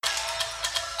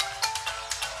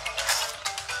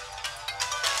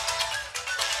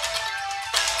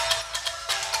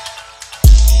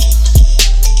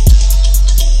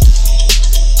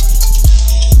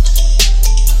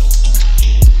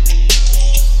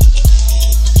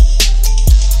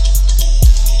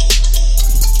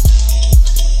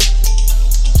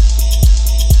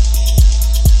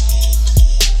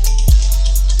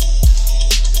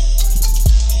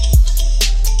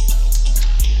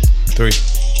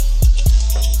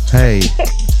Hey,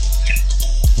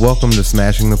 welcome to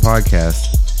Smashing the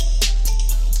Podcast.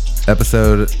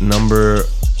 Episode number,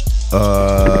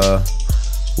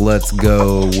 let's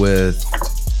go with,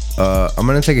 I'm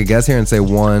going to take a guess here and say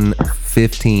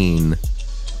 115.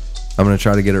 I'm going to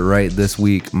try to get it right this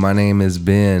week. My name is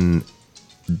Ben.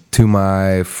 To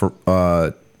my,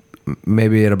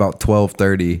 maybe at about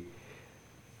 12:30,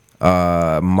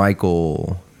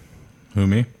 Michael. Who,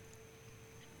 me?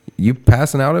 You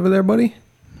passing out over there, buddy?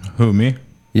 Who, me?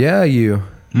 Yeah, you.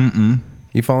 Mm-mm.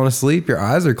 You falling asleep? Your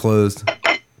eyes are closed.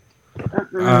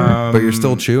 But you're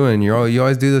still chewing. You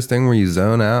always do this thing where you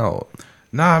zone out.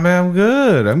 Nah, man, I'm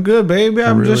good. I'm good, baby.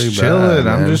 I'm really just chilling. bad,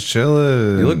 I'm man. just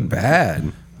chilling. You look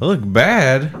bad. I look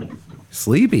bad?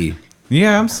 Sleepy.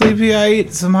 Yeah, I'm sleepy. I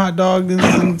ate some hot dogs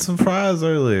and some fries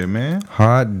earlier, man.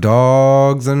 Hot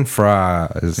dogs and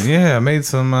fries. Yeah, I made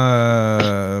some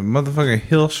motherfucking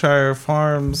Hillshire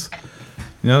Farms.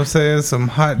 You know what I'm saying? Some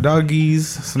hot doggies,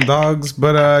 some dogs.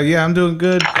 But yeah, I'm doing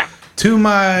good. To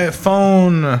my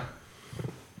phone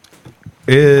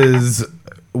is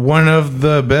one of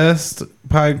the best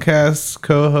podcast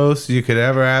co-hosts you could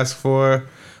ever ask for.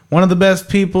 One of the best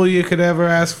people you could ever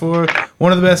ask for.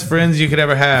 One of the best friends you could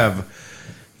ever have.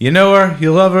 You know her,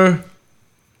 you love her,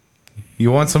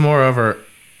 you want some more of her.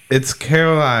 It's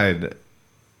Caroline.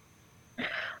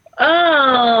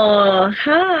 Oh,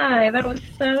 hi. That was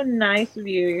so nice of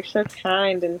you. You're so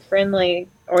kind and friendly.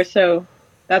 Or so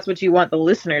that's what you want the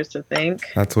listeners to think.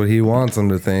 That's what he wants them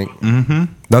to think. Mm-hmm.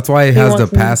 That's why he has to wants them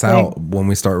to pass think. out when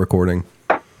we start recording.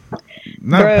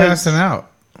 Not Bros. passing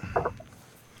out.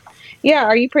 Yeah,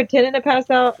 are you pretending to pass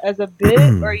out as a bit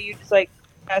or are you just like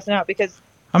passing out? Because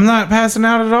I'm not passing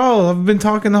out at all. I've been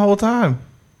talking the whole time.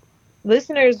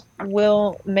 listeners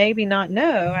will maybe not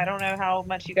know. I don't know how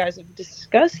much you guys have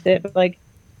discussed it, but like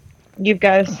you've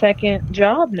got a second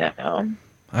job now.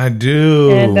 I do.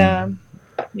 And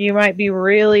you might be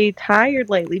really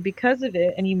tired lately because of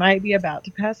it and you might be about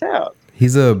to pass out.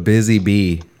 He's a busy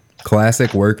bee.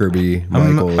 Classic worker bee,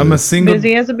 Michael. I'm a is. single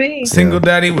Busy as a bee. single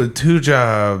daddy with 2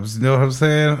 jobs. You know what I'm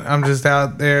saying? I'm just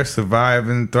out there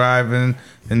surviving, thriving,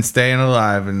 and staying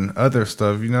alive and other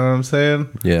stuff. You know what I'm saying?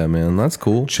 Yeah, man. That's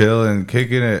cool. Chilling,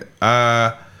 kicking it.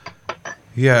 Yeah,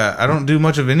 I don't do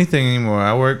much of anything anymore.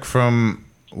 I work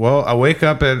I wake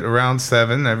up at around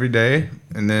 7 every day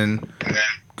and then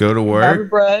go to Have a work.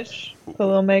 brush, put a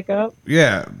little makeup.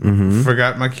 Yeah,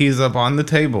 forgot my keys up on the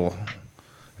table.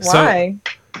 Why?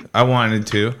 So, I wanted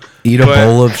to. Eat a But-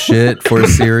 bowl of shit for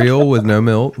cereal with no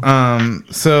milk.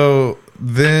 So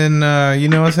then, you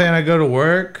know what I'm saying? I go to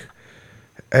work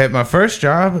at my first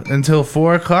job until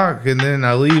 4 o'clock, and then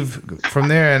I leave from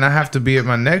there, and I have to be at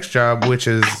my next job, which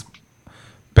is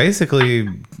basically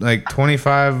like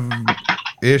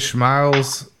 25-ish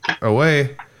miles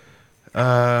away.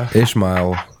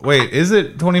 Ishmael. Wait, is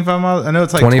it 25 miles? I know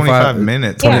it's like 25 25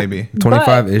 minutes, Yeah. maybe.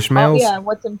 25 But, Ishmaels? yeah,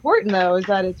 what's important though is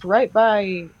that it's right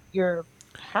by your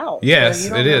house. Yes, So you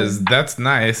don't it is. really- That's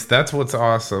nice. That's what's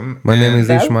awesome. My name And- is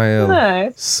That's Ishmael.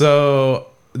 nice. So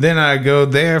then I go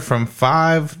there from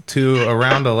 5 to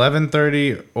around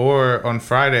 11:30, or on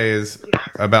Fridays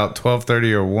about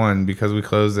 12:30 or 1 because we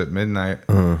close at midnight.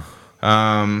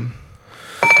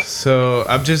 So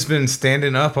I've just been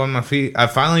standing up on my feet. I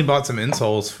finally bought some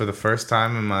insoles for the first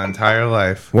time in my entire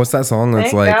life. What's that song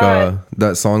that's Thank like, God.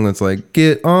 that song that's like,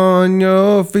 get on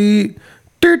your feet.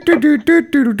 Do, do, do, do,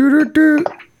 do, do, do, do.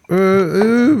 I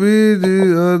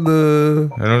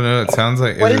don't know. It sounds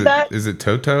like What is that? Is it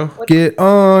Toto? Get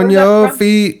on Where's that your from?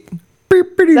 feet.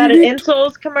 Is that an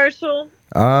insoles commercial?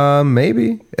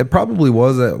 Maybe. It probably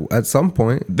was at some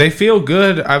point. They feel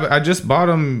good. I just bought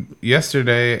them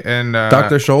yesterday, and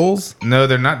Dr. Scholl's? No,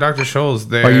 they're not Dr. Scholl's.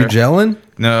 They're, Are you gelling?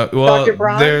 No, well, Dr.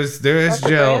 Braun? there is Dr.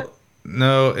 gel. Grant?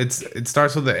 No, it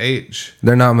starts with the H.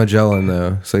 They're not Magellan,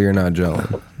 though, so you're not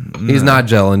gelling. He's not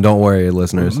gelling. Don't worry,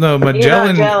 listeners. No,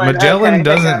 Magellan. gelling. Magellan Okay,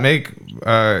 doesn't okay. make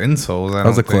insoles. That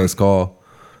was a close call.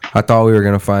 I thought we were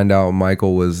going to find out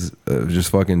Michael was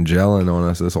just fucking gelling on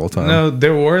us this whole time. No,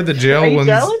 there were the gel Are you ones.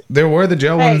 gelling? There were the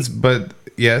gel Hey. ones, but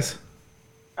yes,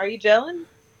 Are you gelling?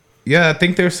 yeah, I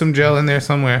think there's some gel in there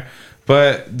somewhere.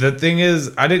 But the thing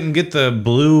is, I didn't get the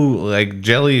blue like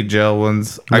jelly gel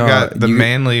ones. I No, got the you-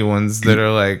 manly ones that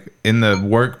are like in the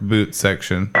work boot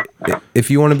section. If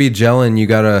you want to be gelling, you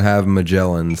got to have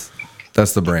Magellans.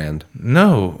 That's the brand.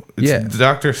 No, it's Yeah.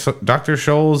 Dr.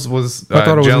 Scholl's was. I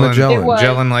thought it was gelling, Magellan. It was.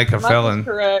 gelling like a Michael's felon.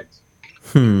 correct.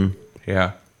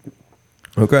 Yeah.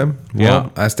 Okay. Well, Yeah.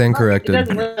 I stand It corrected.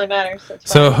 doesn't really matter. So, it's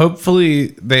So fine. hopefully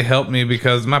they help me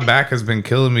because my back has been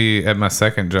killing me at my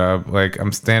second job. Like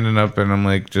I'm standing up and I'm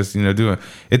like just doing.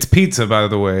 It's pizza, by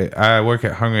the way. I work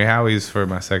at Hungry Howie's for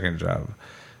my second job.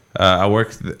 I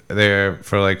worked there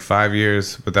for like 5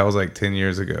 years, but that was like 10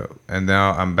 years ago. And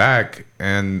now I'm back,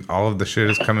 and all of the shit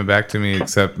is coming back to me,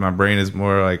 except my brain is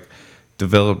more like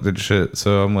developed and shit.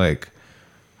 So I'm like,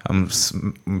 I'm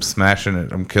smashing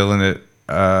it. I'm killing it.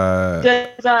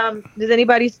 Does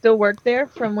anybody still work there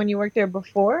from when you worked there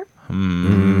before? I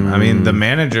mean, the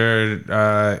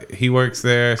manager, he works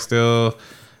there still.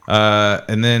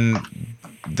 And then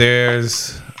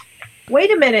there's...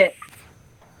 Wait a minute.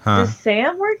 Huh? Does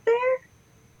Sam work there?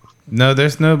 No,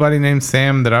 there's nobody named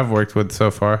Sam that I've worked with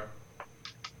so far.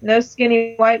 No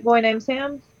skinny white boy named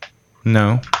Sam?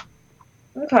 No.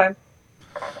 Okay.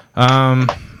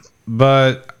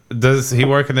 But does he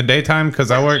work in the daytime?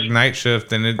 Because I work night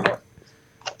shift, and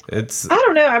it's... I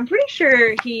don't know. I'm pretty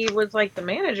sure he was like the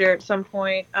manager at some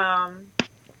point.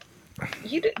 Do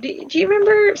you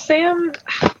remember Sam?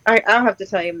 I'll have to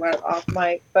tell you more off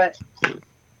mic, but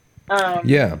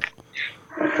Yeah.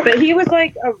 But he was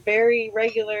like a very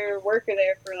regular worker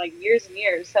there for like years and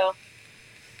years. So,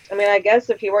 I mean, I guess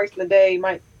if he works in the day, you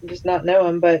might just not know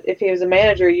him. But if he was a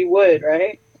manager, you would,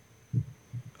 right?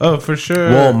 Oh, for sure.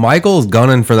 Well, Michael's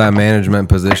gunning for that management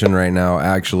position right now,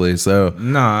 actually. So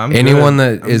no, I'm anyone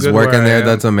good. that is I'm good working where I there am.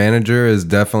 that's a manager is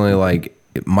definitely like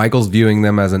Michael's viewing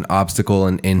them as an obstacle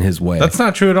and in his way. That's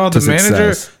not true at all. To The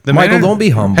manager, success. Michael, don't be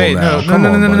humble Hey, now. no, Come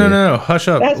on, buddy. no. Hush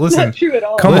up. That's Listen. not true at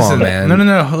all. Come on, Listen. man.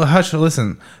 No. Hush.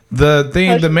 Listen. The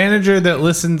Hush. manager that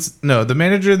listens. No, the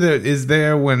manager that is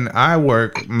there when I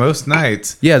work most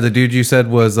nights. Yeah, the dude you said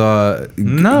was No.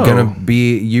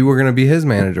 you were gonna be his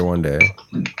manager one day.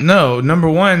 No, number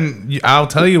one, I'll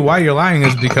tell you why you're lying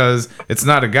is because it's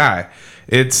not a guy.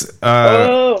 It's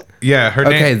Oh, yeah, her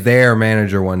Okay, name. their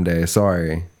manager one day.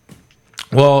 Sorry.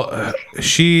 Well,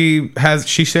 she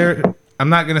shared. I'm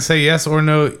not gonna say yes or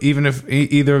no, even if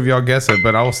either of y'all guess it,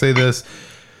 but I will say this: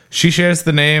 she shares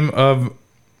the name of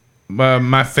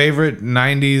my favorite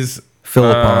 '90s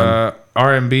Philippon.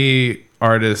 R&B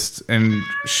artist, and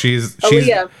she's.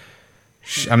 Aaliyah.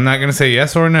 I'm not gonna say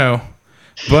yes or no,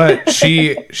 but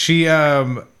she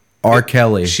R.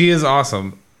 Kelly. she is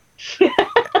awesome.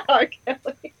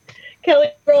 Kelly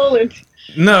Rowland.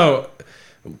 No.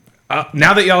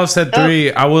 Now that y'all have said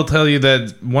three, I will tell you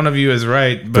that one of you is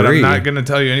right, but Three. I'm not going to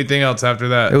tell you anything else after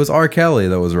that. It was R. Kelly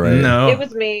that was right. No. It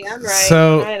was me. I'm right.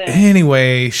 So I know.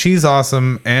 anyway, she's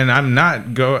awesome, and I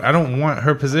don't want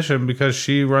her position because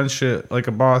she runs shit like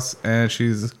a boss, and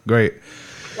she's great.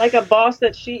 Like a boss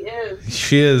that she is.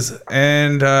 She is,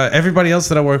 and everybody else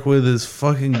that I work with is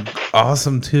fucking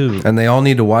awesome too. And they all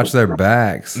need to watch their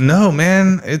backs. No,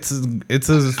 man, it's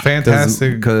a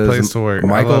fantastic 'Cause place to work.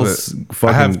 Michael's I love it. I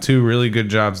fucking- have two really good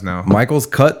jobs now. Michael's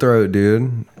cutthroat,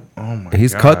 dude. Oh my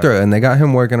He's God. cutthroat, and they got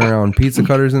him working around pizza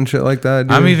cutters and shit like that,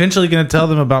 dude. I'm eventually gonna tell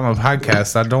them about my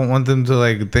podcast. I don't want them to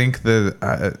like think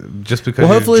that just because. Well,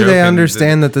 you're hopefully joking they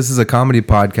understand that this is a comedy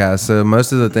podcast. So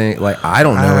most of the thing, like I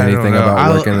don't know I don't anything know.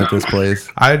 about working at this place.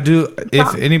 I do.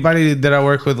 If anybody that I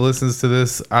work with listens to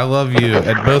this, I love you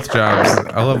at both jobs.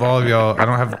 I love all of y'all. I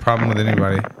don't have a problem with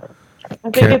anybody. I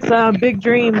think it's Big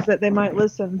Dreams that they might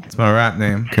listen. It's my rap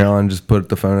name. Caroline just put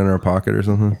the phone in her pocket or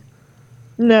something.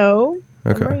 No.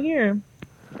 Okay. I'm right here.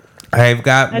 I've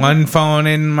got I one phone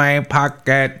in my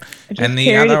pocket I just and the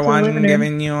carried it other to one Lunar.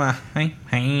 giving you a hi.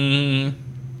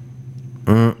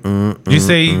 Mm-mm, You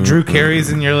say Drew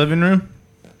Carey's in your living room?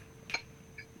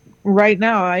 Right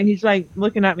now, he's like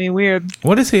looking at me weird.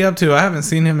 What is he up to? I haven't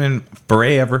seen him in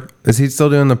forever. Is he still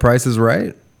doing the prices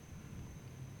right?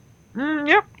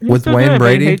 Yep. he's With still Wayne doing it,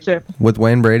 but he Brady? hates it. With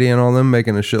Wayne Brady and all them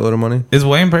making a shitload of money? Is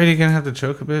Wayne Brady gonna have to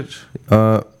choke a bitch?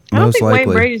 I don't Most think Wayne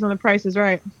likely. Brady's on The Price is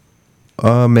Right.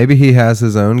 Maybe he has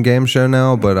his own game show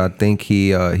now, but I think he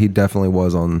definitely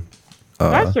was on.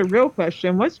 That's the real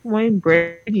question. What's Wayne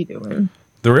Brady doing?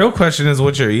 The real question is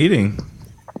what you're eating.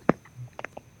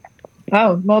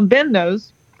 Oh, well, Ben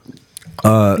knows.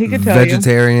 He could tell you.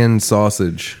 Vegetarian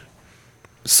sausage,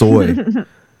 soy.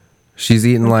 She's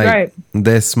eating like right.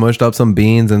 they smushed up some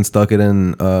beans and stuck it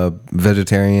in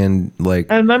vegetarian like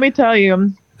And let me tell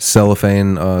you,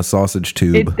 cellophane sausage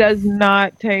tube. it does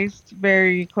not taste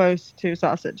very close to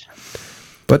sausage.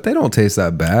 But they don't taste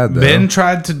that bad though. Ben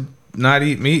tried to not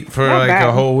eat meat for Not like bad.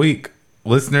 a whole week.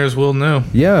 Listeners will know.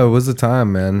 Yeah, it was a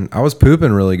time, man. I was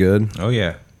pooping really good. Oh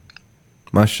yeah.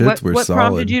 My shits were What solid.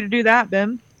 prompted you to do that,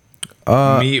 Ben?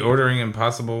 Me ordering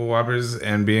Impossible Whoppers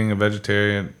and being a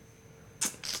vegetarian.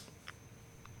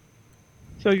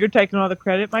 So you're taking all the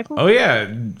credit, Michael? Oh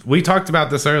yeah, we talked about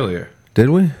this earlier. Did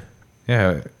we?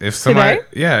 Yeah, if somebody,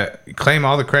 Today? claim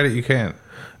all the credit you can.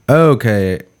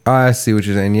 Okay, I see what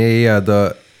you're saying. Yeah.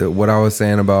 what I was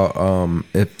saying about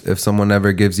if someone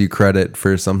ever gives you credit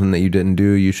for something that you didn't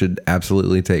do, you should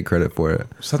absolutely take credit for it.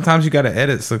 Sometimes you got to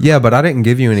edit. So Yeah, but I didn't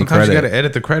give you any sometimes you got credit. to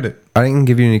edit the credit. I didn't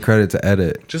give you any credit to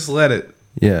edit. Just let it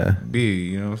Yeah. be.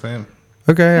 You know what I'm saying?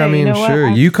 Okay, I Hey, mean, you know what? sure.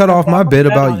 I- You cut off my I bit bet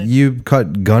on about it. you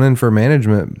cut gunning for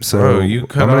management, so Bro, you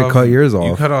cut I'm gonna off, cut yours You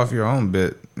off. cut off your own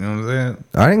bit. You know what I'm saying?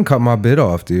 I didn't cut my bit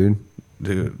off, dude.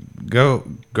 Dude, go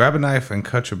grab a knife and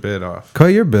cut your bit off. Cut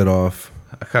your bit off.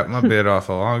 I cut my bit off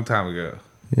a long time ago.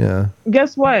 Yeah.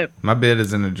 Guess what? My bit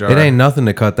is in a jar. It ain't nothing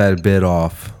to cut that bit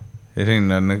off. It ain't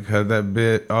nothing to cut that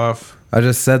bit off. I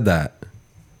just said that.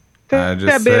 I just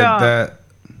that bit said off. that.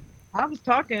 I was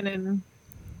talking and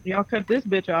y'all cut this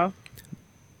bitch off.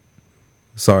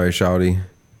 Sorry, Shouty.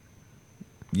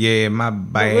 Yeah, my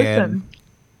But bad. listen,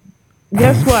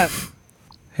 guess what?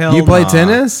 Hell You play nah.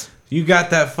 tennis? You got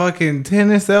that fucking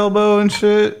tennis elbow and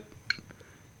shit.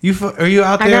 Are you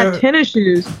out I there? got tennis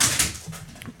shoes.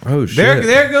 Oh shit.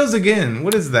 There it goes again.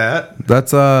 What is that?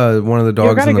 That's one of the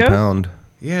dogs got in a the ghost? pound.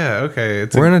 Yeah, okay.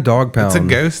 We're in a dog pound. It's a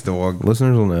ghost dog.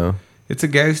 Listeners will know. It's a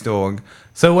ghost dog.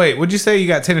 So wait, what'd you say? You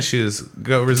got tennis shoes?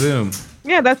 Go resume.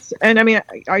 Yeah, and I mean,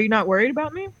 are you not worried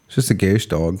about me? It's just a ghost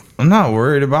dog. I'm not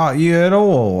worried about you at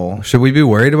all. Should we be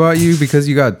worried about you because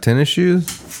you got tennis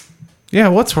shoes? Yeah,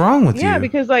 what's wrong with Yeah, you?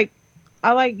 because I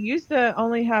used to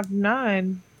only have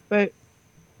 9, but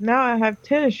now I have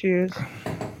tennis shoes.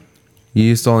 You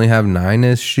used to only have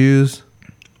 9-ish shoes?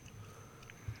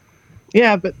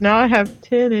 Yeah, but now I have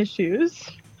tennis shoes.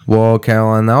 Well,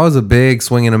 Caroline, that was a big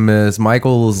swing and a miss.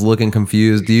 Michael was looking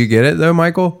confused. Do you get it though,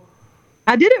 Michael?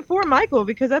 I did it for Michael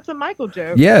because that's a Michael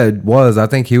joke. Yeah, it was. I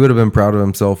think he would have been proud of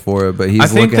himself for it, but he's I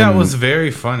think looking. that was very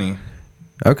funny.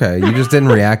 Okay, you just didn't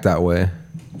react that way.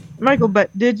 Michael, but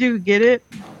did you get it?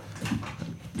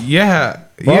 Yeah,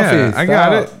 Buffy, I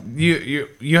got stop. it.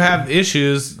 You have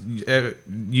issues. You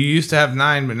used to have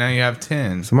 9, but now you have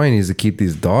 10. Somebody needs to keep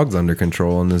these dogs under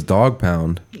control in this dog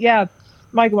pound. Yeah,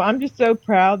 Michael, I'm just so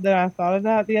proud that I thought of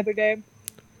that the other day.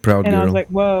 Proud And I was girl. like,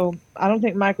 whoa, I don't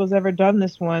think Michael's ever done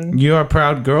this one. You are a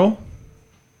proud girl.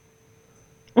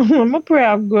 I'm a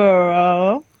proud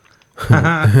girl.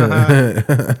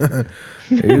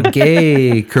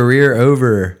 Okay, career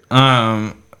over.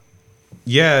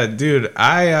 Yeah, dude,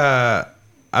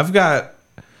 I've got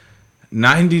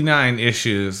 99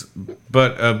 issues,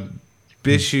 but a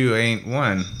bitch you ain't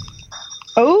one.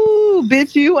 Oh,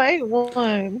 bitch, you ain't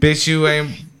one. Bitch you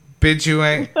ain't, bitch you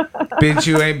ain't, bitch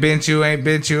you ain't, bitch you ain't,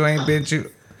 bitch you ain't, bitch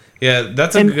you. Yeah,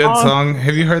 that's a And good song.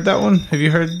 Have you heard that one? Have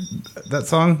you heard that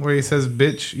song where he says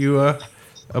bitch you a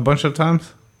bunch of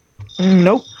times?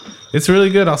 Nope. It's really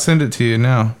good. I'll send it to you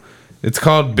now. It's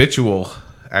called Bitual,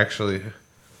 actually.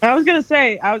 I was gonna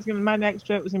say my next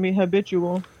joke was gonna be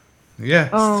habitual. Yeah,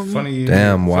 it's funny.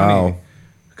 Damn, wow.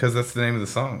 Because that's the name of the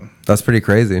song, That's pretty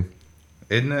crazy.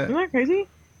 isn't it? Isn't that crazy?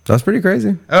 That's pretty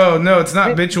crazy. Oh no, it's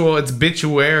not bitual. It's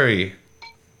bituary.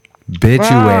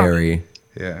 Bituary.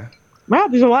 Yeah. Wow,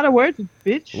 there's a lot of words with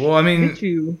bitch. Well, I mean, bitch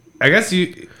you. I guess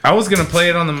I was gonna play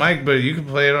it on the mic, but you can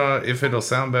play it on if it'll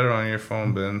sound better on your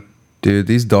phone, Ben. Dude,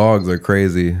 these dogs are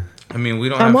crazy. I mean, we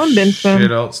don't I'm have on Ben's phone.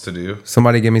 shit else to do.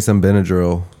 Somebody give me some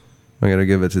Benadryl. I gotta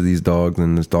give it to these dogs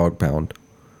in this dog pound.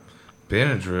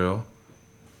 Benadryl.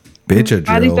 Why are these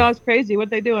Bitchadryl. dogs crazy? What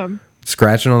they doing?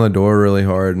 Scratching on the door really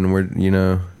hard, and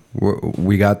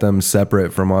we got them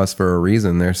separate from us for a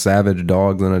reason. They're savage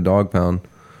dogs in a dog pound.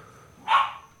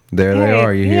 There they Hey,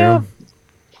 are. You hear yeah. 'em?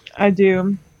 I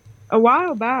do. A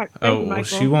while back. Thank Oh, you, well, Michael.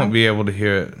 she won't be able to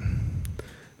hear it.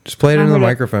 Just play it I into the heard it.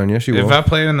 microphone. Yes, you If will. I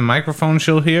play it in the microphone,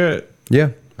 she'll hear it. Yeah.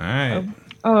 All right.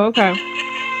 Oh, okay.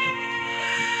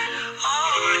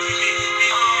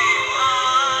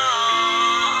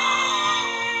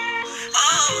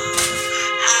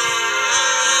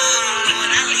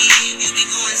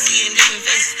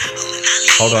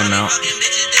 Hold on now.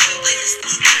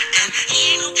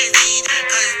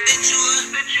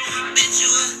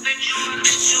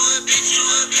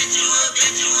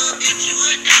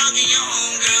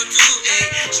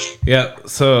 Yeah,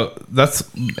 so that's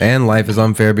And life is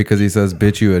unfair because he says,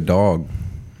 "Bitch, you a dog."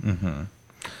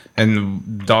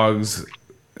 and dogs.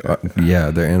 Yeah,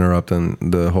 they're interrupting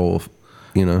the whole.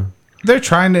 They're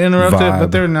trying to interrupt it, Vibe.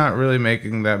 but they're not really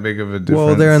making that big of a difference.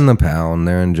 Well, they're in the pound.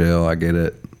 They're in jail. I get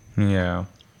it. Yeah.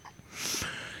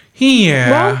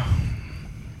 Yeah.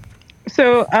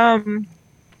 So,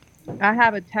 I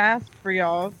have a task for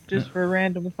y'all, just for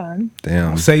random fun.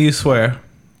 Damn. Say you swear.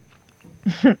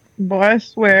 Boy, I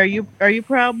swear, are you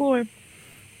proud boy?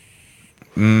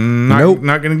 Nope.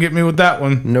 Not gonna get me with that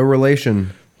one. No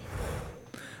relation.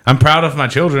 I'm proud of my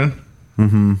children.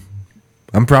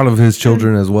 I'm proud of his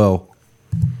children as well.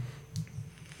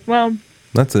 Well,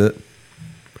 That's it.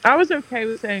 I was okay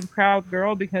with saying proud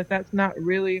girl because that's not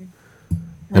really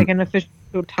like an official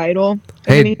title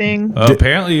or Hey, anything.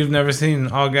 Apparently, you've never seen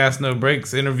All Gas No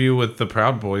Breaks interview with the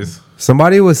Proud Boys.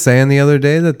 Somebody was saying the other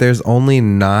day that there's only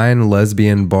 9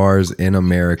 lesbian bars in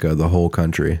America, the whole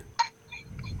country.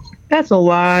 That's a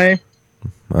lie.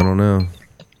 I don't know.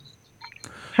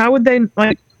 How would they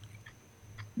like?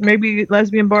 Maybe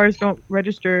lesbian bars don't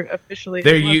register officially.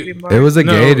 They're as you- lesbian bars. It was a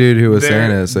No, gay dude who was they're-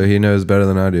 saying it, so he knows better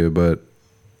than I do. But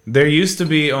There used to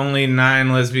be only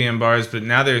 9 lesbian bars, but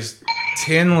now there's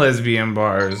 10 lesbian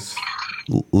bars.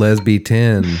 lesbi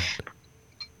 10.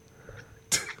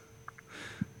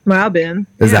 Well, Ben.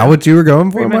 Is that what you were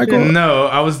going for, Pretty much Michael? it. No,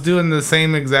 I was doing the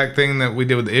same exact thing that we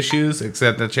did with Issues,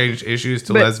 except I changed Issues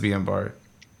to But- lesbian bar.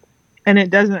 And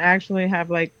it doesn't actually have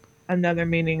like another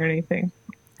meaning or anything.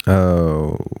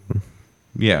 Oh,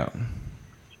 Yeah.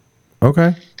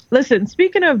 okay. Listen,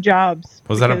 speaking of jobs,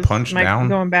 Was that a because punch Mike's down?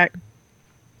 Going back.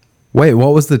 Wait,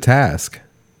 what was the task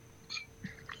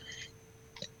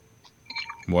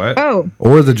What? Oh,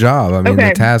 or the job? I mean, Okay.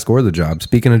 the task or the job.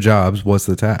 Speaking of jobs, what's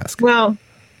the task? well,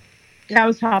 I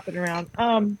was hopping around.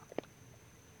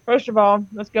 First of all,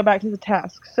 let's go back to the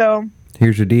task. So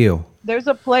Here's your deal. there's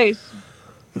a place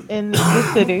in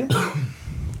the city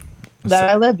that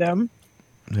I live in.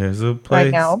 There's a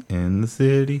place now. in the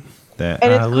city that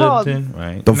And I it's lived called- in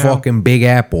right The now. fucking Big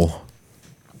Apple.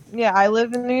 Yeah, I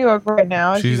live in New York right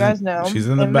now, as She's- you guys know. she's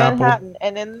in the Bapple. Manhattan.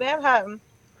 And in Manhattan,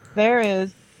 there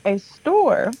is a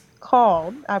store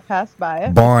called, I passed by it.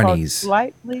 it's called Barney's.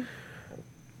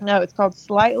 It's called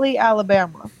Slightly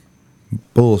Alabama.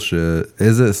 Bullshit.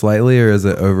 Is it slightly or is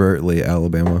it overtly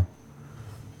Alabama?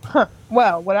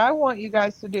 Well, what I want you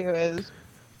guys to do is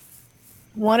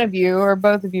one of you or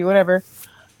both of you, whatever,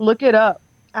 look it up.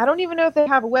 I don't even know if they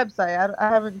have a website. I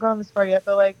haven't gone this far yet,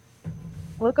 but like,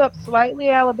 look up Slightly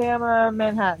Alabama,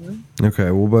 Manhattan,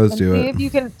 Okay, we'll both and do see it.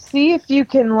 if you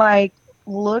can like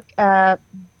look at,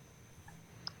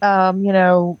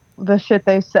 the shit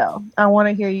they sell. I want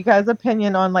to hear you guys'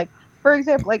 opinion on like, for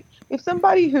example, like if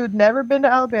somebody who'd never been to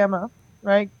Alabama,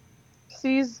 right,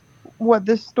 sees what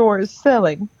this store is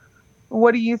selling.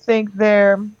 What do you think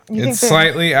they're? It's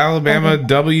slightly Alabama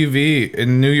WV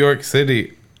in New York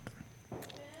City.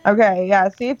 Okay, yeah.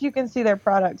 See if you can see their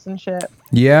products and shit.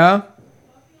 Yeah?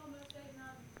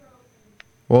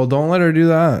 Well, don't let her do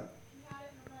that.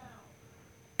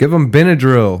 Give them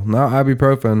Benadryl, not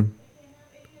ibuprofen.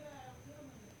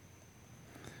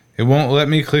 It won't let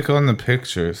me click on the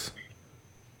pictures.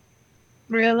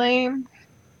 Really?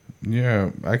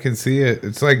 Yeah, I can see it.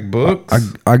 It's like books.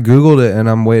 I googled it and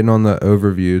I'm waiting on the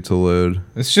overview to load.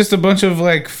 It's just a bunch of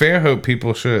like Fairhope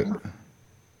people shit.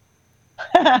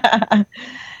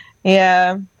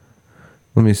 Yeah.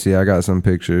 Let me see. I got some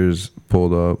pictures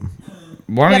pulled up.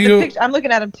 Why Yeah, don't the you picture, I'm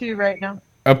looking at them too right now.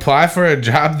 apply for a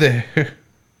job there?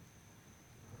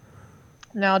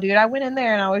 No, dude, I went in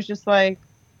there and I was just like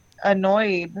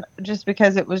annoyed just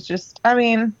because it was just. I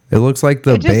mean, It looks like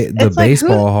the It just- the it's like,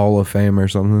 baseball Hall of Fame or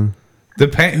something. The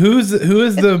who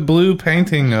is the blue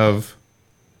painting of?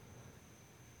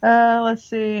 let's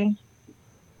see.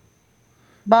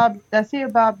 Bob, I see a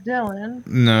Bob Dylan.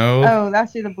 No, Oh, I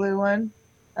see the blue one.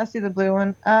 I see the blue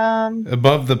one.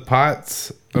 above the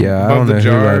pots. Yeah, I above don't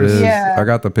know who that is. Yeah. I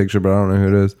got the picture, but I don't know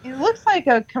who it is. It looks like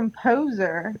a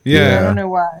composer. Yeah. I don't know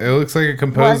why. It looks like a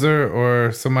composer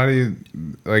or somebody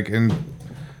like in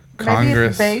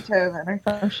Congress. Maybe it's Beethoven or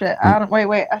some shit. I don't.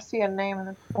 Wait. I see a name in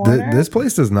the corner. This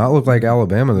place does not look like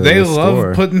Alabama. Though, They this love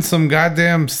store. putting some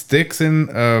goddamn sticks in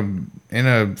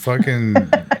a fucking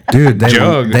Dude,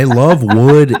 jug. they love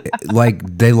wood.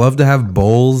 Like they love to have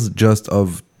bowls just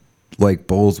of like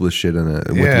bowls with shit in it.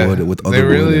 yeah. With wood, with they other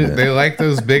wood in it. they like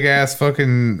those big ass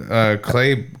fucking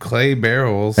clay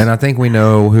barrels. And I think we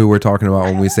know who we're talking about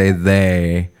when we say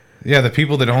they. Yeah, the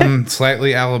people that own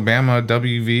Slightly Alabama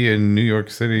WV in New York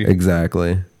City.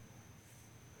 Exactly.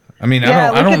 I mean,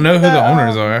 Yeah, I look don't at know who the the,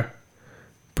 owners are.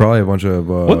 Probably a bunch of.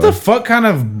 What the fuck kind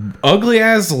of ugly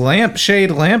ass lampshade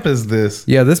lamp is this?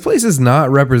 Yeah, this place is not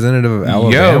representative of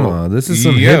Alabama. This is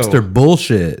some Yo. hipster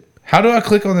bullshit. How do I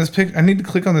click on this pic? I need to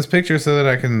click on this picture so that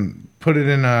I can put it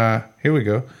in. Here we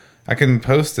go. I can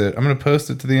post it. I'm gonna post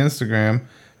it to the Instagram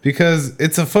because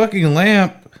it's a fucking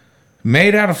lamp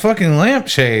made out of fucking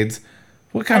lampshades.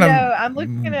 What kind I know. of I'm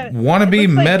looking at it. wannabe It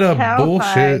looks like meta cowhide.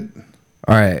 bullshit?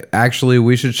 All right, actually,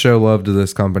 we should show love to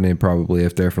this company probably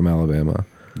if they're from Alabama.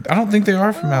 I don't think they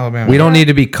are from Alabama. We don't need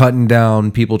to be cutting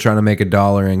down people trying to make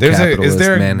 $1 in capitalist is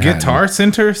there a Manhattan. Guitar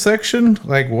Center section?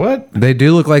 Like what? They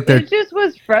do look like they're. It just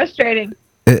was frustrating.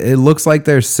 It looks like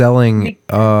they're selling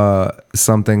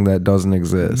something that doesn't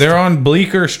exist. They're on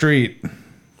Bleecker Street.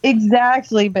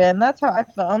 Exactly, Ben. That's how I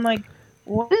felt. I'm like,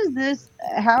 what is this?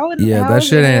 How? Yeah, how that is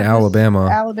shit it ain't this Alabama.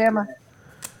 Alabama.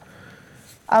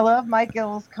 I love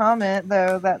Michael's comment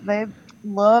though that they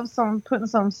love putting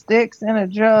some sticks in a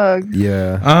jug.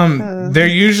 Yeah. They're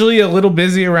usually a little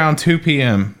busy around 2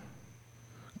 p.m.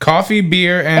 Coffee,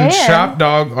 beer, and Shop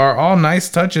Dog are all nice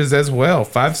touches as well.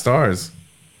 5 stars.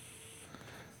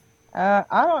 I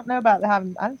don't know about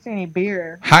having. I didn't see any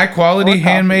beer. High quality Or coffee.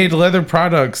 handmade leather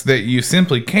products that you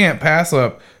simply can't pass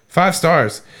up. 5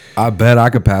 stars. I bet I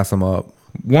could pass them up.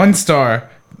 1 star.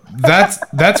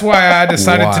 That's why I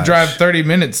decided to Watch. drive 30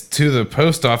 minutes to the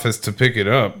post office to pick it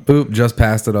up. Oop, just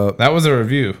passed it up. That was a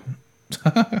review.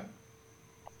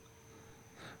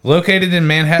 Located in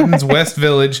Manhattan's West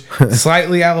Village,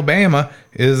 Slightly, Alabama,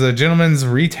 is a gentleman's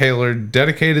retailer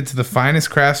dedicated to the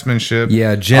finest craftsmanship.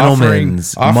 Yeah,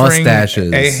 gentlemen's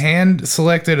mustaches. A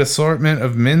hand-selected assortment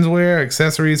of menswear,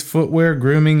 accessories, footwear,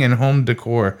 grooming, and home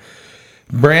decor.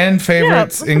 Brand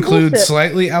favorites what's the include bullshit?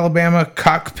 Slightly Alabama,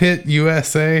 Cockpit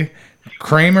USA,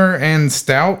 Kramer, and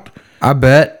Stout. I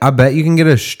bet you can get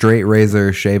a straight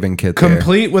razor shaving kit there.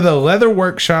 Complete with a leather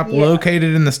workshop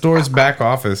located in the store's back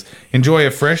office. Enjoy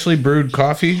a freshly brewed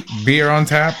coffee, beer on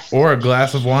tap, or a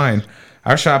glass of wine.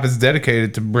 Our shop is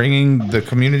dedicated to bringing the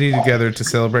community together to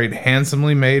celebrate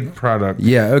handsomely made product.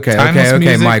 Yeah, okay, Timeless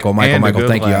music Michael, and a good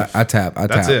thank laugh. you. I tap.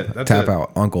 That's it. That's tap it.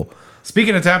 out, uncle.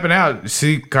 Speaking of tapping out,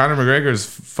 see Conor McGregor's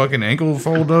fucking ankle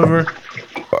fold over?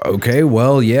 Okay,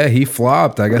 well, yeah, he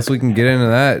flopped. I guess we can get into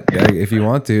that if you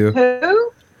want to.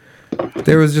 Who?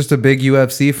 There was just a big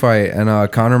UFC fight, and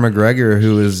Conor McGregor,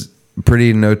 who is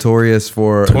pretty notorious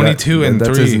for 22 and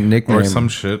that's 3 his nickname or some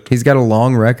shit. He's got a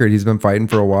long record. He's been fighting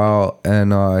for a while,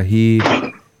 and he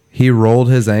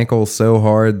rolled his ankle so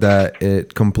hard that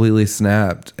it completely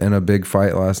snapped in a big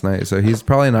fight last night. So he's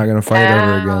probably not going to fight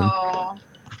ever again. Ow.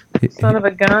 Son of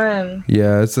a gun.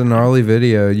 Yeah, it's a gnarly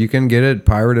video. You can get it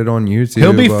pirated on YouTube.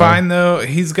 He'll be fine, though.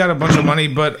 He's got a bunch of money,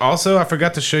 but also I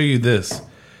forgot to show you this.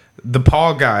 The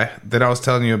Paul guy that I was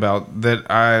telling you about that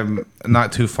I'm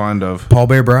not too fond of. Paul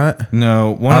Bear Bryant.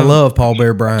 No, I love Paul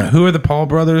Bear Bryant. Who are the Paul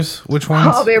brothers? Which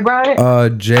ones? Paul Bear Bryant.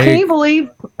 Can Jake. you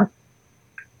believe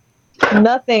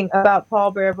nothing about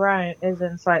Paul Bear Bryant is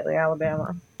in Slightly,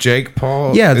 Alabama? Jake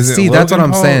Paul. Yeah, Is it see, that's what Logan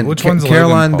I'm Paul? saying. Which one's Caroline,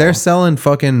 Logan Paul? they're selling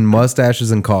fucking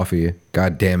mustaches and coffee.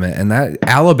 God damn it! And that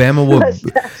Alabama will,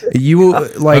 you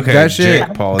like Okay, that shit.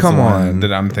 Jake Paul is Come the one on,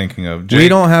 that I'm thinking of. we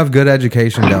don't have good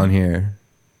education down here.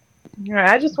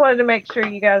 I just wanted to make sure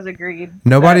you guys agreed.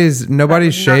 Nobody's that was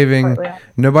not shaving. Slightly.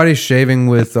 Nobody's shaving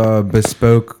with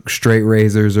bespoke straight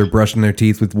razors or brushing their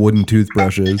teeth with wooden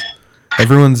toothbrushes.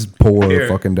 Everyone's poor Here.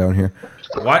 fucking down here.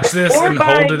 Watch this Or and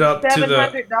buy hold it up to the.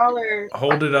 $700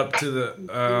 Hold it up to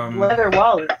the. leather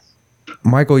wallets.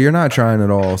 Michael, you're not trying at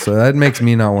all, so that makes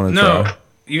me not want to No, try.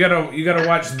 you gotta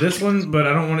watch this one, but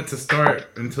I don't want it to start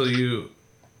until you.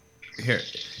 Here,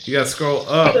 you gotta scroll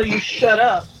up. So you shut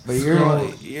up. But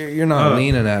you're not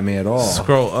leaning at me at all.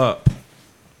 Scroll up.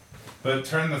 But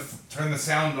turn the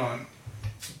sound on.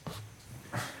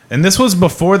 And this was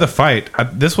before the fight. I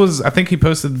think he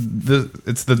posted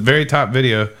it's the very top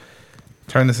video.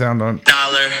 Turn the sound on.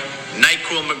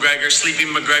 NyQuil McGregor, Sleepy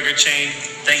McGregor chain.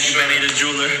 Thank you, Benny the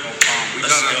jeweler.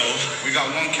 Let's go. We got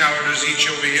 1 carat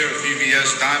each over here of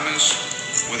VVS diamonds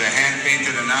with a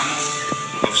hand-painted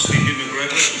enamel of Sleepy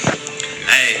McGregor.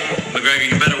 Hey, McGregor,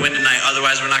 you better win tonight.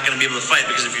 Otherwise, we're not going to be able to fight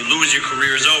because if you lose, your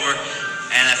career is over.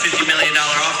 And that $50 million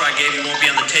offer I gave you won't be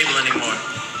on the table anymore.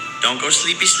 Don't go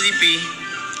sleepy.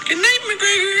 Good night,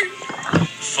 McGregor.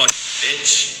 Fuck,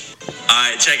 bitch.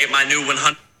 All right, check it. My new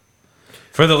 100.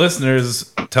 For the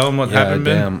listeners, tell them what Yeah, happened,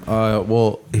 Ben. damn.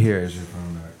 Well, here's your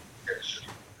phone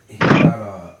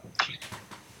back.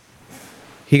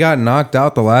 He got knocked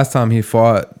out the last time he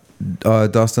fought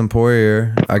Dustin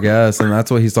Poirier, I guess, and that's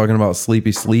what he's talking about,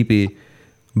 sleepy.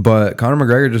 But Conor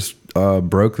McGregor just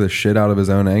broke the shit out of his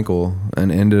own ankle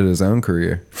and ended his own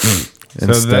career. So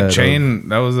that chain,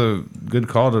 that was a good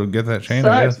call to get that chain.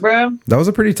 I Sucks, guess. bro. That was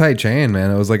a pretty tight chain,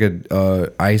 man. It was like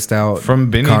a iced out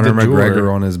From Benny Conor the Jeweler.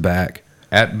 McGregor on his back.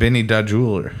 At Benny the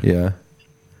jeweler. Yeah.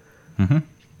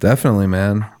 Definitely,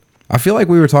 man. I feel like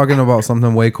we were talking about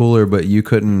something way cooler, but you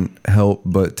couldn't help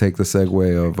but take the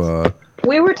segue of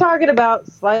We were talking about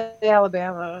Slightly,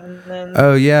 Alabama, and then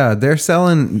oh yeah, they're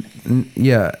selling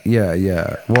yeah.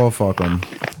 Well, fuck them.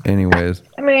 Anyways.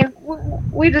 I mean,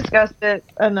 we discussed it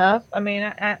enough. I mean,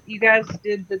 you guys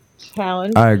did the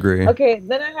challenge. I agree. Okay,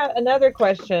 then I have another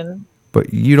question.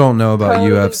 But you don't know about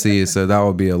Totally UFC, so that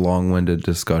would be a long-winded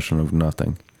discussion of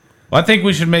nothing. Well, I think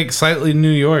we should make Slightly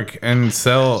New York and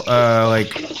sell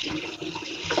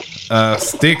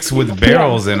sticks with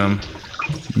barrels in them.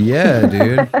 Yeah,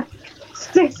 dude.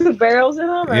 Sticks With barrels in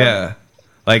them? Yeah,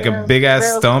 like Yeah, a big ass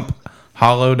barrels. stump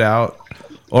hollowed out,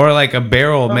 or like a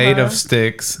barrel made of Uh-huh.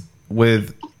 sticks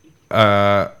with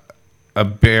a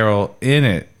barrel in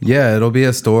it. Yeah, it'll be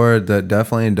a store that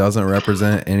definitely doesn't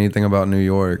represent anything about New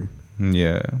York.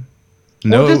 Yeah.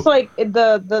 Well, No. just like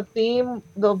the theme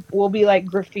will be like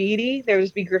graffiti. There'll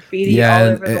just be graffiti all Yeah,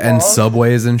 over the and walls.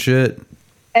 subways and shit.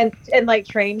 and like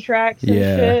train tracks and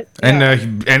Yeah. shit. and Yeah.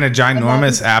 a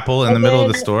ginormous then- apple in the and middle of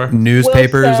the then- store.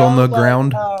 Newspapers We'll on the sell,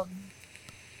 ground.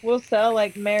 We'll sell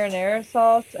like marinara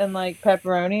sauce and like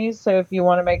pepperonis. So if you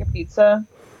want to make a pizza,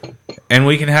 And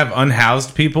we can have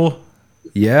unhoused people.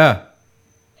 Yeah,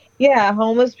 yeah,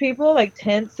 homeless people like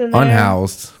tents in there.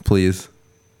 unhoused, please.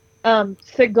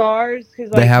 Cigars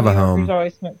because They have a home.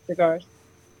 Always smoke cigars,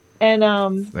 and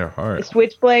They're hard.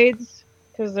 switchblades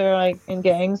because they're like in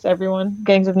gangs.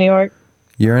 Gangs of New York.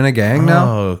 You're in a gang now.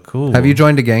 Oh, cool. Have you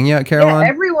joined a gang yet, Caroline? Yeah,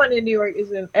 everyone in New York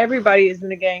everybody is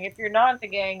in a gang. If you're not in the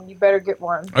gang, you better get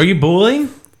one. Are you bullying?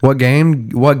 What gang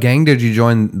did you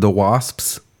join? The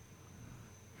Wasps?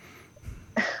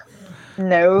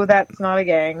 No, that's not a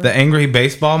gang. The angry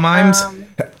baseball mimes?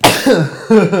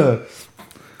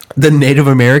 The Native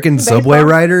American subway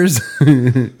Baseball? riders?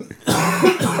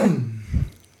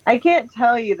 I can't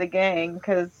tell you the gang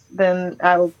because then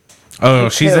I'll. Oh,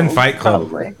 she's in killed, Fight Club.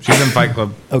 probably. She's in Fight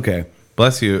Club. Okay.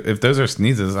 Bless you. If those are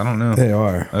sneezes, I don't know. They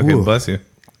are. Okay, Ooh. bless you.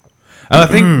 Oh, I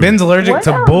think Ben's allergic What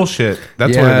to else? bullshit.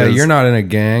 That's yeah, what it is. you're not in a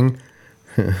gang.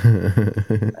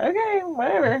 Okay,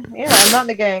 whatever. Yeah, I'm not in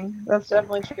the gang. That's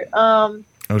definitely true.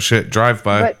 Oh shit, drive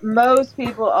by. But most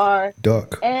people are.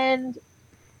 Duck. And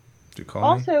Did you call me?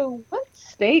 also, what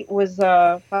state was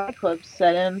Fight Club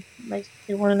set in? Makes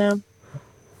you want to know.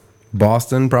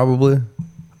 Boston, probably.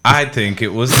 I think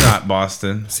it was not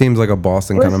Boston. Seems like a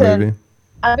Boston kind of Listen. movie.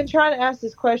 I've been trying to ask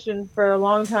this question for a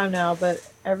long time now, but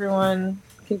everyone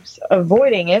keeps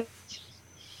avoiding it.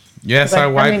 Yes, Like, I I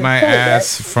wiped mean, my say that.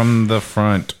 ass from the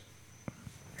front.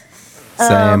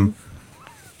 Same.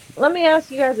 Let me ask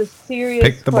you guys a serious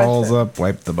Pick the balls question up,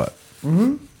 wipe the butt.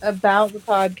 about the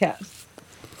podcast.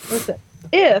 Listen,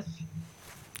 if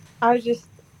I was just,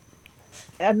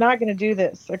 I'm not going to do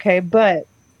this, okay? But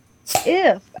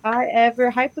if I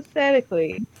ever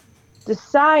hypothetically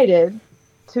decided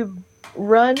to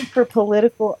run for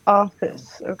political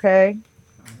office, okay,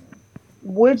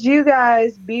 would you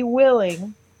guys be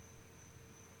willing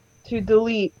to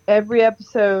delete every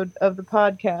episode of the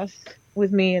podcast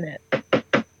with me in it?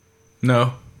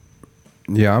 No.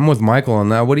 Yeah, I'm with Michael on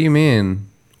that. What do you mean?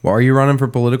 Well, are you running for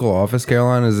political office,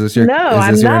 Caroline? Is this your No,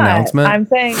 I'm your not. announcement? I'm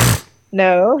saying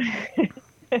no.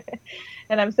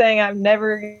 And I'm saying I'm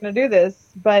never going to do this,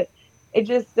 but it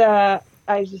just I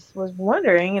just was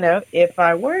wondering, if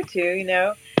I were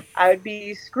to, I would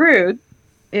be screwed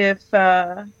if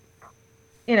if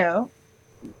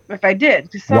I did,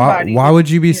 because somebody Why would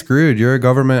you be screwed? You're a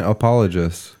government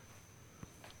apologist.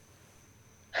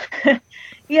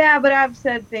 Yeah, but I've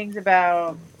said things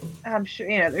about, I'm sure,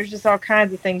 there's just all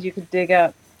kinds of things you could dig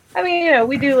up. I mean,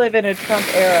 we do live in a Trump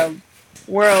era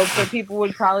world, so people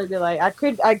would probably be like, I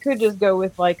could just go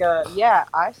with like yeah,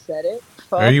 I said it.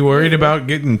 Fuck Are you worried you. about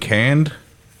getting canned?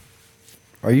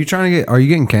 Are you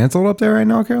getting canceled up there right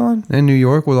now, Caroline? In New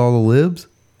York with all the libs?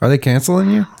 Are they canceling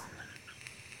you?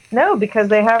 No, because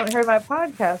they haven't heard my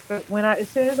podcast. But as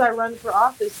soon as I run for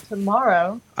office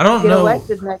tomorrow, I don't get know.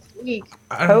 elected next week,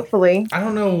 I don't- hopefully. I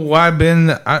don't know why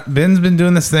Ben's been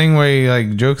doing this thing where he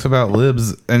like jokes about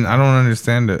libs, and I don't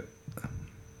understand it.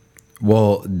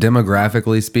 Well,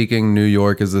 demographically speaking, New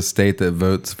York is a state that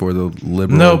votes for the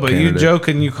liberal. No, but you candidate. joke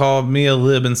and you called me a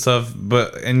lib and stuff,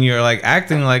 and you're like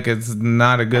acting like it's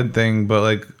not a good thing, but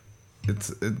like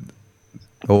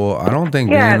Well, I don't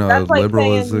think Yeah, being a that's like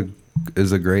liberal saying-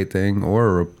 is a great thing, or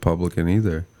a Republican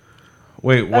either.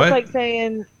 wait, That's what? like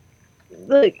saying,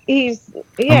 look,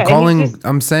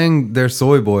 I'm saying they're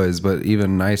soy boys, but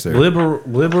even nicer.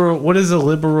 liberal. What is a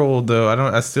liberal though?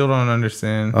 I still don't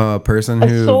understand. A person a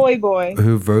who soy boy.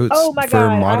 votes Oh my for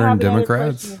God, I modern have another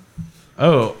Democrats. question.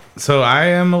 Oh, so I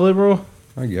am a liberal.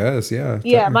 I guess, yeah.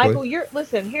 Yeah, technically. Michael,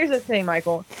 listen, here's the thing,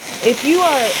 Michael. If you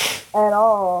are at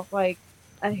all like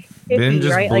a Ben hippie,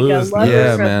 just right? blew Like a his lover nose.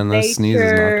 Yeah, of man, that sneeze is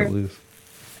nature, knocked loose.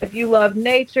 if you love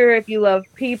nature, if you love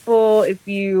people, if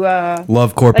you Love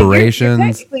like,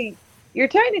 corporations. you're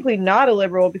technically not a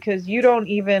liberal because you don't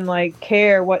even like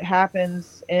care what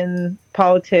happens in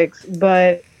politics,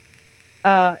 but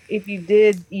if you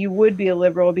did, you would be a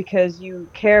liberal because you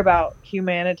care about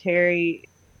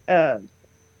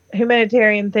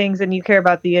humanitarian things and you care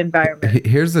about the environment.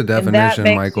 Here's the And that definition,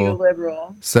 makes Michael. you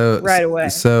liberal. So right away.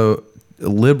 So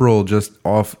liberal, just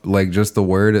the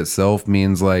word itself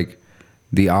means like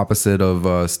the opposite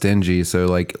of stingy. So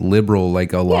like liberal,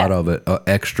 like a lot Yeah. of it,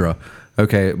 extra.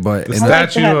 Okay, but The in like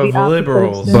to statue have the of opposite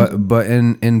liberals. extent. but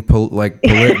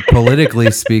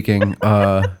politically speaking,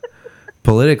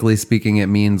 politically speaking, it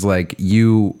means like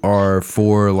you are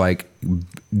for like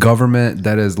government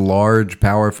that is large,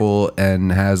 powerful,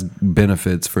 and has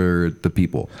benefits for the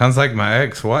people. Sounds like my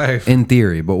ex-wife. In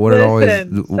theory, but what it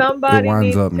Listen, always somebody it winds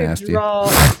needs up to nasty. draw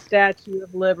a statue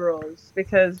of liberals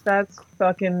because that's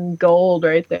fucking gold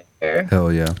right there.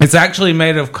 Hell yeah. It's actually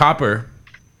made of copper.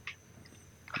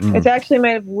 It's actually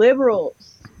made of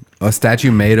liberals. A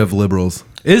statue made of liberals.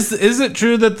 Is it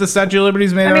true that the Statue of Liberty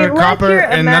is made I mean, out of let copper your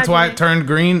and that's why it imagine- turned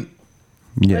green?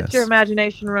 Yes. Let your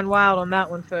imagination run wild on that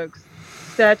one, folks.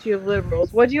 Statue of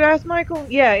liberals. What'd you ask, Michael?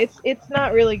 Yeah, it's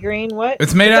not really green. What?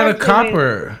 It's made out of actually made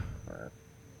copper.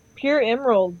 pure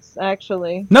emeralds,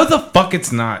 actually. No, the fuck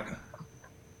it's not.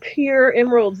 Pure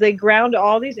emeralds. They ground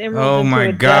all these emeralds. Oh into my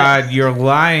a god, dust. you're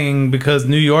lying because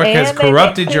New York has And they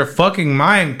corrupted mix your it- fucking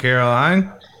mind,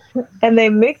 Caroline. And they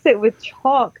mix it with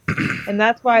chalk, and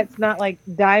that's why it's not like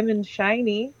diamond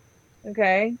shiny.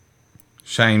 Okay,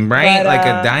 Shine bright But, like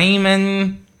a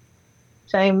diamond.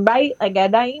 shine bright like a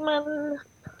diamond.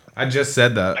 I just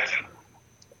said that.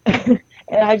 And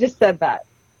I just said that.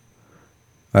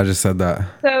 I just said that.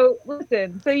 So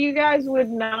listen, so you guys would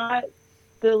not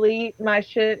delete my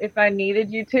shit if I needed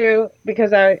you to,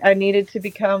 because I needed to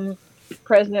become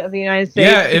president of the United States.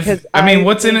 Yeah, because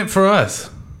what's in it for us?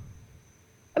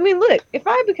 I mean, look, if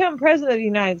I become president of the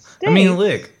United States, I mean,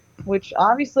 look. which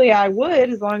obviously I would,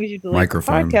 as long as you delete the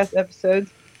Microphone. podcast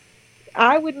episodes,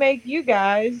 I would make you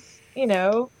guys, you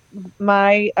know,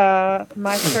 my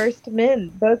my first men,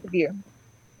 both of you.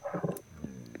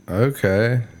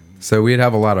 Okay. So we'd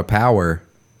have a lot of power.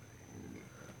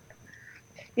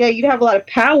 Yeah, you'd have a lot of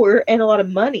power and a lot of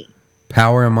money.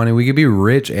 Power and money. We could be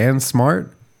rich and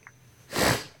smart.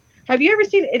 Have you ever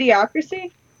seen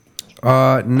Idiocracy?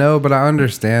 No, but I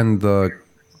understand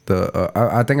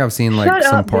I think I've seen like Shut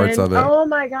some up, parts Ben. of it. Oh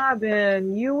my god,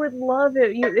 Ben, you would love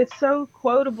it. It's so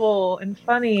quotable and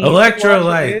funny. Watch it, dude.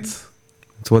 Electrolytes.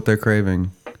 It's what they're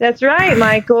craving. That's right,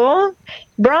 Michael.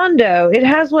 Brondo. It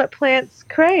has what plants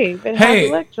crave. It Hey,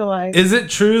 has electrolytes. Is it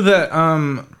true that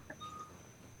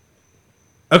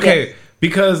okay, Yes.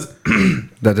 because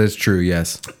That is true,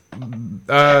 yes.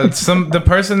 the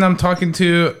person I'm talking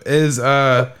to is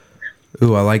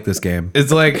Ooh, I like this game.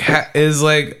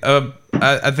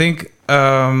 I think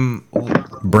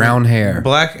Brown hair.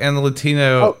 black and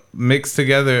Latino Oh. mixed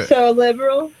together, So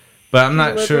liberal? but I'm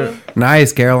not liberal? sure.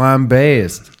 Nice, Caroline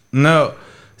based. No.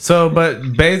 So, but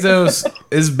Bezos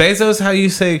is Bezos how you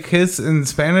say kiss in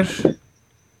Spanish?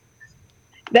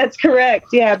 That's correct.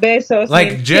 Yeah, Bezos. Like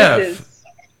means Jeff. kisses.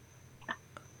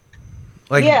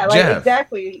 Like yeah, like Jeff.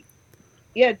 exactly.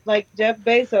 Yeah, like Jeff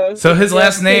Bezos. So his Jeff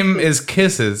last name Kisses. is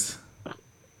Kisses.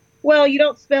 Well, you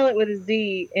don't spell it with a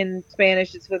Z in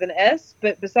Spanish. It's with an S.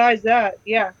 But besides that,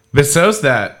 yeah. Bezos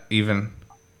that even.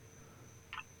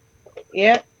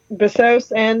 Yeah.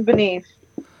 Bezos and beneath.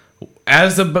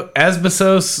 As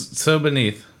Bezos, so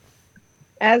beneath.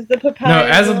 As the papaya. No,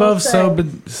 as will above, say.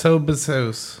 so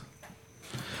Bezos.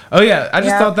 Oh yeah, I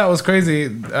just Yeah. thought that was crazy.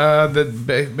 That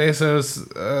Bezos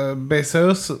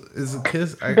is a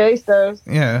kiss. Bezos.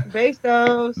 Yeah.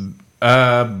 Bezos.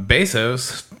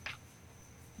 Bezos,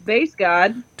 Base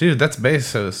God. dude, that's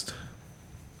Bezos.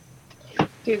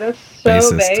 Dude, that's so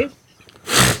Basist. base.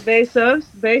 Bezos.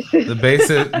 Basis. The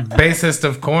bassist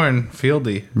of Corn,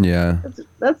 Fieldy. Yeah.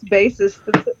 That's basis.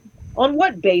 On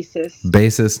what basis?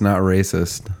 Bassist, not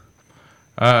racist.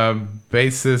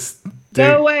 Bassist.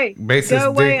 Go away. Bassist. Go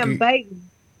away. I'm baiting.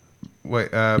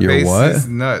 Wait, Your bassist what?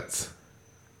 nuts.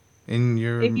 In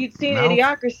your If you'd seen mouth?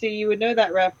 Idiocracy, you would know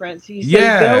that reference. He said,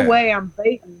 Yeah. "Go away, I'm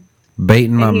baiting."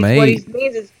 Baiting my And what mate. he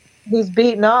means is he's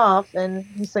beating off, and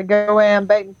he said, "Go away, I'm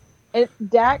baiting." And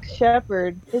Dax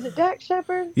Shepard, is it Dax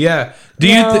Shepard? Yeah.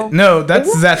 No. No, that's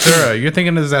Is it? Zathura. You're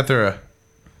thinking of Zathura.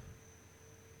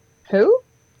 Who?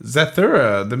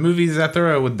 Zathura, the movie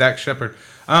Zathura with Dax Shepard.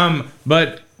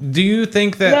 But do you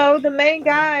think that? No, the main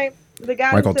guy. The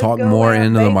guy. Michael, that says, talk "Go more away, I'm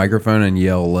into the baiting." microphone and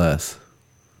yell less.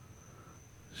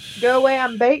 Go away,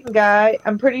 I'm baiting guy.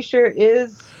 I'm pretty sure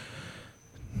is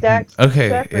Dax. Okay,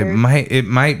 Shepard. it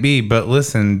might be, but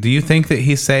listen, do you think that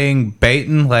he's saying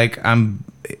baiting like I'm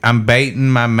baiting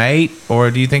my mate,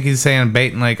 or do you think he's saying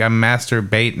baiting like I'm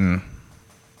masturbating?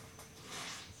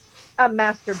 I'm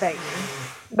masturbating.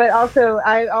 But also,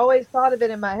 I always thought of it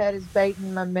in my head as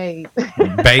baiting my mate.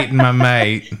 Baiting my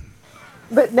mate.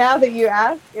 But now that you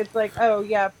ask, it's like, oh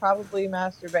yeah, probably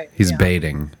masturbating. He's yeah.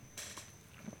 baiting.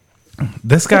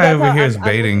 This guy That's over how here I'm is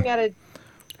baiting. looking at it-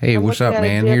 Hey, I'm what's looking up, at a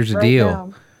man? GIF Here's the right deal.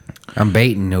 now. I'm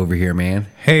baiting over here, man.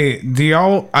 Hey, do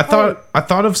y'all? I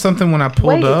thought of something when I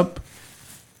pulled Wait. up.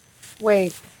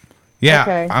 Wait. Yeah,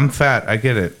 Okay. I'm fat. I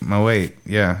get it. My weight.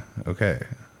 Yeah. Okay.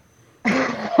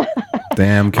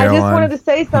 Damn, I just Caroline. wanted to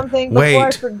say something before I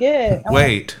Wait. forget.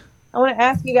 Wait. I want to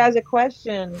ask you guys a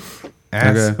question.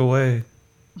 Ask Okay. away.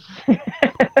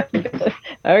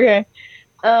 Okay.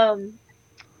 I'm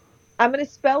going to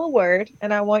spell a word,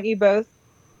 and I want you both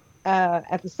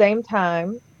at the same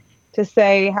time to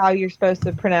say how you're supposed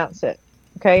to pronounce it.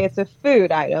 Okay, it's a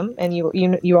food item, and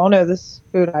you all know this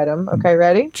food item. Okay,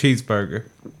 ready? Cheeseburger.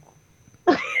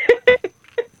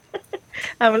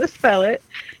 I'm going to spell it,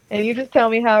 and you just tell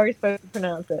me how you're supposed to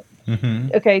pronounce it. Mm-hmm.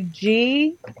 Okay,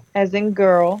 G as in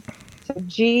girl. So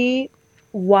GYRO.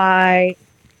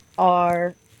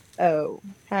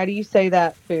 How do you say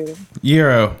that food?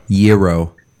 Euro.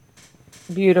 Euro.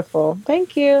 Beautiful.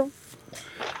 Thank you.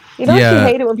 You don't Yeah. you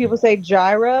hate it when people say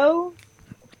gyro?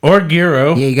 Or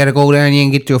gyro. Yeah, you gotta go down here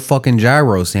and get your fucking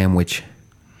gyro sandwich.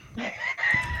 Go down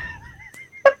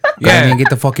here Yeah. and get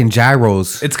the fucking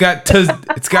gyros. It's got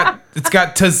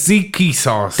tzatziki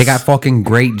sauce. They got fucking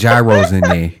great gyros in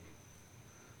there.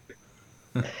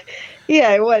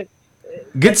 Yeah, what?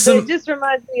 Get It some. just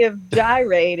reminds me of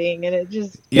gyrating, and it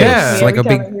just Yeah. It's like a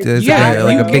big, it's Yeah,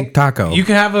 like you a can- big taco. You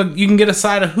can get a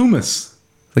side of hummus.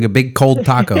 Like a big cold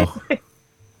taco.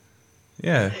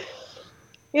 Yeah.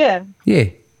 Yeah. Yeah,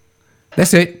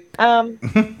 that's it.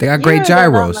 They got great gyros are not my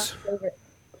gyros. favorite.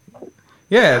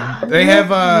 Yeah, they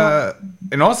have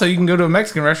and also you can go to a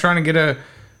Mexican restaurant and get a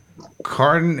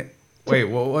wait,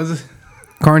 what was it?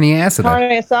 Carne asada.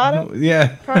 Carne asada.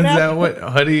 Yeah. Carne Is that what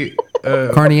Huddy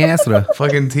Carne asada.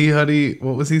 fucking T Huddy,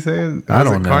 what was he saying? I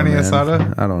Was don't it know, Carne man.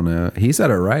 asada? I don't know. He said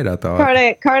it right, I thought.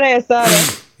 Carne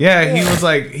asada. Yeah, he was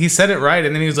like he said it right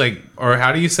and then he was like, or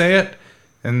how do you say it?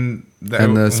 And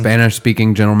And the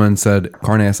Spanish-speaking gentleman said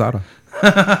carne asada.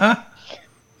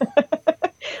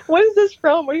 What is this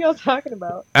from? What are y'all talking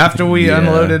about? after we Yeah.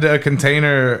 unloaded a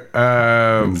container,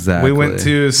 Exactly. we went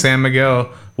to San Miguel,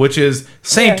 which is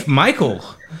Saint Yeah. Michael.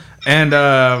 And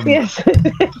Yes,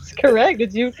 it's correct.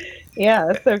 Did you? Yeah,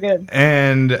 that's so good.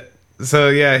 And so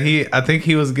yeah, I think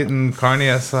he was getting carne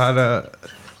asada.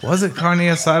 Was it carne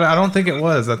asada? I don't think it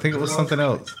was. I think it was something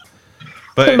else.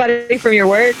 But Somebody from your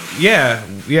work. yeah.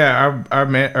 Our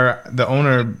man or the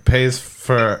owner pays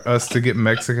for us to get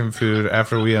Mexican food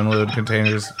after we unload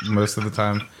containers most of the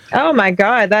time. Oh my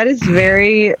god, that is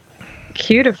very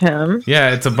cute of him.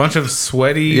 Yeah, it's a bunch of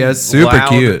sweaty. Yeah, it's super loud-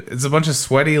 cute. It's a bunch of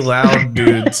sweaty, loud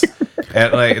dudes.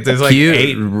 At like there's like Cute,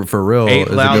 eight for real, eight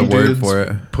is a loud good word dudes for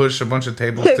it. push a bunch of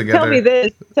tables So, together. tell me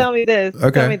this. Tell me this.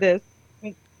 Okay. Tell me this.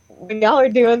 When y'all are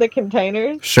doing the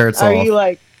containers, Shirts are off. you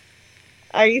like?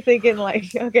 Are you thinking like,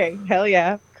 okay, hell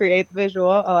yeah, create the visual.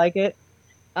 I like it.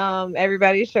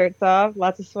 Everybody's shirts off,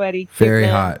 lots of sweaty. Cute Very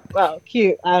men. hot. Well,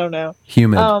 cute. I don't know.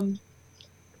 Humid.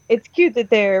 It's cute that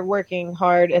they're working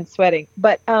hard and sweating,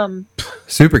 but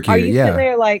Super are cute, you yeah. sitting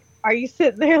there like? Are you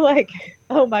sitting there like,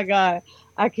 oh my god,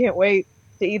 I can't wait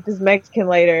to eat this Mexican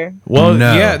later? Well,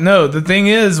 No. yeah, no. The thing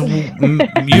is,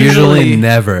 Usually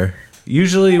never.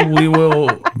 Usually we will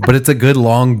But it's a good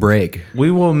long break.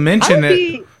 mention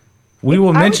it. We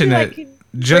will mention like, it. can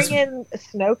Just bring in a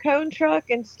snow cone truck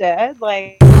instead.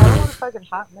 Like, I don't want a fucking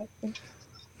hot Mexican.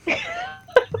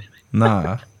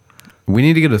 nah. We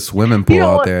need to get a swimming pool You know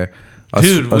out what? there.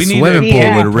 Dude, a we need swimming a- pool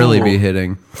Yeah. would really pool. be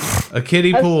hitting. A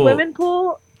kiddie A pool. swimming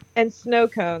pool and snow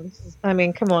cones. I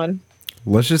mean, come on.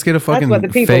 Let's just get a fucking what the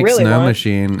people fake really snow want.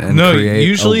 machine and No, create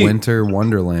usually- a winter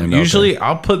wonderland. out Usually,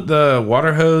 I'll put the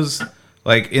water hose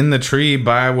like in the tree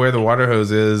by where the water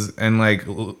hose is, and like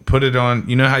put it on.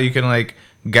 You know how you can like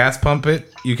gas pump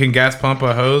it? You can gas pump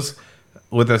a hose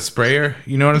with a sprayer.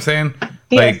 You know what I'm saying?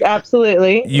 Yes, Like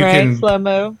absolutely. you right, can- slow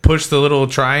mo. push the little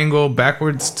triangle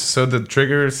backwards so the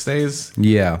trigger stays there.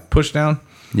 Yeah, pushed down.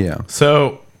 yeah.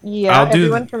 So Yeah, I'll do-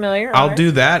 everyone familiar? I'll Alright.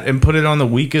 do that and put it on the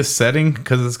weakest setting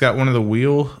because it's got one of the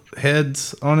wheel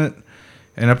heads on it.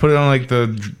 And I put it on like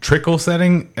the trickle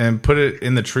setting and put it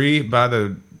in the tree by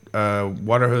the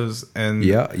water hose. And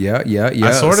Yeah.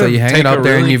 sort So of you hang take it a up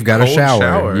there and really you've got a cold shower.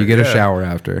 shower, You get a yeah. shower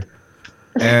after.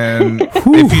 And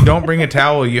if you don't bring a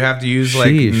towel, you have to use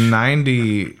like Sheesh.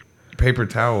 90 paper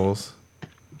towels.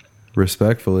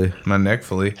 Respectfully. My neck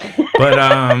fully.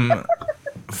 But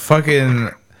fucking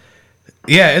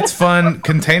yeah, it's fun.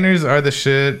 Containers are the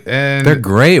shit. And They're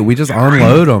great. We just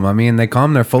unload them. I mean, they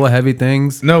come. They're full of heavy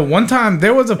things. no, one time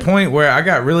there was a point where I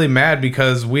got really mad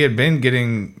because we had been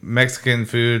getting Mexican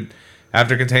food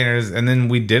after containers and then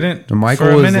we didn't. And Michael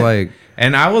for a was minute. like,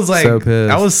 and I was like, so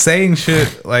pissed. I was saying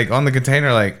shit like on the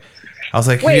container, like, I was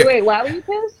like, Wait, why were you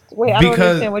pissed? Wait, I don't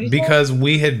understand. What did you say? because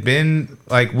we had been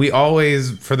like, we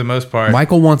always, for the most part,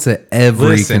 Michael wants it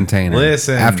every container.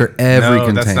 Listen, after every no,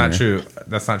 container. that's not true.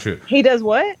 That's not true. He does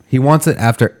what? He wants it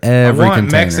after I every want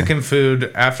container. Mexican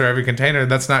food after every container.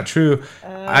 That's not true.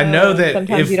 I know that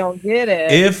Sometimes if you don't get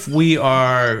it. if we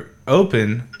are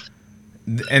open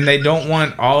and they don't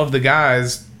want all of the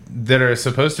guys that are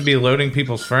supposed to be loading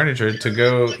people's furniture to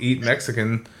go eat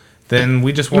Mexican, then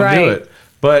we just won't do Right. it.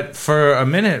 But for a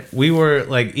minute, we were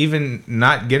like even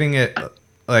not getting it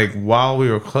like while we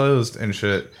were closed and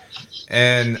shit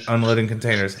and unloading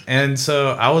containers. And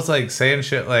so I was like saying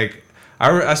shit like,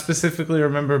 I specifically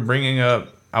remember bringing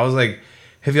up, I was like,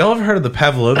 have y'all ever heard of the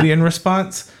Pavlovian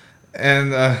response?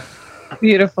 And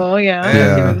Beautiful, yeah. I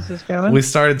Yeah. see where this is going. we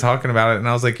started talking about it, and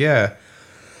I was like, yeah.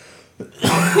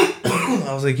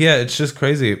 I was like, yeah, it's just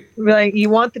crazy. Like, you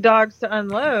want the dogs to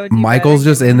unload. you Michael's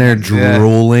better- just in there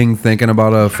drooling, thinking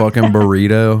about a fucking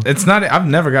burrito. It's not, I've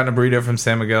never gotten a burrito from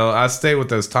San Miguel. I stay with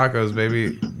those tacos,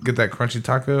 baby. Get that crunchy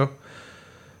taco.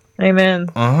 Amen.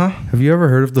 Have you ever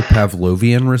heard of the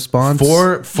Pavlovian response?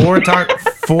 Four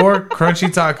crunchy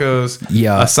tacos.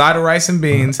 Yeah. A side of rice and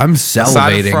beans. I'm A side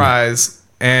of salivating. fries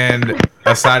and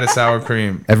a side of sour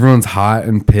cream. Everyone's hot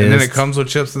and pissed. And then it comes with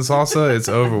chips and salsa. It's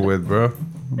over with, bro.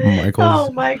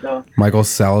 Michael's Michael.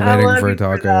 Michael's I salivating love for a you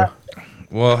for taco. that.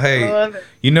 Well, I hey, love it.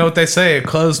 you know what they say? A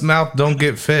closed mouth don't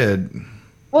get fed.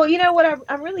 Well, you know what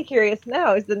I'm really curious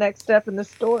now is the next step in the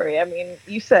story. I mean,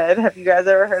 you said, have you guys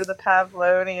ever heard of the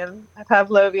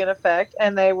Pavlovian effect?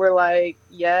 And they were like,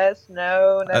 yes,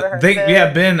 no, never heard of it.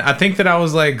 Yeah, Ben, I think that I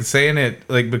was like saying it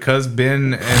like because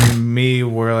Ben and me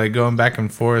were like going back and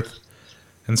forth.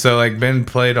 And so like Ben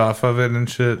played off of it and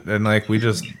shit. And like we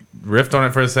just riffed on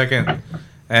it for a second.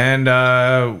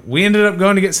 And we ended up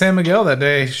going to get San Miguel that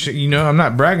day. You know, I'm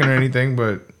not bragging or anything,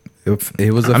 but It was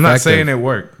effective. I'm not saying it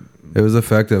worked. It was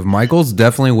effective. Michael's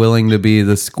definitely willing to be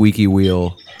the squeaky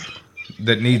wheel.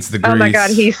 That needs the grease. Oh my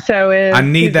God, he so is. I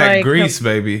need He's that like, grease,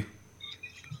 baby.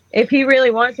 If he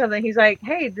really wants something, he's like,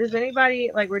 hey, does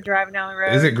anybody, like, we're driving down the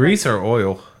road. Is it grease or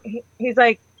oil? He's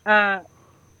like,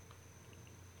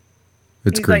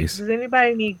 It's he's grease. like, does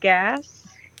anybody need gas?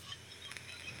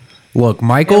 Look, And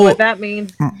Michael. what that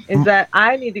means is that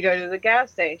I need to go to the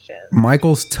gas station.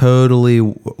 Michael's totally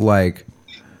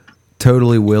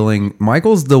willing.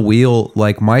 Michael's the wheel.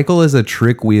 Like, Michael is a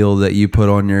trick wheel that you put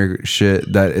on your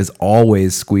shit that is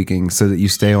always squeaking so that you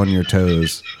stay on your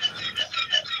toes.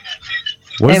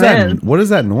 What is Amen. that? What is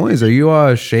that noise? Are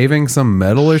you shaving some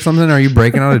metal or something? Are you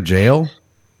breaking out of jail?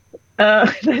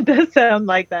 That does sound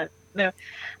like that. No,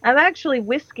 I'm actually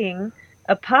whisking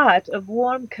a pot of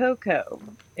warm cocoa,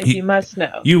 if you must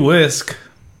know. You whisk.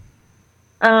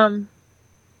 Let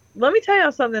me tell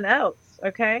y'all something else,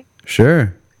 okay?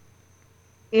 Sure.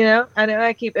 You know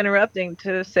I keep interrupting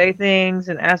to say things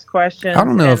and ask questions. I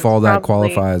don't know and if all that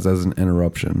probably- qualifies as an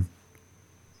interruption.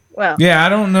 Well, Yeah, I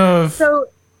don't know if so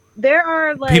there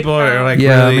are like people are like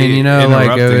Yeah, I really mean, you know,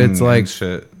 like, interrupting it's like- and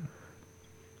shit.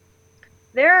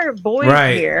 there are boys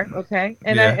Right. here, okay,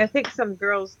 and Yeah. I think some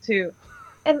girls too.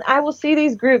 And I will see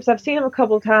these groups. I've seen them a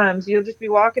couple of times. You'll just be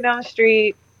walking down the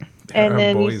street, and are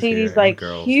then you boys see here these and like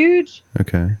girls. huge,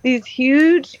 Okay. these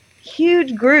huge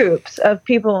groups of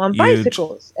people on Huge.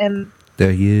 bicycles, and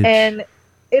They're huge.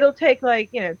 it'll take like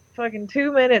fucking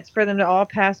 2 minutes for them to all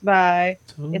pass by.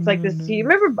 It's like this. You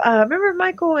remember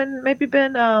Michael and maybe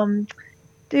Ben?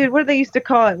 Dude, what did they used to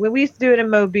call it? We used to do it in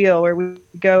Mobile, where we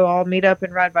go all meet up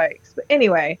and ride bikes. But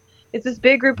anyway, it's this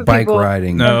big group of Bike people.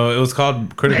 riding. No, it was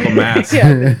called critical mass.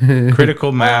 Yeah.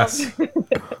 Critical mass.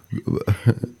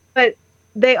 But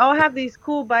they all have these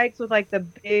cool bikes with like the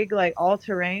big like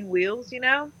all-terrain wheels,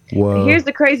 And Whoa. here's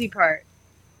the crazy part.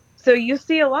 So you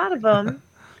see a lot of them,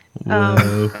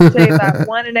 Whoa. say about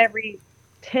 1 in every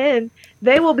 10,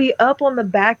 they will be up on the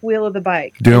back wheel of the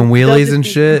bike. Doing And they'll wheelies just and be-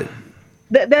 shit.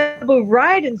 They'll be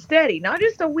riding steady, not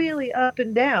just a wheelie up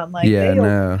and down. Like Yeah, they'll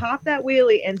no. pop that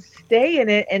wheelie and stay in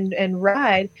it and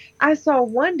ride. I saw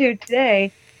one dude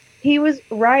today. He was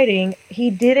riding.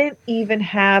 He didn't even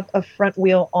have a front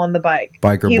wheel on the bike.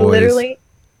 Biker He boys. literally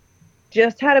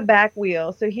just had a back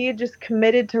wheel. So he had just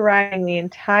committed to riding the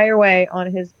entire way on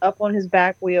his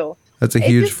back wheel. That's a It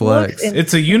huge just flex. looks in-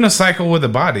 It's a unicycle with a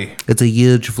body. It's a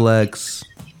huge flex.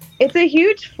 It's a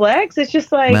huge flex. It's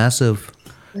just like Massive.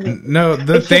 No,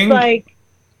 the it's thing just like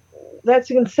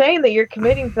that's insane that you're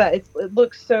committing to that. It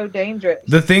looks so dangerous.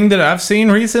 the thing that I've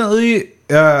seen recently,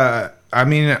 I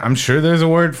mean, I'm sure there's a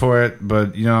word for it,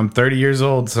 but I'm 30 years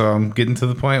old, so I'm getting to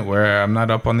the point where I'm not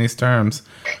up on these terms.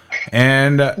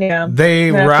 And Yeah, they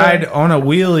that's ride right. on a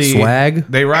wheelie. Swag?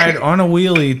 They ride on a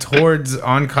wheelie towards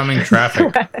oncoming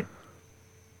traffic.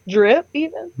 Drip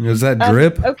even. Is that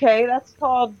drip? Okay, that's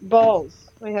called balls.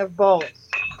 We have balls.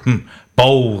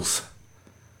 Bowls.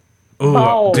 Ooh,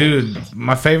 Bowls. dude,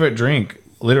 my favorite drink,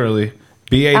 literally.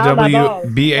 My balls.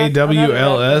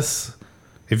 BAWLS.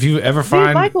 If you ever Dude,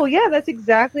 find Michael, yeah, that's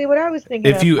exactly what I was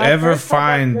thinking. if you I ever first had that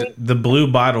find drink- the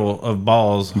blue bottle of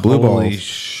balls, Blue holy balls.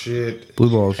 shit. Blue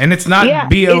balls. And it's not Yeah,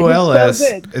 BOLS. it was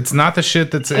so good. It's not the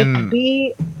shit that's in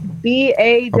BAWLS.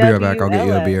 I'll be right back. I'll get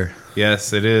you a beer.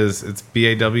 Yes, it is. It's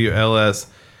BAWLS.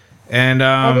 And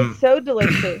And it's so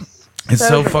delicious. it's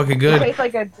so fucking good. It tastes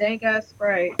like a dank ass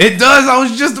Sprite. It does. I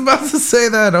was just about to say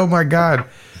that. Oh my god.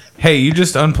 Hey, you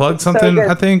just unplugged something, good.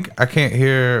 I think. I can't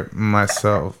hear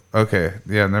myself. Okay.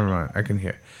 Yeah, never mind. I can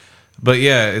hear. But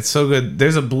yeah, it's so good.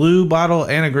 There's a blue bottle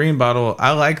and a green bottle.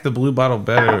 I like the blue bottle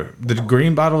better. The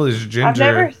green bottle is ginger. I've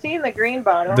never seen the green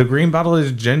bottle. The green bottle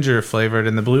is ginger flavored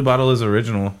and the blue bottle is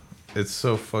original. It's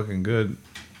so fucking good.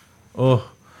 Oh.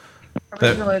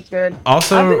 Original is good.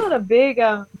 Also, I've been on a big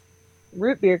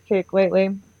root beer kick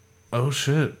lately. oh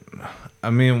shit. I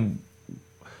mean,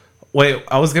 wait,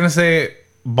 I was going to say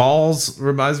balls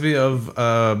reminds me of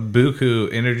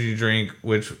Buku energy drink,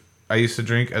 which I used to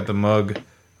drink at the Mug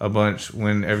a bunch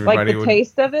when Like everybody the would.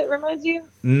 taste of it reminds you?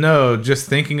 No, just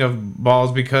thinking of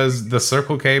balls because the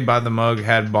Circle K by the Mug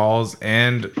had balls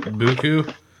and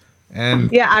Buku.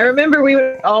 And Yeah, I remember we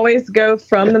would always go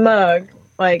from the Mug,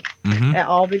 like Mhm. at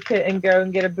Aldi Pit, and go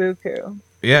and get a buku.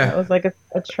 That yeah, was like a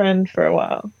trend for a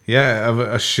while. yeah, of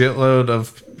a shitload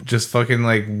of just fucking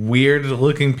like weird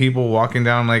looking people walking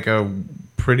down like a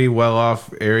pretty well off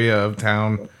area of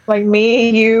town. Like me,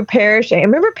 you, Parrish.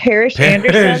 Remember Parrish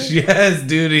Anderson? Yes,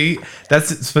 dude.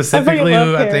 That's specifically love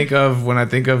who I him. think of when I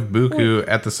think of Buku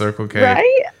at the Circle K.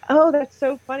 Right? Oh, that's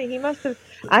so funny. He must have.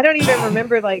 I don't even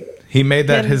remember like, He made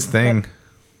that him, his thing.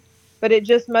 but it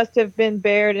just must have been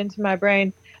buried into my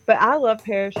brain. But I love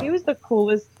Parrish. He was the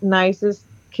coolest, nicest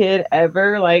kid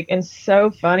ever. Like, and so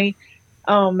funny.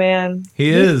 Oh man, He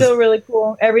he's is. still really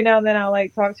cool. Every now and then I'll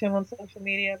like talk to him on social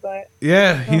media, but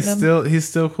Yeah, he's Tottenham.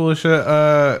 still cool as shit.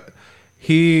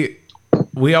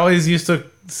 We always used to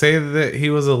say that he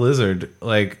was a lizard,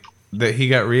 like that he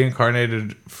got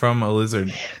reincarnated from a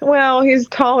lizard. well, he's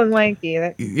tall and lanky.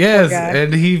 That, Yes, guy.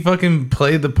 and he fucking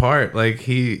played the part. Like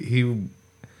he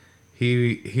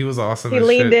was awesome. he as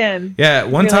leaned shit. in. Yeah,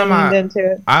 one Really time leaned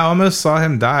into it. I almost saw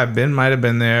him die. Ben might have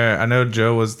been there. I know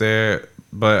Joe was there,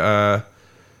 but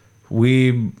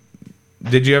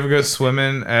did you ever go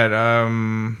swimming at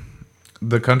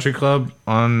the country club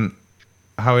on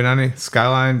Highway 90,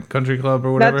 Skyline Country Club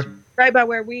or whatever? That's right by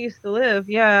where we used to live.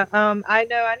 Yeah. I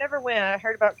know. I never went. I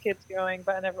heard about kids going,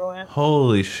 but I never went.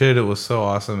 Holy shit, it was so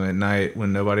awesome at night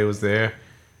when nobody was there.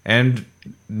 And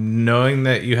knowing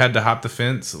that you had to hop the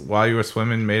fence while you were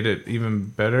swimming made it even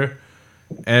better.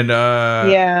 And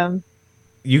Yeah.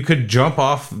 you could jump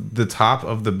off the top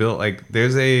of the build. Like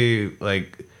there's a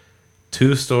like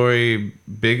 2-story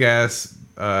big ass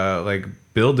like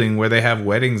building where they have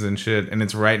weddings and shit, and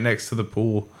it's right next to the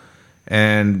pool.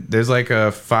 And there's like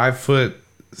a 5-foot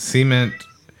cement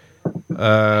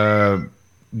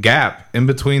gap in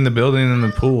between the building and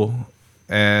the pool,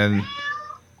 and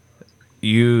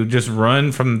you just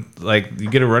run from like you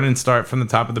get a running start from the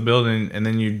top of the building, and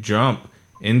then you jump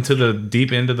into the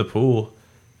deep end of the pool,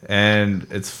 and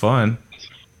it's fun.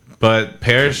 But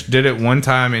Parrish did it one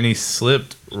time, and he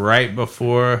slipped right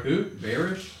before Who?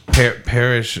 Bearish?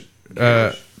 Parrish.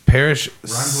 Parrish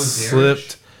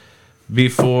slipped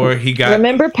before he got.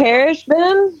 Remember Parrish,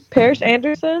 Ben? Parrish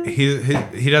Anderson?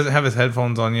 He doesn't have his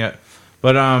headphones on yet,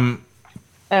 but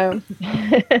Oh.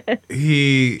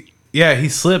 he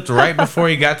slipped right before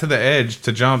he got to the edge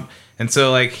to jump, and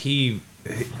so like he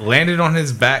landed on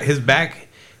his back. His back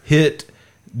hit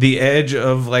the edge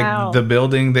of like Ow. the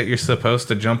building that you're supposed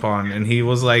to jump on, and he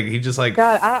just like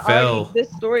God, fell. this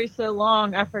story's so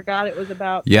long, I forgot it was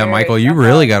about. Yeah, Parrish. Michael, you I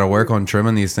really thought- got to work on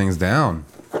trimming these things down.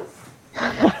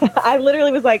 I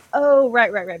literally was like, oh,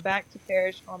 right. Back to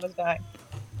Parrish, almost died.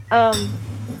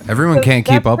 Everyone So can't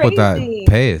keep that's up with that crazy.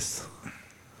 pace.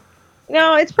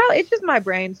 No, it's just my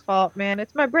brain's fault, man.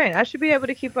 It's my brain. I should be able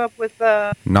to keep up with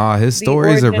Nah, his The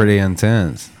stories are origin- pretty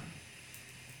intense.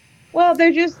 Well,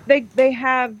 they're just they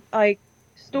have like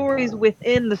stories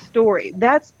within the story.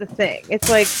 That's the thing. It's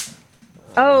like,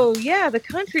 oh yeah, the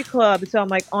country club. So I'm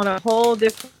like on a whole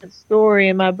different story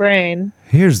in my brain.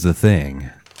 Here's the thing.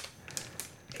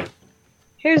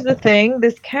 Here's the thing.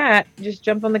 This cat just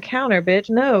jumped on the counter, bitch.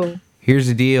 No, Here's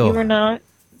the you were deal. not.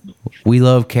 We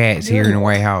love cats here in the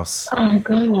White House. Oh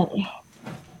god.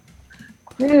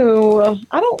 Ew.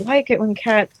 I don't like it when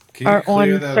cats Can you are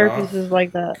clear on that surfaces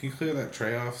like that. Can you clear that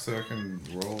tray off so I can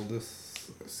roll this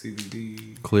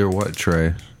CBD. Clear what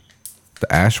tray?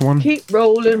 The ash one? Keep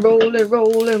rolling, rolling,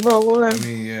 rolling, rolling. I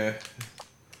mean, yeah.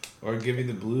 Or give me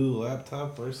the blue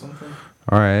laptop or something.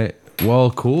 All right.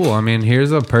 Well, cool. I mean,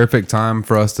 here's a perfect time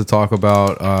for us to talk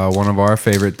about one of our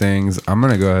favorite things. I'm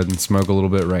going to go ahead and smoke a little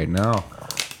bit right now.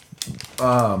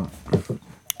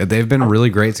 They've been really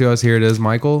great to us. Here it is,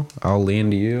 Michael. I'll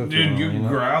lean to you. Dude, you're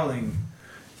growling.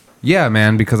 Yeah,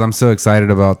 man, because I'm so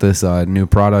excited about this new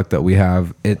product that we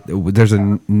have. There's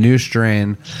a new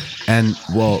strain, and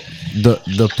well,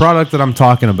 the product that I'm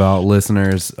talking about,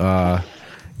 listeners,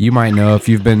 you might know if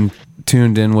you've been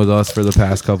tuned in with us for the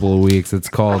past couple of weeks. It's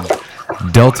called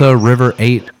Delta River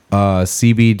 8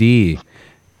 CBD,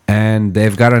 and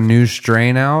they've got a new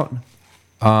strain out,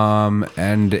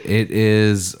 and it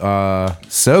is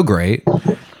so great.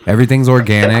 Everything's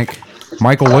organic.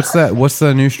 Michael, what's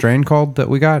the new strain called that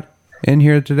we got in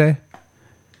here today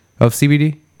of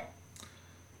CBD?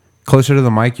 Closer to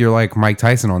the mic, you're like Mike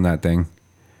Tyson on that thing.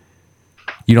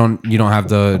 You don't have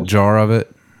the jar of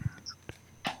it?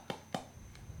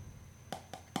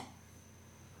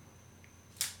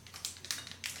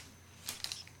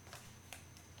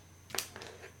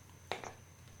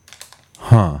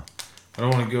 Huh. I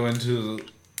don't want to go into.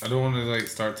 I don't want to like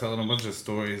start telling a bunch of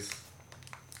stories.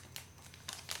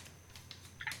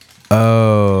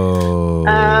 Oh,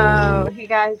 he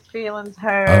guy's feelings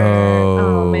hurt.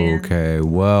 Oh, man. Okay.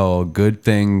 Well, good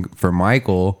thing for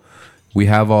Michael, we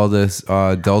have all this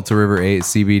Delta River 8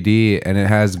 CBD, and it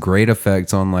has great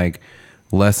effects on like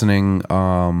lessening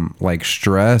like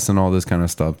stress and all this kind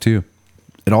of stuff too.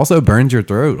 It also burns your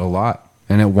throat a lot,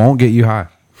 and it won't get you high.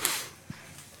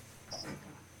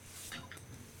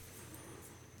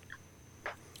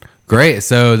 Great.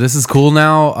 So this is cool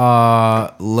now.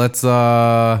 Let's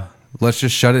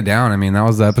just shut it down. I mean, that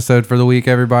was the episode for the week,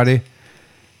 everybody.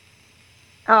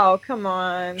 Oh, come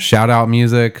on. Shout out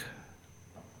music.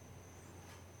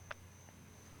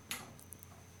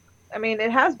 I mean,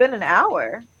 it has been an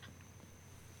hour.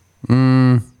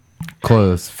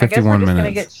 Close. 51 I guess we're just minutes. going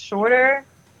to get shorter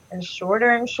and shorter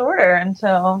and shorter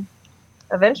until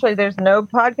eventually there's no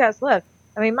podcast left.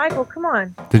 I mean, Michael, come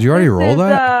on. Did you already roll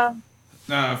that?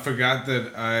 No, I forgot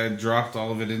that I dropped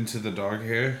all of it into the dog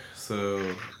hair,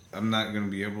 so I'm not going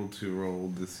to be able to roll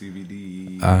the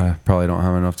CBD. I probably don't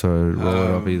have enough to roll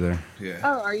it up either. Yeah.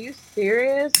 Oh, are you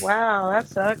serious? Wow, that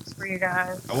sucks for you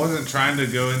guys. I wasn't trying to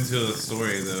go into the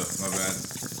story, though. My bad.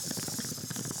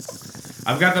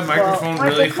 I've got the microphone Michael,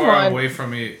 really come far on. away from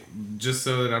me, just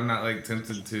so that I'm not, like,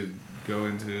 tempted to go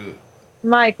into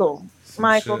Michael,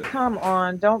 some shit. come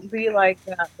on. Don't be like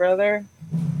that, brother.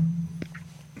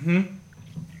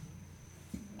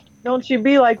 Don't you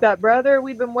be like that, brother.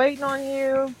 We've been waiting on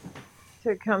you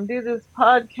to come do this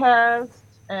podcast,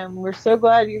 and we're so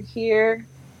glad you're here.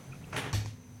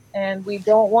 And we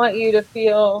don't want you to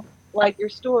feel like your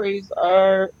stories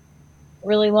are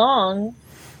really long,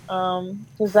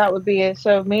 because that would be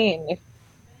so mean.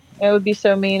 It would be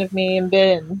so mean of me and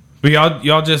Ben. But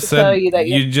y'all just To tell said you that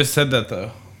you just said that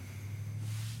though.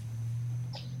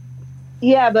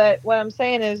 Yeah, but what I'm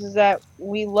saying is that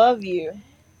we love you.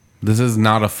 This is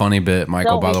not a funny bit,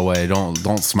 Michael, Don't by be- the way.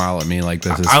 Don't smile at me like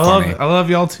this is I funny. love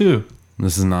y'all too.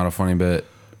 This is not a funny bit.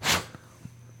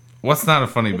 What's not a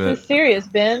funny This bit? is serious,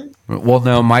 Ben. Well,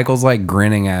 no, Michael's like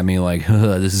grinning at me like,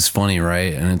 this is funny,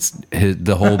 right? And it's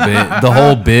the whole bit. The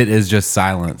whole bit is just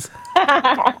silence.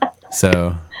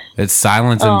 So it's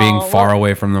silence and being Oh, far well-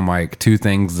 away from the mic. Two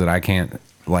things that I can't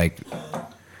like.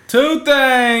 Two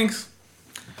things.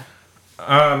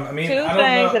 I mean, Two I don't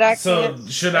things know. that I so can't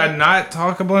should I not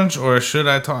talk a bunch, or should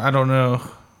I talk? I don't know.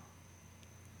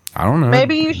 I don't know.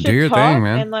 Maybe you should do your talk thing,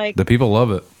 man. and, like- the people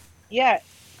love it. Yeah.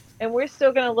 And we're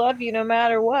still going to love you no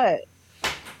matter what.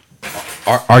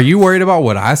 Are you worried about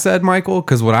what I said, Michael?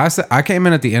 Because what I said, I came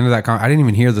in at the end of that. I didn't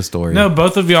even hear the story. No,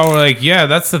 both of y'all were like, yeah,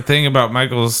 that's the thing about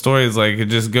Michael's stories. Like, it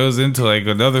just goes into like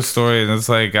another story, and it's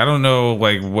like, I don't know,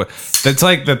 like what. That's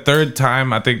like the third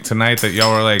time I think tonight that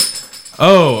y'all were like,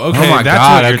 oh, okay, Oh my that's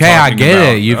God! what you're Okay, I talking get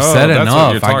about. it. You've Oh, said that's what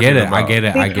enough. you're I get talking it. I about. get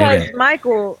it. I get Because it.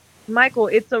 Michael,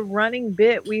 it's a running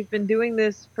bit. We've been doing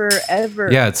this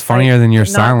forever. Yeah, it's funnier than your not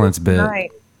silence just bit.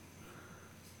 tonight.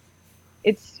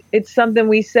 It's something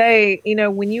we say,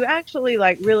 when you actually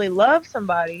like really love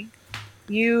somebody,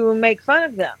 you make fun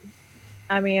of them.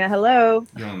 I mean, hello.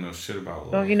 You don't know shit about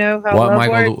love. Don't you know how What, love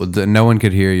Michael? works? No one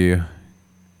could hear you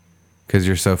because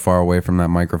you're so far away from that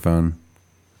microphone.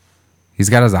 He's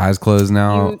got his eyes closed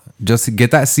now. Just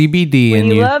get that CBD When in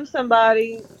you you. love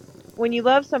somebody,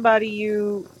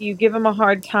 you give them a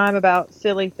hard time about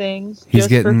silly things He's just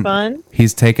getting. for fun.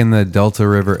 He's taking the Delta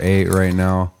River 8 right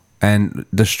now. And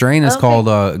the strain is Okay.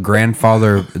 called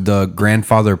Grandfather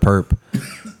Perp.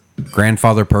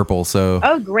 Grandfather Purple. So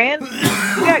Oh, you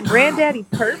got Granddaddy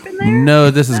Perp in there?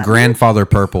 no, this is Grandfather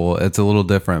Purple. It's a little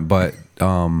different, but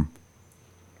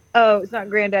Oh, it's not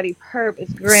Granddaddy Perp.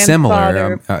 It's similar.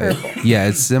 Grandfather Purple. Yeah,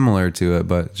 it's similar to it,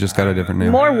 but just got a different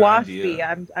name. More an waspy,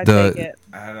 idea. I The- take it.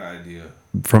 I had an idea.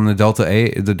 From the Delta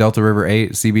River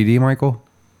 8 CBD, Michael?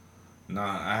 No,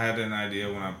 I had an idea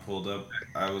when I pulled up.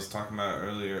 I was talking about it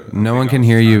earlier. No I one think I can was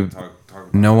hear trying you. to talk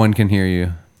about No one can hear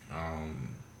you. Um,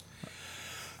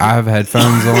 I have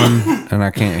headphones on and I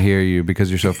can't hear you because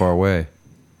you're so far away.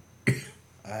 I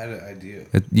had an idea.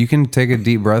 You can take a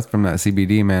deep breath from that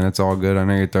CBD, man. It's all good. I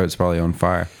know your throat's probably on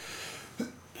fire.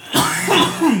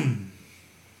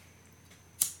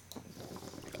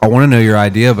 I want to know your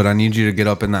idea, but I need you to get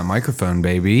up in that microphone,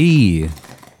 baby.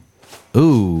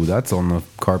 Ooh, that's on the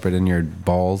carpet in your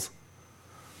balls.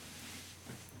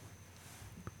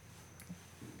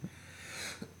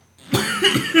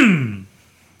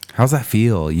 How's that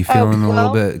feel? You feeling a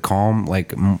little well- bit calm,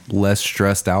 like less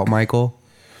stressed out, Michael?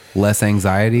 Less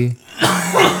anxiety?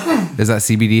 Is that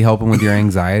CBD helping with your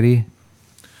anxiety?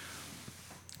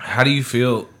 How do you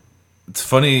feel? It's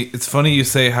funny. It's funny you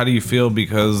say how do you feel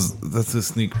because that's a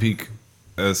sneak peek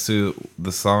as to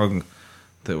the song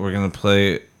that we're gonna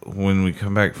play when we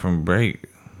come back from break.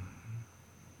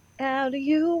 How do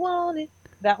you want it?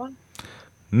 That one?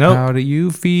 Nope. How do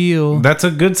you feel? That's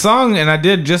a good song, and I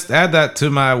did just add that to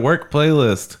my work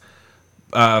playlist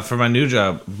for my new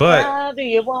job. But How do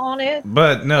you want it?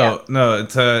 no,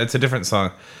 it's a different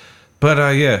song. But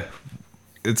yeah,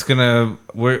 it's we're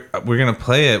gonna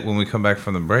play it when we come back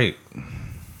from the break.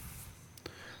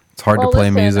 It's hard Well, to play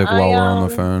listen, music while we're on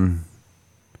the I, phone.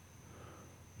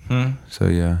 So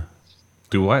yeah,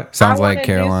 Do what? sounds I like wanna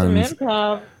do Caroline's. some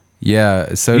improv.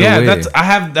 Yeah, so do Yeah, we.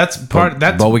 that's part.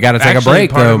 That's but we got to take a actually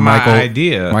break part though, of my Michael.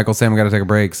 idea. Michael, Sam, we got to take a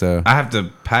break. So I have to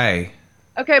pay.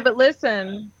 Okay, but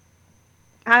listen,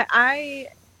 I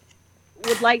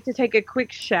would like to take a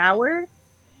quick shower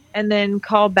and then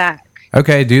call back.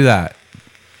 okay, do that.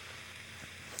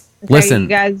 Okay, Listen, you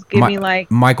guys give me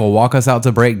like Michael, walk us out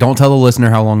to break. Don't tell the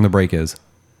listener how long the break is.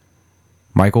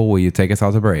 Michael, will you take us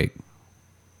out to break?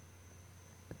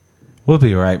 We'll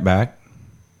be right back.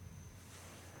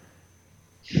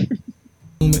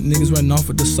 Niggas running off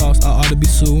with the sauce, I ought to be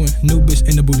suing. New bitch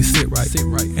in the booty, sit right.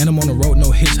 And I'm on the road, no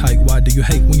hitchhike. Why do you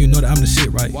hate when you know that I'm the shit,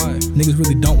 right? Why? Niggas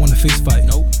really don't want to fist fight.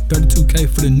 Nope. 32K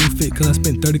for the new fit, cause I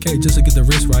spent 30K just to get the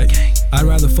wrist right. I'd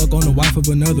rather fuck on the wife of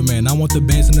another man. I want the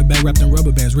bands in the bag wrapped in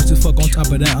rubber bands. Rich as fuck on top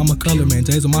of that, I'm a color man.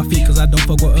 J's on my feet, cause I don't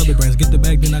fuck with other brands. Get the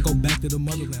bag, then I go back to the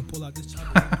motherland. Pull out this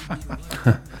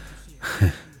chopper.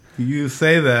 You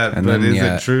say that, And but then, is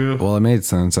yeah, it true? Well, it made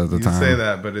sense at the You time. say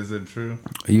that, but is it true?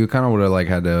 You kind of would have like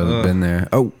had to have been there.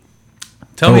 Oh,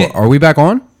 Tell me, are we back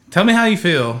on? tell me how you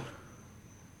feel.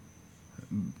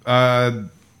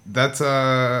 That's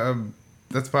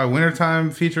by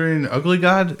Wintertime featuring Ugly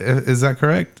God. Is that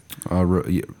correct?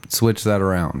 Switch that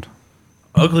around.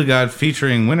 Ugly God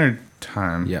featuring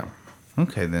Wintertime. Yeah.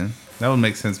 Okay, then that would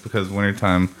make sense because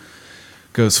Wintertime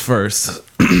goes first.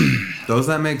 Does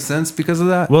that make sense because of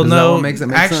that? Well, Is that no, what makes it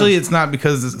make actually, sense? it's not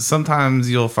because sometimes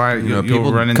you'll find You know, you'll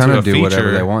people run into kind a of do feature.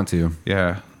 whatever they want to.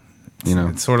 Yeah, You know,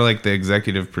 it's sort of like the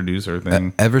executive producer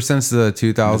thing. ever since the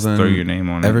 2000, Just throw your name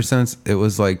on it. Ever since it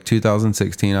was like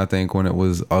 2016, I think, when it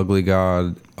was Ugly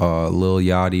God, Lil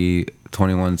Yachty,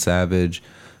 21 Savage,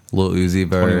 Lil Uzi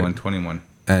Vert, 21.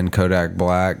 and Kodak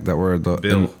Black that were the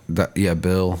Bill.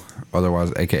 Bill,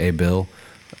 otherwise AKA Bill,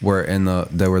 they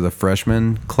were the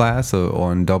freshman class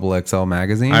on Double XL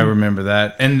magazine. I remember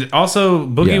that, and also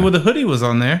Boogie Yeah. with a Hoodie was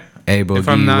on there. A Boogie if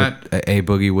I'm not, with, a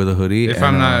Boogie with a hoodie. if and,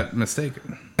 I'm not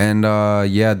mistaken. And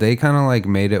yeah, they kind of like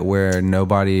made it where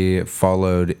nobody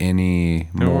followed any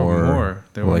There were more.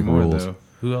 There were like more rules. though.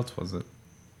 Who else was it?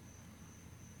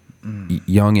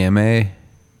 Young M.A.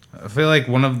 I feel like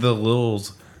one of the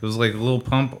Lils. It was like Lil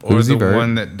Pump or Uzi the Vert.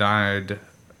 one that died.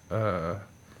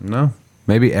 No,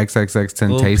 maybe XXX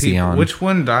Lil Peep. Tentacion. Which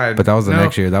one died? But that was the No,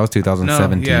 next year. That was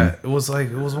 2017. No, yeah, it was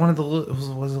one of the.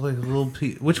 Was it like Lil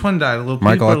Peep? Which one died? Lil Peep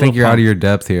Michael, or I think Lil you're out Pump? of your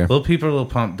depth here. Lil Peep or Lil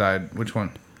Pump died. Which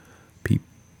one? Peep,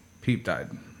 Peep died.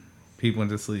 Peep went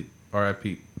to sleep. R.I.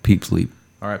 Peep. peep sleep.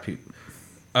 R.I. Peep.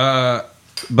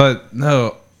 But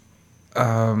no.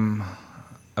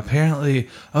 Apparently,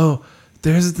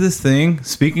 there's this thing.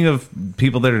 Speaking of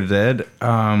people that are dead,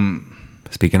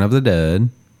 Speaking of the dead,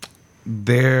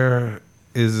 there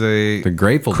is a the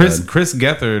Grateful Chris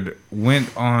Dead. Gethard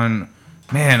went on.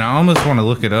 Man, I almost want to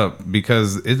look it up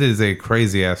because it is a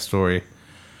crazy ass story.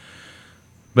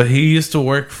 But he used to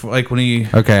work for, like, when he...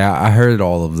 Okay, I heard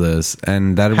all of this,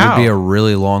 and that How? would be a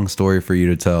really long story for you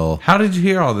to tell. How did you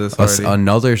hear all this already?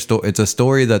 Another story. It's a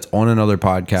story that's on another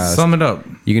podcast. Sum it up.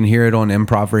 You can hear it on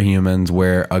Improv for Humans,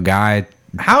 where a guy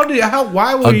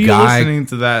Why were A you guy listening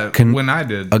to that when I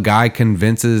did? a guy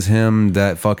convinces him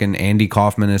that fucking Andy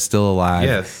Kaufman is still alive.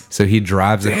 Yes. So he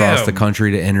drives across the Damn.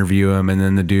 country to interview him, and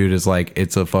then the dude is like,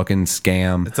 "It's a fucking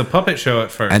scam." It's a puppet show at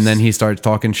first. And then he starts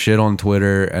talking shit on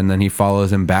Twitter, and then he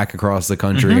follows him back across the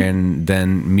country, Mm-hmm. and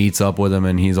then meets up with him,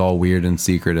 and he's all weird and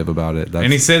secretive about it.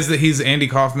 And he says that he's Andy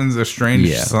Kaufman's estranged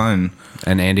Yeah. son.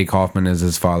 and Andy Kaufman is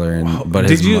his father, and but Did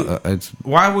his you- it's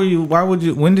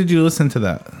When did you listen to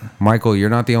that? Michael. You're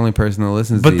not the only person that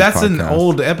listens. to But these that's an podcasts.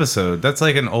 old episode. That's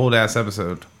like an old ass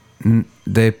episode.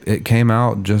 It came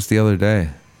out just the other day.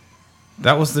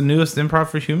 That was the newest Improv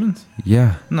for Humans?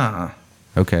 Yeah. Nah.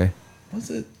 Okay. Was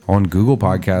it? On Google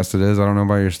Podcast, it is. I don't know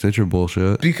about your Stitcher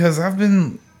bullshit. Because I've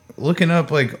been looking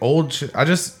up like old shit.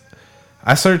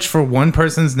 I searched for one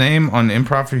person's name on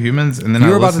Improv for Humans, and then You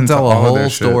I were about to listened tell a all of their whole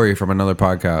shit. story from another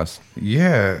podcast.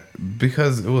 Yeah,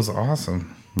 because it was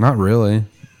awesome. Not really.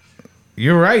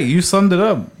 You're right. You summed it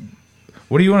up.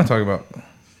 What do you want to talk about?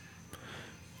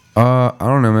 I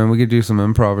don't know, man. We could do some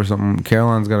improv or something.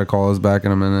 Caroline's got to call us back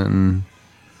in a minute, and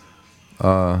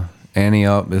Annie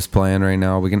Up is playing right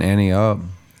now. We can Annie Up.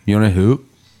 You want to hoop?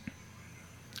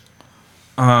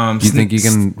 You think you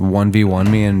can 1v1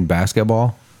 me in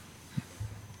basketball?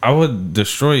 I would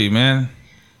destroy you, man.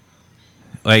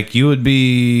 Like you would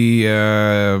be,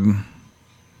 you'd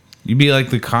be like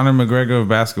the Conor McGregor of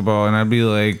basketball, and I'd be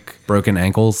like, Broken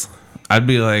ankles?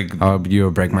 You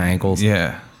would break my ankles?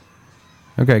 yeah,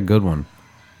 Okay, good one.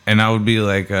 and I would be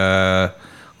like,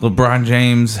 LeBron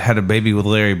James had a baby with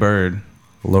Larry Bird.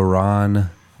 LaRon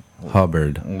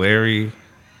Hubbard. Larry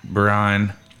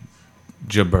Brian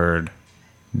Jabird.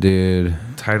 Dude.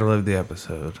 Title of the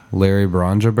episode. Larry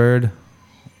Bronjabird?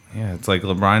 Yeah, it's like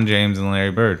LeBron James and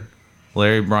Larry Bird.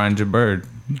 Larry Brian Jabird.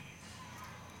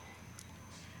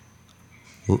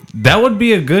 That would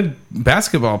be a good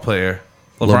basketball player.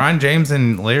 LeBron James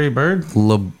and Larry Bird.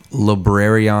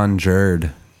 Librarian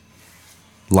Jerd.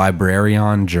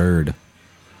 Librarian Jerd.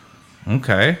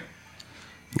 Okay.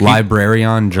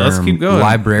 Librarian Germ. Let's keep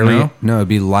going. No, it'd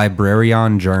be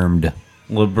Librarian Germed.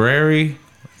 Library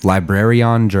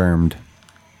Librarian Germed.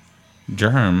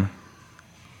 Germ.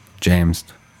 James.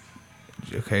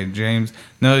 Okay, James.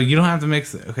 No, you don't have to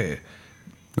mix it. Okay.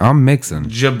 I'm mixing.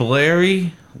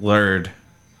 Jablary Lurd.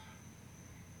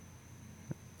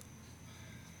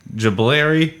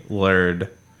 Jablary Lurd.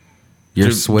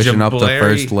 You're switching up the Jablary-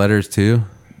 first letters too?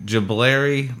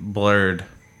 Jablary Blurred.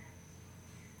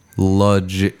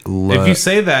 If If you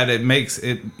say that, it makes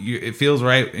it. It feels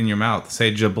right in your mouth.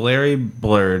 Say Jablary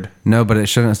Blurred. No, but it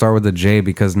shouldn't start with a J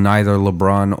because neither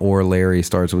LeBron or Larry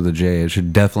starts with a J. It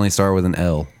should definitely start with an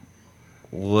L.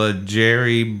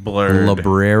 Jerry Blurred.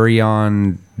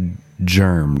 Librarian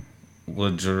Germ.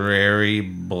 Jerry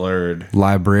Blurred.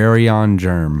 Librarian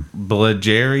Germ.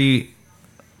 Jerry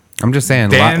I'm just saying,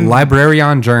 Dan-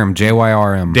 Librarian Germ,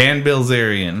 JYRM. Dan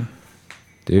Bilzerian.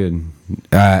 Dude,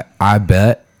 I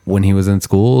bet when he was in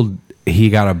school, he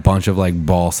got a bunch of like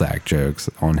ball sack jokes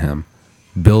on him.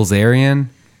 Bilzerian,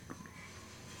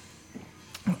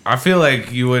 I feel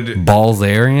like you would.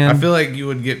 Balzerian. I feel like you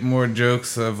would get more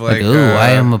jokes of like. ooh,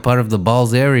 I am a part of the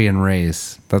Balzerian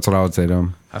race. That's what I would say to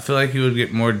him. I feel like you would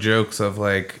get more jokes of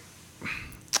like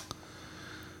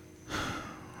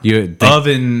You would think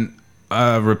oven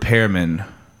repairman.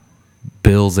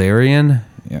 Bilzerian,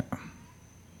 Yeah.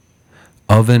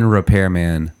 oven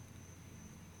repairman.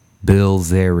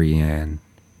 Bilzerian.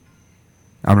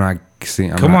 I'm not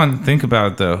seeing. Come on, think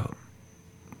about it though.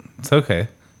 It's okay.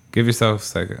 Give yourself a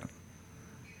second.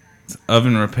 It's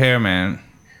oven repairman.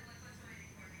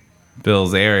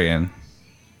 Bilzerian.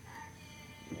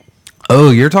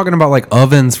 Oh, you're talking about like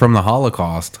ovens from the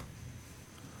Holocaust.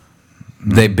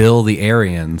 They bill the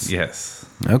Aryans. Yes.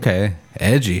 Okay,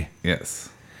 edgy. Yes.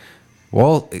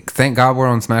 Well, thank God we're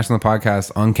on Smashing the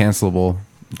Podcast, uncancelable.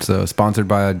 So sponsored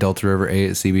by Delta River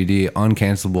 8 CBD,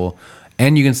 uncancelable.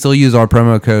 And you can still use our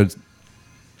promo code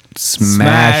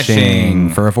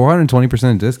SMASHING for a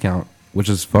 420% discount, which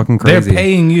is fucking crazy. They're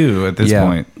paying you at this Yeah.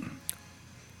 point.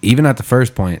 Even at the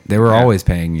first point, they were always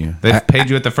paying you. They've paid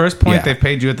you at the first point. Yeah. They've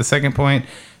paid you at the second point,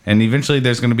 and eventually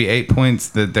there's going to be 8 points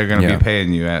that they're going to Yeah. be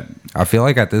paying you at. I feel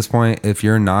like at this point, if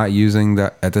you're not using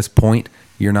that, at this point,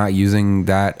 you're not using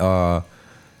that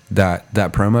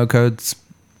that promo code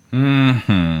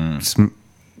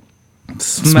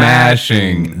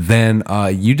smashing, then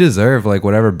you deserve like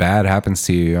whatever bad happens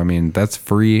to you. I mean, that's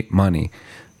free money.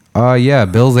 Yeah,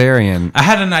 Bilzerian. I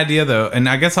had an idea though, and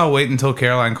I guess I'll wait until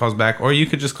Caroline calls back, or you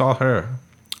could just call her.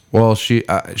 Well, she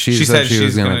said she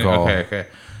was gonna call. Okay.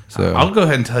 So I'll go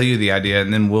ahead and tell you the idea,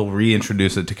 and then we'll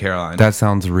reintroduce it to Caroline. that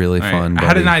sounds really All right. fun. I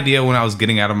had an buddy. idea when I was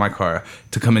getting out of my car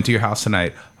to come into your house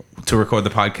tonight to record the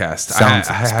podcast. Sounds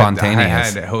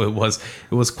spontaneous.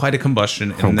 It was quite a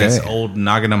combustion in this Okay. old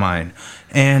noggin of mine,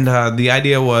 and the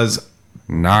idea was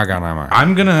Naganama.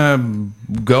 I'm gonna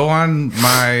go on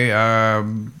my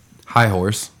High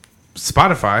horse.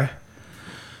 Spotify.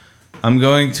 I'm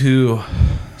going to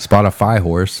Spotify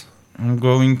horse.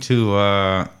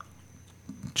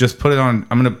 Just put it on.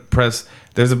 I'm going to press.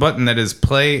 There's a button that is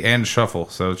play and shuffle.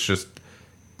 So it's just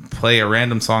play a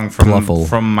random song Pluffle.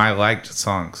 from my liked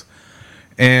songs.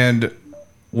 And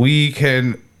we're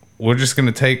just going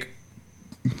to take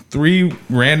 3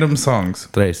 random songs.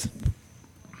 Tres.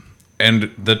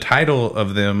 And the title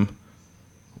of them,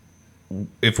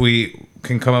 if we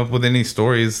can come up with any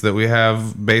stories that we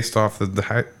have based off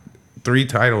the 3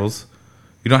 titles,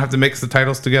 you don't have to mix the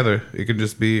titles together. It could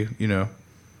just be,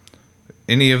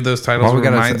 any of those titles Why we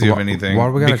gotta reminds say- you of why- anything. why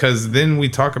we gotta- Because then we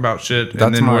talk about shit, and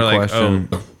That's then my we're like, question.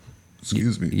 oh,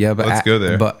 excuse me. Yeah, but let's go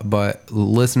there. But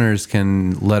listeners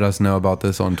can let us know about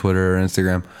this on Twitter or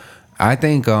Instagram. I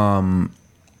think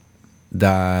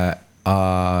that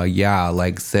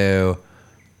like, so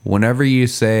whenever you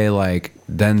say like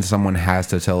then someone has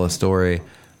to tell a story,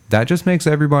 that just makes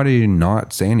everybody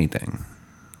not say anything.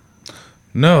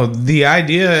 No, the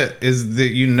idea is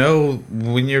that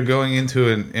when you're going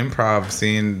into an improv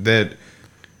scene that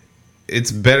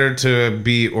it's better to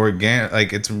be organic.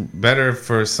 Like, it's better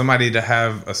for somebody to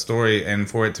have a story and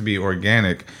for it to be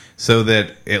organic so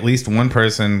that at least one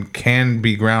person can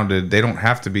be grounded. They don't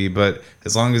have to be, but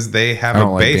as long as they have I don't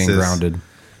a like basis. being grounded.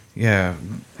 Yeah,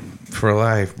 for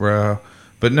life, bro.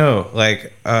 But no,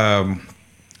 like,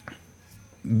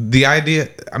 the idea,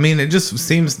 I mean, it just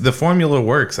seems the formula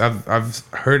works. I've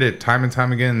heard it time and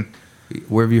time again.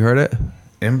 Where have you heard it?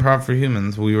 Improv for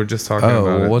Humans. We were just talking about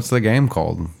Oh, it. what's the game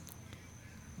called?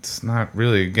 It's not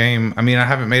really a game. I mean, I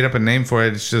haven't made up a name for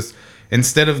it. It's just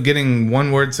instead of getting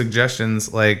one-word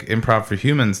suggestions like Improv for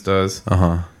Humans does,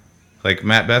 like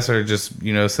Matt Besser just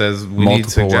says we need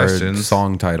Multiple word suggestions.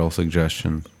 song title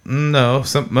suggestion. No,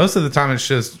 most of the time it's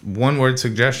just one-word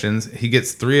suggestions. He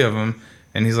gets 3 of them,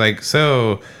 and he's like,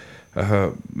 "So,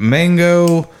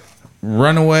 Mango,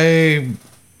 Runaway,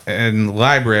 and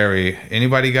Library.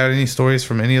 Anybody got any stories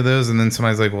from any of those?" And then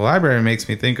somebody's like, "Well, Library makes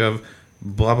me think of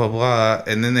blah blah blah,"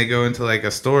 and then they go into like a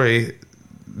story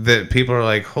that people are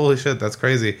like, "Holy shit, that's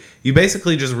crazy." You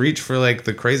basically just reach for like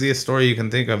the craziest story you can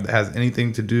think of that has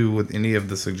anything to do with any of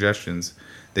the suggestions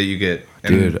that you get.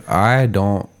 And Dude, I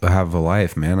don't have a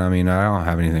life, man. I mean, I don't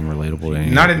have anything relatable to any,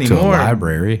 Not to a anymore.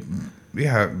 library.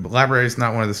 yeah, Library is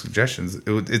not one of the suggestions.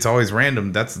 It's always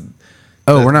random.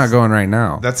 Oh, we're not going right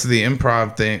now. That's the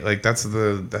improv thing. Like that's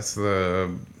the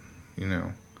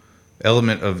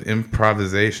element of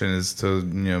improvisation is to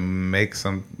make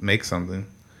something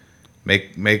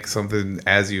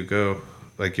as you go.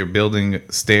 Like you're building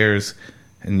stairs,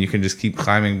 and you can just keep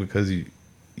climbing because you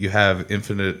have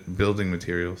infinite building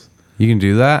materials. You can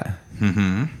do that?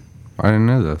 Mm-hmm. I didn't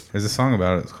know this. There's a song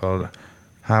about it. It's called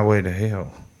 "Highway to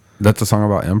Hell." That's a song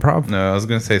about improv? No, I was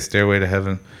gonna say "Stairway to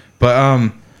Heaven,"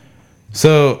 but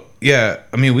so yeah.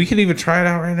 I mean, we could even try it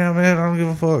out right now, man. I don't give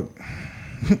a fuck.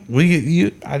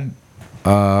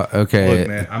 Okay. Look,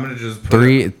 man. I'm gonna just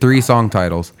put Three song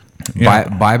titles. Yeah.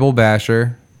 Bible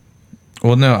Basher.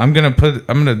 Well, no,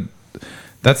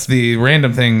 that's the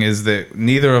random thing is that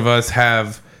neither of us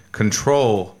have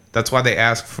control. That's why they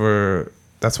ask for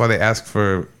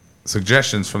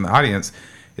suggestions from the audience,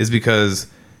 is because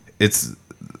it's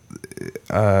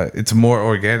more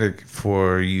organic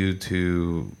for you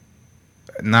to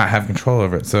not have control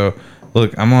over it. So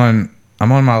look, I'm on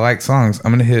my like songs.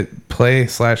 I'm gonna hit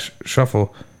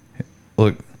play/shuffle.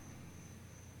 Look.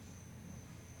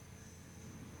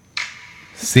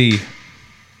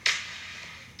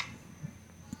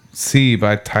 C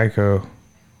by Tycho.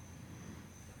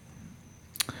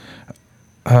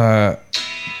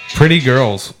 Pretty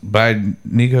Girls by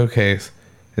Nico Case.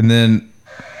 And then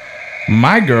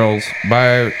My Girls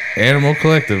by Animal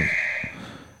Collective.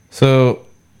 So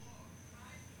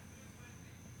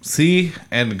C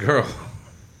and Girl.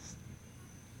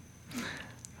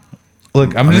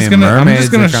 Look, I'm just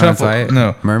gonna shuffle.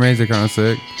 No, Mermaids are kind of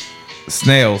sick.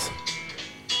 Snails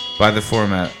by The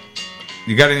Format.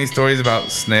 You got any stories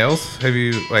about snails? Have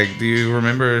you do you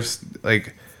remember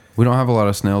We don't have a lot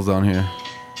of snails down here.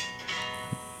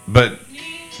 but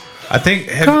I think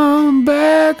Come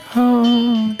back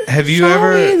home. have you Show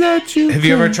ever me that you have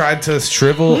you ever can. tried to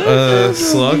shrivel a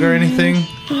slug or anything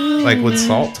like with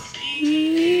salt?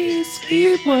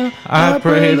 I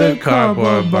pray the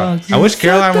cardboard box. I wish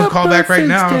Caroline would call back right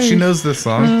now. She knows this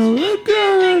song.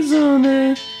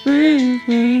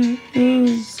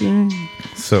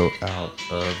 So out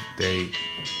of date.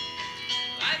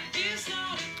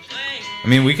 I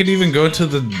mean, we could even go to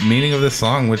the meaning of this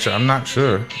song, which I'm not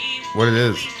sure what it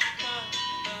is.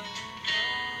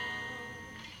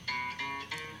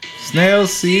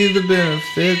 Snails see the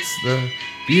benefits, the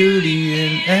beauty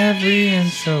in every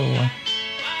inch of life.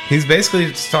 He's basically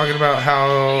just talking about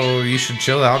how you should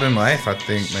chill out in life, I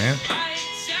think, man.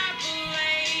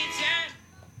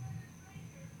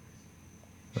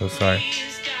 Oh, sorry.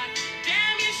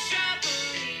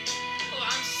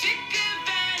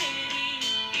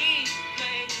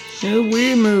 Should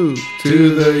we move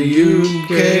To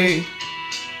the UK.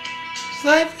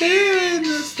 Life here in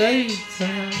the States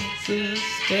has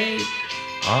escaped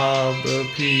all the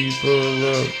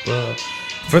people above.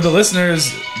 For the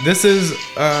listeners, this is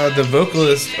the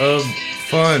vocalist of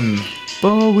Fun.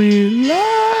 But we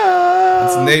love.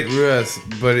 It's Nate Ruess,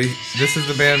 but this is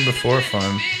the band before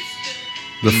Fun.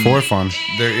 Before Fun.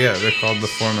 They're called The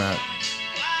Format.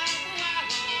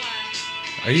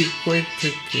 Are you quick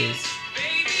to kiss?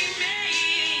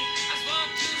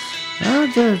 I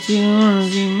thought you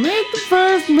wanted to make the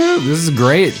first move. This is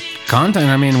great content.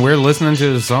 I mean, we're listening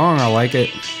to the song. I like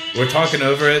it. We're talking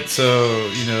over it, so,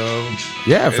 you know.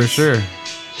 Yeah, for It's- sure.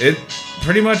 It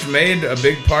pretty much made a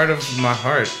big part of my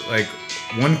heart. Like,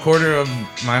 1/4 of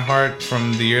my heart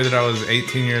from the year that I was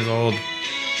 18 years old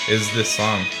is this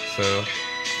song. So,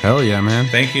 Hell yeah, man.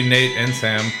 thank you, Nate and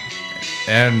Sam.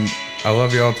 And I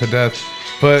love y'all to death.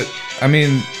 But, I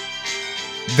mean,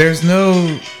 there's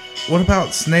no... What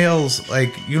about snails?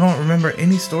 Like, you don't remember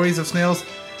any stories of snails?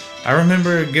 I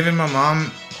remember giving my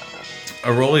mom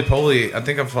a roly-poly. I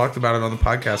think I've talked about it on the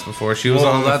podcast before. She was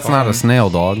on the that's phone. not a snail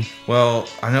dog. Well,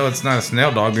 I know it's not a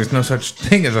snail dog. There's no such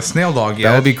thing as a snail dog yet.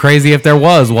 That would be crazy if there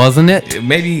was, wasn't it?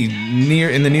 Maybe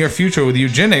in the near future with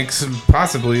eugenics,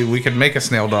 possibly we could make a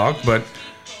snail dog. But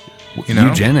you know,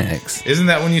 Eugenics. isn't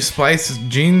that when you splice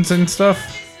genes and stuff?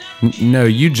 No,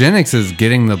 eugenics is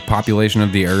getting the population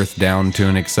of the earth down to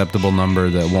an acceptable number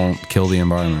that won't kill the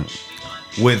environment.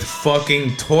 With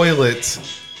fucking toilets.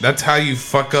 That's how you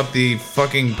fuck up the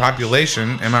fucking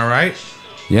population. Am I right?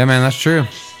 Yeah, man, that's true.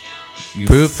 You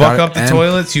Poop, fuck gotta- up the and-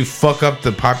 toilets. You fuck up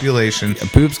the population.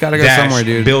 Poop's got to go Dash somewhere,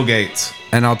 dude. Bill Gates.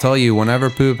 And I'll tell you, whenever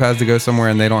poop has to go somewhere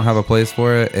and they don't have a place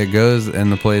for it, it goes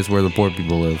in the place where the poor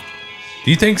people live.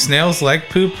 Do you think snails like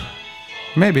poop?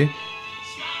 Maybe.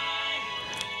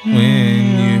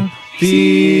 When you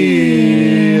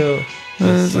feel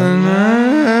the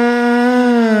sunrise.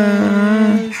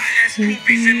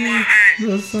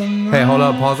 Hey, hold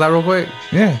up. Pause that real quick.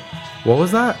 Yeah. What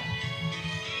was that?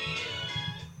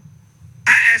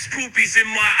 Ass poopies in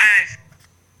my eyes.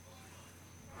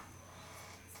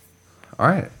 All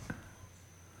right.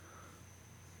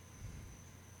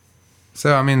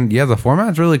 So, I mean, yeah, the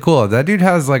format's really cool. That dude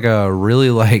has like a really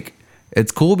like...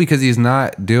 It's cool because he's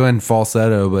not doing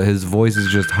falsetto, but his voice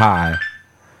is just high.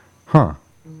 Huh.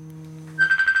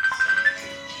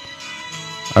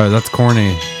 Oh, that's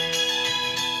corny.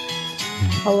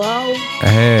 Hello?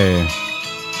 Hey.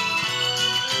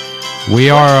 We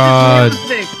are,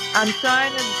 Music. I'm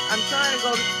trying to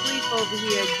go to sleep over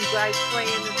here. You guys playing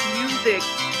this music.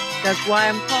 That's why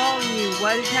I'm calling you.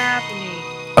 What is happening?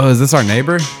 Oh, is this our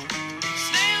neighbor?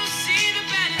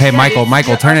 Hey,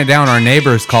 Michael, turn it down. Our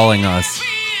neighbor's calling us.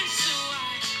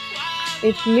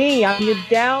 It's me. I'm your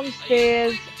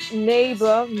downstairs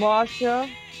neighbor, Marsha.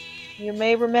 You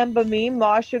may remember me,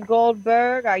 Marsha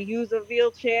Goldberg. I use a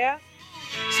wheelchair.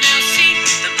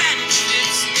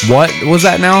 What was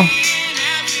that now?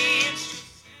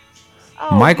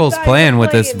 Oh, Michael's you guys playing are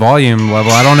with this playing- volume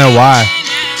level. I don't know why.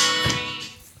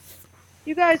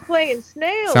 You guys playing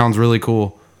snails? Sounds really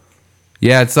cool.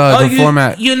 Yeah, it's the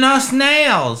format. You know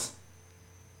snails.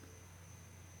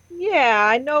 Yeah,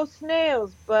 I know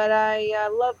snails, but I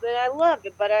love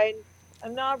it. But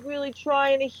I'm not really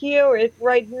trying to hear it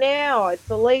right now. It's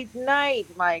a late night,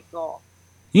 Michael.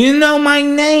 You know my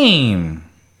name.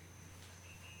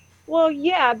 Well,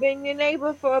 yeah, I've been your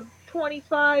neighbor for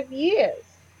 25 years.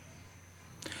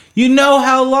 You know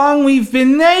how long we've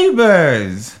been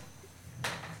neighbors.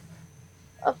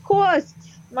 Of course,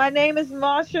 my name is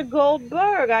Marsha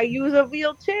Goldberg. I use a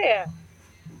wheelchair.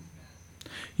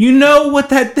 You know what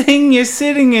that thing you're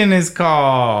sitting in is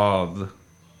called.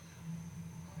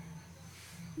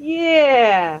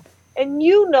 Yeah, and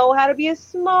you know how to be a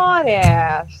smart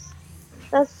ass.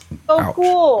 That's so Ouch.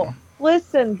 cool.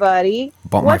 Listen, buddy.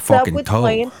 Bumped my What's up fucking with toe.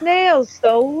 playing snails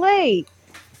so late?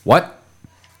 What?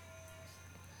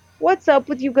 What's up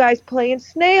with you guys playing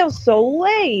snails so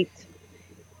late?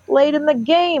 Late in the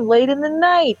game, late in the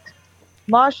night.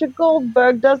 Marsha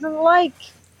Goldberg doesn't like.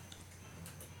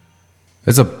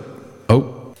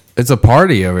 It's a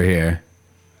party over here.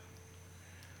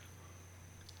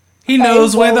 He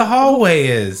knows where the well- hallway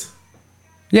is.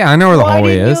 Yeah, I know where the Why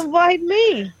hallway didn't is. you invite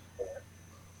me?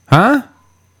 Huh?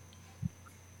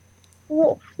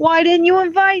 Why didn't you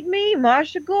invite me,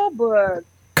 Marsha Goldberg?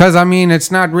 Because, I mean, it's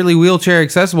not really wheelchair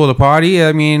accessible to party.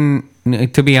 I mean,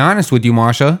 to be honest with you,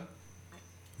 Marsha.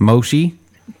 Moshi.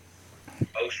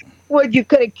 What, you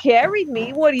could have carried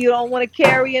me? What, you don't want to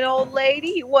carry an old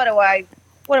lady? What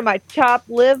am I, chopped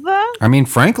liver? I mean,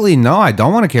 frankly, no, I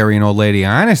don't want to carry an old lady,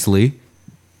 honestly.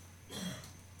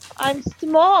 I'm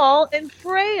small and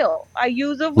frail. I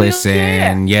use a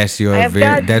wheelchair. Listen, yes, you're I have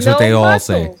very. got That's no what they all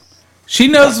say. muscles. She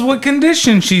knows what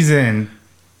condition she's in.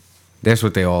 That's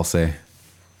what they all say.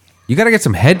 You got to get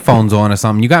some headphones on or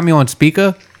something. You got me on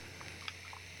speaker?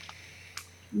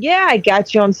 Yeah, I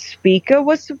got you on speaker.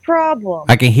 What's the problem?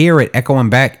 I can hear it echoing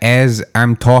back as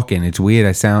I'm talking. It's weird.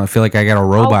 I feel like I got a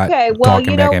robot Okay, well,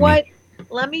 talking you back know at what?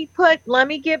 me. Let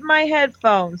me get my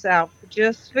headphones out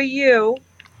just for you.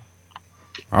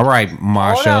 All right, Hold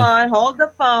Marsha. on, hold the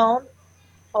phone.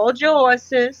 Hold your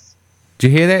horses.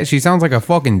 Did you hear that? She sounds like a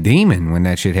fucking demon when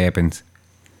that shit happens.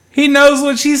 He knows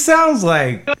what she sounds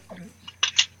like.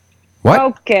 What?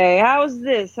 Okay, how's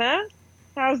this, huh?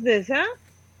 How's this,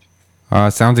 huh?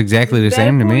 Sounds exactly the Is that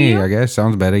same to for me, you? I guess.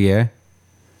 Sounds better, yeah.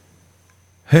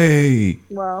 Hey,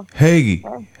 Well, hey,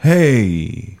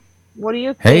 hey. what do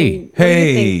you Hey, think? What do you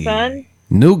hey. think, son?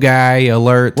 New guy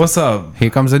alert. What's up? Here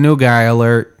comes a new guy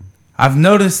alert. I've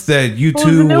noticed that you Who's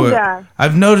two the new were. guy?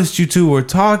 I've noticed you two were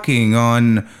talking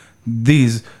on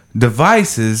these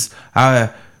devices. I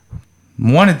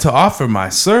wanted to offer my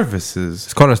services.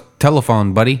 It's called a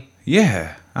telephone, buddy.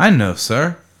 Yeah, I know,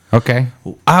 sir. Okay.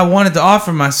 I wanted to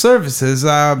offer my services.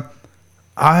 I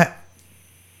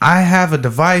have a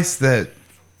device that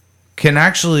can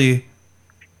actually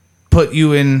put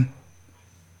you in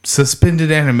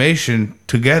suspended animation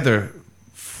together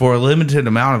for a limited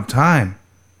amount of time.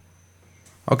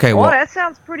 Okay, Oh, well, that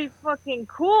sounds pretty fucking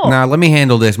cool. now let me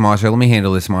handle this,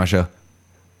 Marsha.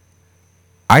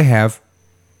 I have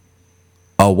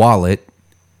a wallet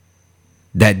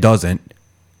that doesn't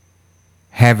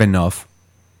have enough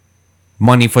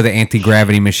money for the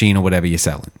anti-gravity machine or whatever you're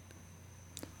selling.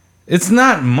 It's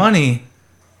not money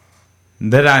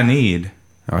that I need.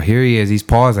 Oh, here he is. He's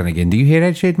pausing again. Do you hear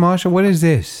that shit, Marsha? What is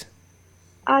this?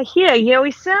 I hear you.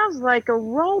 He sounds like a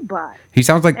robot. He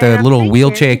sounds like And the I'm little thinking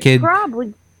wheelchair he's kid.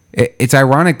 Probably. It's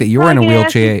ironic that you're in a Well, I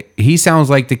guess wheelchair. He sounds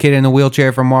like the kid in the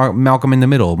wheelchair from Malcolm in the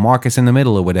Middle, Marcus in the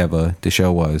Middle, or whatever the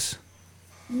show was.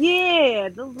 Yeah,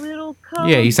 the little colored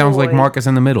Yeah, he sounds like boy. Marcus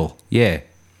in the Middle. Yeah.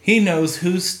 He knows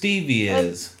who Stevie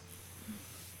is.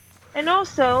 And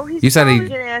also, he's You said probably he-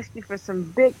 gonna ask you for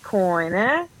some Bitcoin,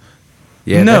 eh?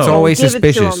 Yeah, No. that's always Give it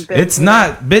to suspicious. him, It's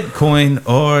not Bitcoin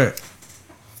or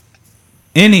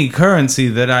any currency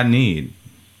that I need.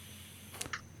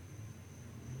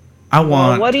 I Well,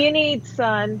 want. what do you need,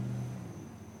 son?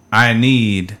 I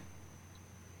need.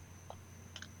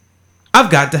 I've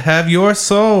got to have your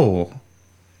soul.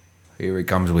 Here he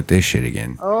comes with this shit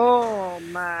again. Oh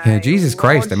my! Yeah, Jesus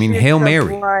Christ, I mean, Lord Hail Jesus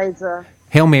Mary. Liza.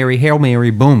 Hail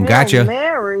Mary, boom, Hail gotcha.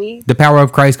 Mary, The power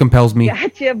of Christ compels me.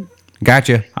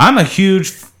 gotcha. I'm a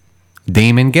huge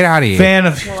Demon, get out of here. fan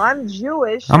of. Well, I'm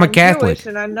Jewish. I'm a Catholic. Jewish,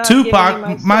 and I'm not Tupac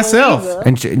giving you my soul myself. either.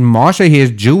 And Marsha here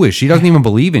is Jewish. She doesn't even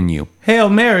believe in you. Hail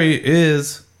Mary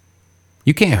is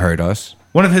You can't hurt us.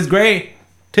 one of his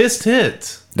greatest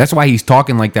hits. That's why he's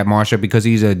talking like that, Marsha, because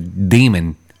he's a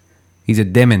demon. He's a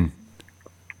demon.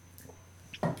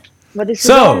 But this is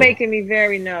So- all making me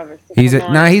very nervous.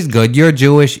 Come on. He's good. You're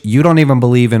Jewish. You don't even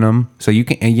believe in him, so you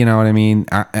can. You know what I mean?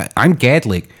 I'm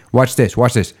Catholic. Watch this.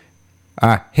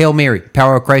 Hail Mary,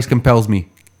 power of Christ compels me.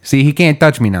 See, he can't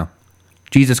touch me now.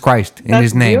 Jesus Christ in That's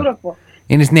His name. beautiful.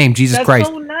 In His name, Jesus That's Christ.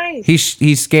 so nice.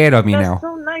 He's scared of me That's now.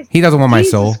 so nice. He doesn't want my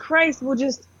Jesus soul. Christ will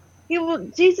just.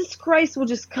 Jesus Christ will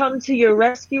just come to your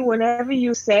rescue whenever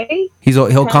you say.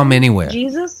 He'll come anywhere.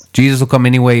 Jesus. Jesus will come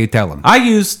anywhere you tell him. I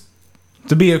used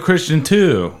to be a Christian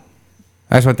too.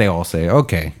 That's what they all say.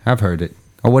 Okay, I've heard it.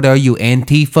 Or what are you,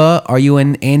 Antifa? Are you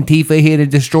an Antifa here to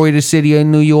destroy the city of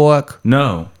New York?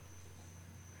 No.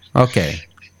 Okay.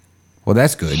 Well,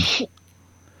 that's good.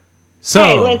 So,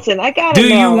 Hey, listen, I gotta do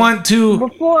you know. want to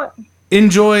Before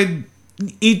enjoy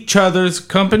each other's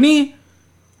company?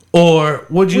 Or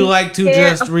would you We like to can't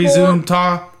just resume afford-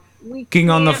 we King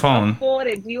on the can't phone. afford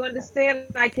it. Do you understand?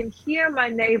 I can hear my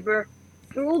neighbor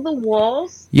through the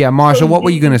walls. Yeah, Marsha, what were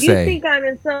you gonna if you say? think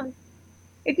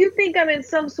if you think I'm in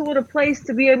some sort of place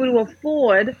to be able to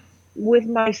afford with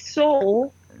my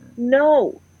soul,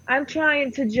 no. I'm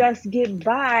trying to just get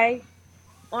by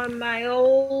on my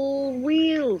old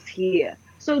wheels here.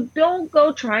 So don't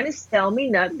go trying to sell me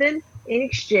nothing in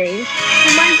exchange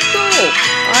for my soul.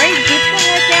 All right, get the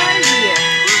heck out of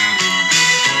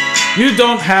here. You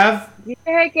don't have Get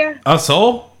the heck out. a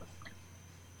soul?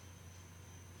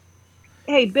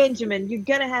 Hey, Benjamin, you're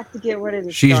gonna have to get rid of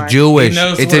this She's guy. Jewish. He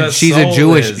knows It's what a a she's a soul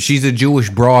Jewish is. she's a Jewish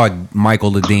broad,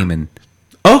 Michael the Demon.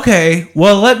 Okay,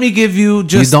 well, let me give you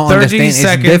just You don't 30 understand. It's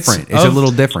seconds. different. It's a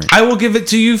little different. I will give it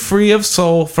to you free of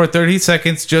soul for 30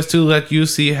 seconds just to let you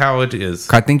see how it is.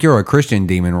 I think you're a Christian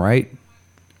demon, right?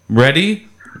 Ready?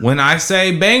 When I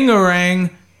say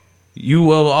bangarang, you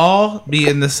will all be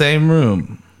in the same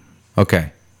room.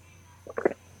 Okay.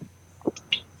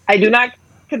 I do not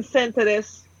consent to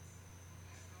this.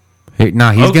 He's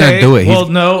gonna do it. Well,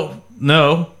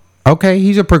 no. Okay,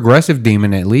 he's a progressive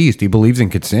demon at least. He believes in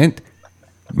consent.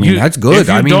 I mean, You- that's good. if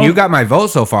you I mean, don't- you got my vote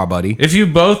so far, buddy. If you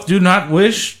both do not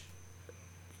wish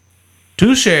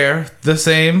to share the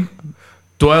same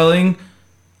dwelling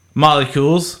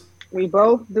molecules, We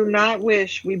both do not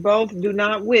wish. We both do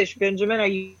not wish. Benjamin, are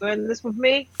you in this with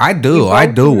me? I do. We I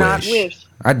both do not wish.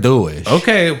 I do wish.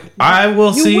 okay, I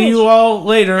will You see wish. you all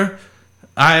later.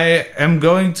 I am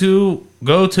going to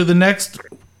go to the next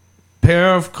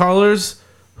pair of callers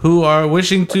who are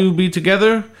wishing to be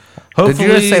together. Hopefully,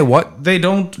 Did you just say what? They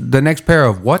don't The next pair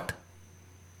of what?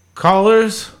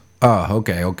 callers. Oh,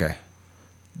 okay.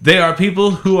 They are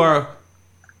people who are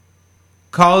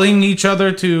calling each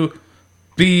other to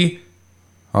be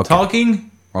Okay.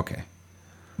 talking, Okay.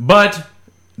 but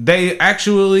they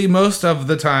actually, most of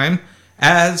the time,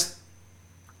 as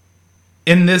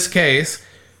in this case,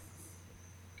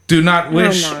 do not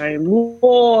wish. Oh my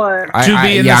lord! To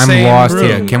be in the I'm same lost room.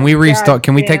 here. Can we restart?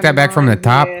 Can we take that back from the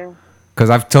top? Because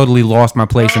I've totally lost my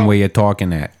place in where you're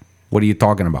talking at. What are you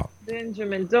talking about?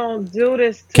 Benjamin, don't do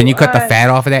this. To Can you cut the us. fat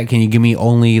off of that? Can you give me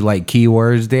only like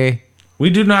keywords there? We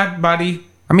do not, buddy.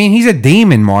 I mean, he's a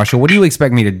demon, Marshall. What do you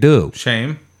expect me to do?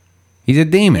 Shame. He's a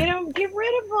demon. You know, get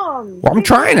rid of him. Well, I'm Get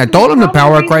trying. I rid of told him the Probably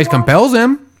power of the Christ one- compels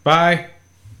him. Bye.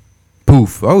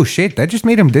 Poof. Oh, shit. That just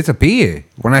made him disappear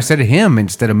when I said him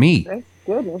instead of me. Thank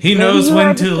goodness. He Maybe knows you when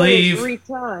had to say it leave. 3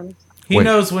 times. He Wait.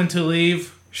 knows when to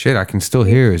leave. Shit, I can still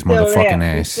hear his Still motherfucking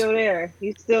there. He's ass. still there.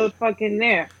 He's still fucking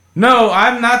there. No,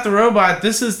 I'm not the robot.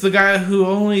 This is the guy who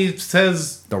only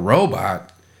says. The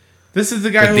robot. This is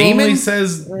the guy The who demon? only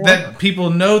says that people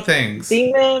know things.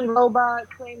 Demon, robot,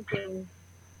 same thing.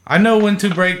 I know when to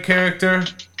break character.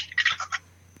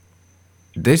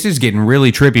 This is getting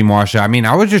really trippy, Marsha. I mean,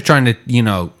 I was just trying to,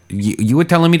 you were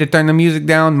telling me to turn the music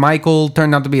down. Michael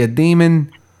turned out to be a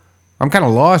demon. I'm kind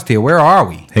of lost here. Where are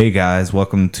we? Hey guys,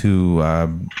 welcome to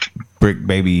Brick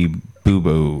Baby Boo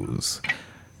Boos.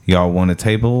 Y'all want a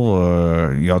table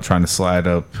or y'all trying to slide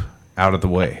up out of the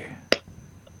way?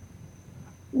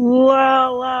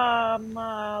 Well,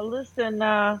 listen,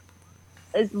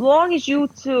 as long as you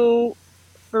 2,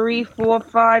 3, 4,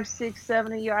 5, 6,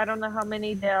 7 of you, I don't know how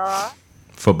many there are.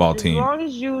 Football As team. long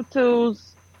as you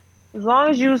twos,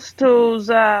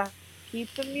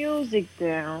 keep the music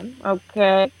down,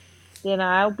 okay? Then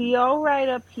I'll be all right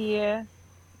up here,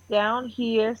 down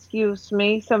here. Excuse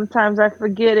me. Sometimes I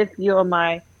forget if you're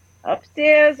my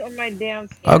upstairs or my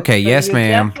downstairs. Okay, yes, you're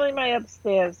ma'am. Definitely my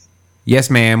upstairs. Yes,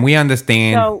 ma'am. We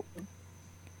understand. So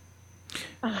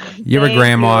You're a thank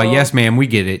grandma. you. Yes, ma'am. We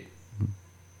get it.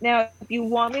 Now, if you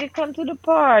want me to come to the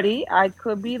party, I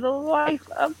could be the life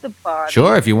of the party.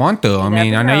 Sure, if you want to. I You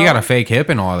mean, never I know you got a know. fake hip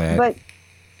and all that.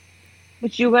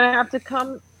 But you're gonna have to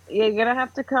come. You're gonna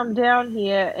have to come down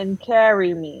here and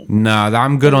carry me. No,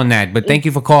 I'm good on that. But thank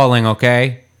you for calling,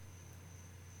 okay?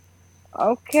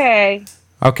 Okay.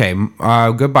 Okay,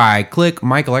 goodbye. Click.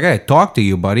 Michael, I got to talk to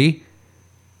you, buddy.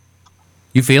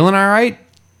 You feeling all right?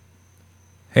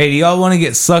 Hey, do y'all want to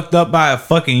get sucked up by a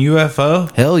fucking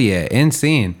UFO? Hell yeah,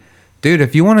 insane. Dude,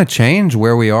 if you want to change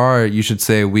where we are, you should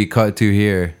say we cut to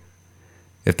here.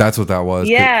 If that's what that was.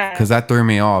 Yeah. Because that threw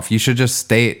me off. You should just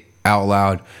state out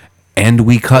loud, and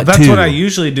we cut That's to. what I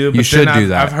usually do. But You should then do I've,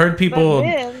 that. I've heard people,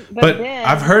 But then,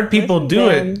 I've heard people listen, do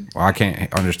it. Ben, Well, I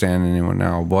can't understand anyone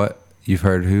now. What? You've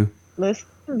heard who? Listen,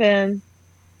 Ben.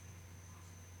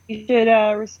 You should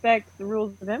respect the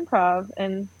rules of improv.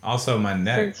 And Also, my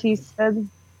neck. since he said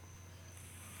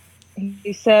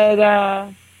he said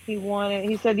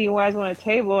you guys want a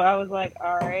table, I was like,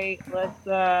 all right,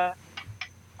 let's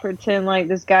pretend like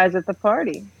this guy's at the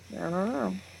party. I don't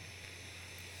know.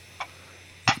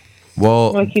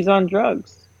 Well, Like he's on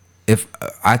drugs. if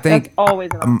I think That's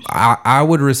always an option. I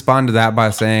would respond to that by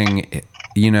saying,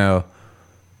 you know,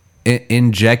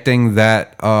 injecting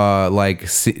that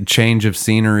change of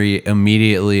scenery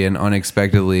immediately and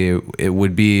unexpectedly, it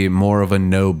would be more of a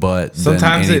no but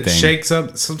Sometimes than it anything. shakes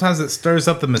up. Sometimes it stirs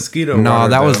up the mosquito. No, water,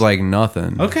 that was though. like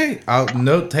nothing. Okay, I'll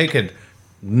note taken.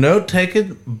 Note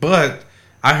taken, but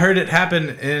I heard it happen,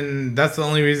 and that's the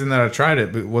only reason that I tried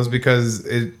it was because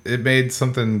it made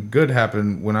something good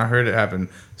happen when I heard it happen.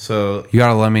 So, You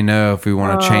gotta let me know if we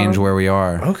want to change where we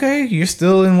are. okay, you're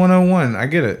still in 101. I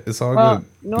get it. It's all good.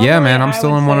 Yeah, man, I'm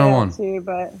still in 101. Too,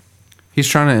 but He's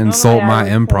trying to insult my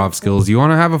I would improv say- skills. You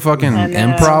want to have a fucking I know.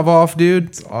 improv off, dude?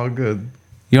 It's all good.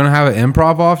 You want to have an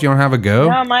improv off? You want to have a go?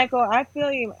 no, Michael, I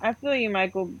feel you,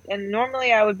 Michael. And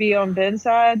normally I would be on Ben's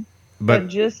side, but But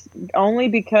just only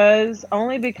because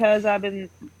I've been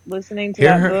listening to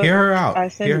that book. hear her out. I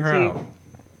sent Hear it her to you. out.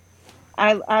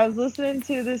 I was listening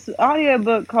to this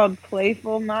audiobook called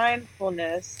Playful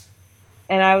Mindfulness,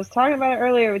 and I was talking about it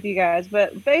earlier with you guys,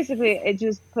 but basically it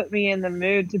just put me in the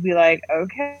mood to be like,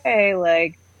 okay,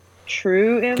 like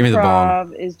true me the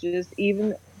bong. improv is just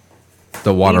even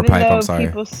The water even pipe, though I'm sorry.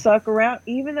 people suck around,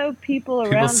 even though people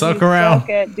around suck you around. suck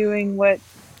at doing what.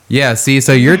 Yeah, see,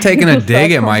 so you're taking a People dig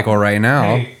suck at on- Michael right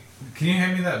now. Hey, can you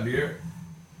hand me that beer?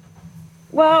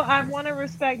 Well, I want to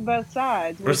respect both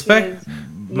sides. Which Respect is,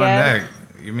 my yes, neck.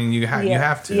 I mean, you yeah,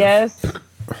 have to.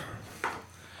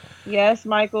 Yes,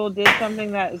 Michael did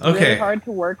something that is Okay. really hard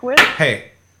to work with, Hey,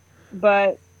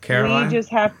 but Caroline? we just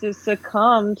have to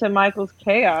succumb to Michael's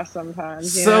chaos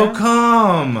sometimes. You so know?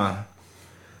 come.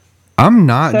 I'm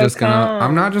not So just gonna.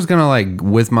 I'm not just gonna like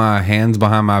with my hands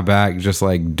behind my back, just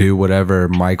like do whatever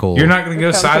Michael. You're not going to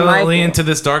go Come to silently Michael. into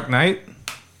this dark night?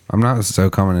 I'm not so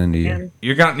coming into you. And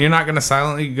You're not going to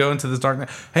silently go into this dark night?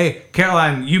 Hey,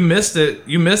 Caroline, you missed it.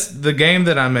 You missed the game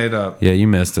that I made up. Yeah, you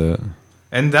missed it.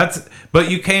 And but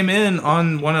you came in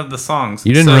on one of the songs.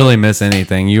 You didn't So, really miss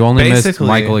anything. You only missed basically-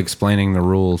 Michael explaining the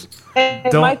rules. Hey,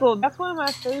 Don't- Michael, that's one of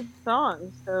my favorite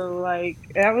songs. So, like,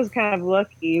 that was kind of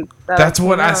lucky. that That's came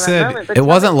what out I at that said. moment. But It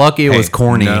wasn't lucky. It Hey, was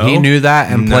corny. no, He knew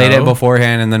that and played it no.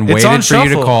 beforehand, and then It's on waited for you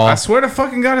shuffle. to call. I swear to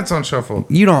fucking God, it's on shuffle.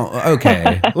 You don't.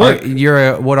 Okay.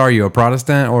 Look. What are you? A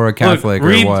Protestant or a Look, Catholic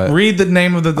read, or what? read the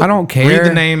name of the. I don't care. Read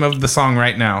the name of the song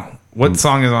right now. What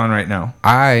song is on right now?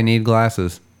 I need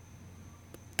glasses.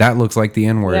 That looks like the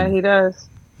N word. Yeah, he does.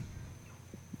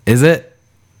 Is it?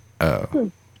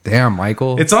 Oh, damn,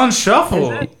 Michael. It's on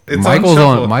shuffle. Is it? It's Michael's on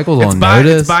on- shuffle. Michael's It's on by,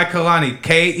 notice. It's by Kalani.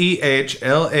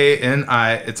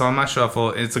 KEHLANI. It's on my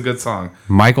shuffle. It's a good song.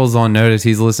 Michael's on notice.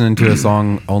 He's listening to a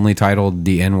song only titled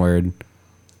 "The N Word."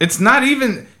 It's not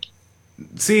even.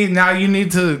 See, now you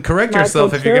need to correct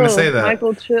yourself if you're going to chill. say that.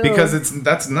 Michael, chill. Because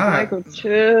that's not. Michael,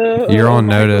 chill. You're on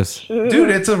Michael, notice. chill.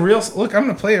 Dude, it's a real. Look, I'm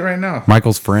going to play it right now.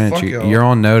 Michael's French. Fuck y'all. You're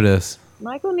on notice.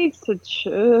 Michael needs to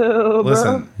chill, bro.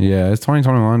 Listen. Yeah, it's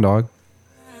 2021, dog.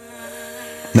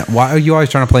 Now, why are you always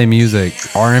trying to play music?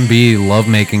 R&B,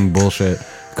 lovemaking bullshit.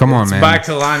 Come on, It's man. by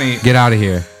Kalani. Get out of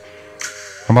here.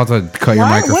 I'm about to cut your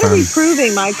What are microphone. we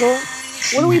proving, Michael?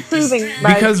 What are we proving?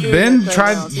 by Because doing Ben this right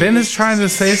tried. now? Ben is trying to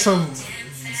say some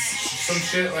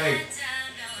shit like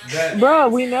that. Bro,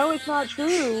 we know it's not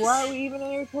true. Why are we even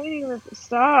entertaining this?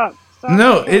 Stop. Stop.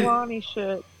 No, the it- Kalani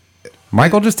shit.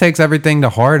 Michael just takes everything to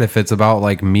heart if it's about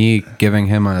like me giving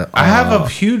him I have a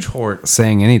huge hort.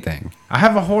 saying anything. I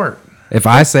have a hort. If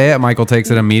I say it, Michael takes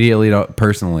it immediately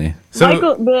personally. So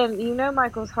Michael, Ben, you know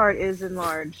Michael's heart is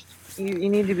enlarged. You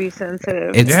need to be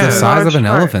sensitive. It's Yeah. the size of an Large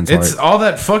heart. elephant's it's heart. all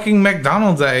that fucking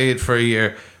McDonald's I ate for a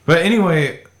year. But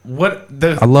anyway, what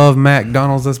the I love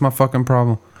McDonald's. That's my fucking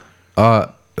problem.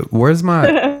 Where's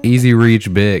my Easy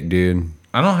Reach Bic, dude?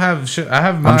 I don't have shit. I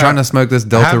have my. I'm trying to smoke this I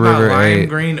Delta have my River lime 8.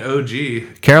 green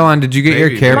OG. Caroline, did you get your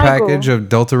Baby. care Michael. package of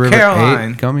Delta River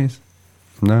Caroline. 8 gummies?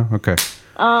 No? Okay.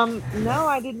 No,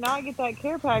 I did not get that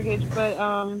care package, but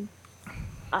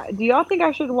do y'all think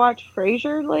I should watch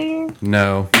Frasier later?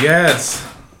 No. Yes.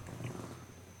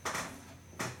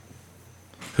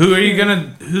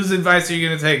 Whose advice are you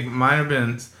gonna take? Mine or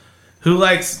Ben's? Who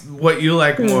likes what you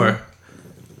like more?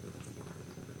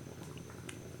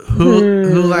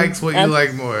 Who likes what you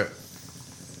like more?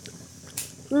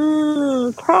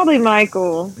 Probably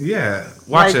Michael. Yeah,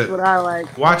 watch Likes it. what I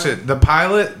like. Watch it. The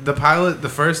pilot, the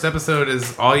first episode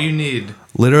is all you need.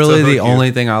 Literally, So the hook you.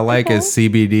 only thing I like is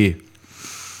CBD.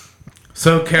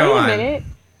 So Wait a Caroline, minute.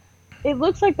 It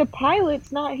looks like the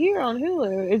pilot's not here on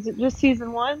Hulu. Is it just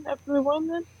season 1, episode 1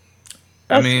 then?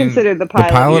 That's mean, considered the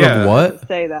pilot. pilot of what?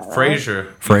 Say that. Right?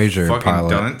 Frasier. Frasier, Fucking pilot.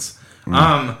 dunce.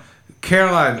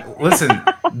 Caroline, listen.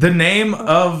 The name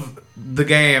of the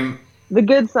game. The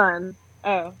Good Son.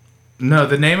 Oh. No,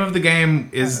 the name of the game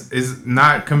is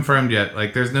not confirmed yet.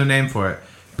 Like, there's no name for it.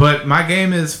 But my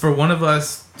game is for one of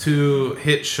us to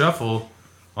hit shuffle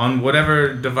on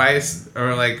whatever device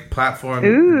or like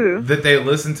platform that they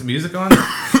listen to music on,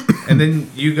 and then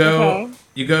you go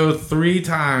 3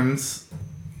 times.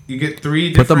 You get 3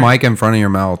 different... Put the mic in front of your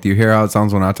mouth. You hear how it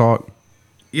sounds when I talk?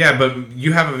 Yeah, but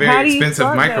you have a very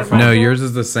expensive microphone. No, yours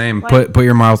is the same. Put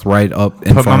your mouth right up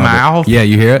in front of it. Put my mouth? Yeah,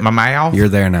 you hear it? My mouth? You're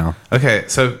there now. Okay,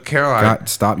 so Caroline...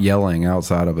 Stop yelling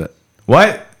outside of it.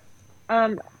 What?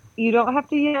 You don't have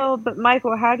to yell, but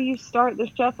Michael, how do you start the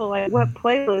shuffle? Like, what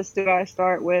playlist do I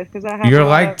start with? Because I have your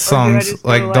liked songs.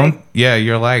 Like, don't... Yeah,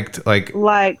 your liked. Like...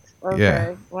 Liked. Okay.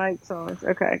 Yeah. Liked songs.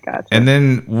 Okay, gotcha. And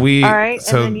then we... All right,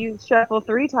 so, and then you shuffle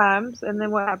 3 times, and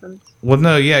then what happens? Well,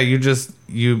 no, yeah, you just...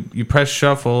 You press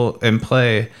shuffle and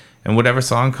play, and whatever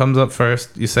song comes up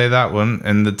first, you say that one,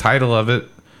 and the title of it,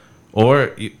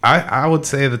 or... I would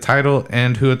say the title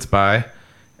and who it's by,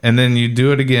 and then you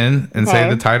do it again and say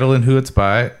the title and who it's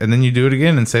by, and then you do it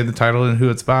again and say the title and who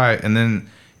it's by, and then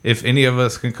if any of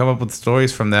us can come up with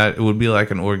stories from that, it would be like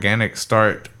an organic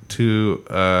start to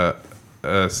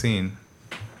a scene.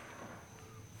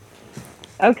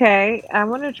 Okay, I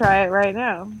want to try it right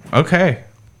now. Okay.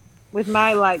 With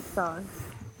my liked song.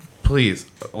 Please.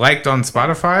 Liked on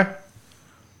Spotify?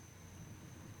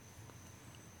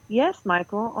 Yes,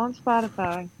 Michael, on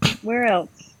Spotify. Where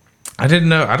else? I didn't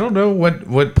know. I don't know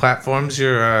what platforms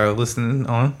you're listening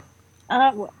on.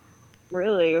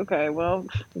 Really? Okay. Well,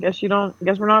 guess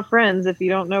we're not friends if you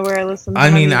don't know where I listen to I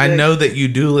my mean, music. I know that you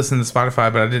do listen to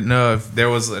Spotify, but I didn't know if there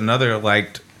was another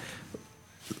liked.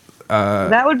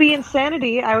 That would be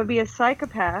insanity. I would be a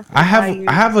psychopath. I have a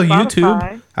Spotify.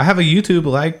 YouTube. I have a YouTube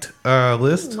liked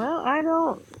list. Well, I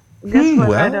don't. Guess what?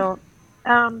 Well. I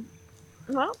don't.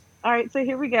 Well, all right. So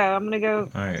here we go. I'm gonna go.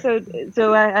 All right.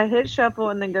 So I hit shuffle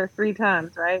and then go 3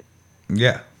 times, right?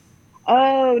 Yeah.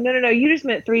 Oh no! You just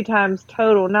meant 3 times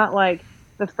total, not like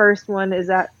the first one is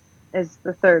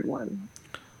the third one.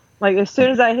 Like as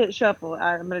soon as I hit shuffle,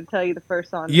 I'm going to tell you the first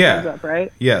song that comes up,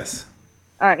 right? Yes.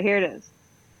 All right, here it is.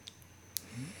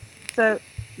 So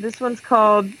this one's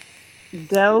called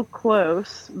 "Del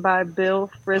Close" by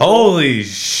Bill Frisell. Holy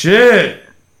shit!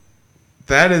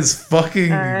 That is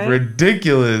fucking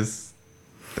ridiculous.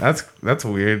 That's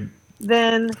weird.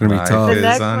 Then It's gonna be tough. the Life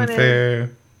next is one unfair.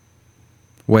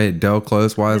 Wait, Del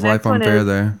Close. Why is life unfair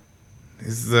there?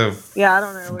 He's the I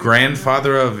don't know.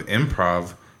 grandfather of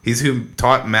improv. He's who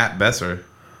taught Matt Besser.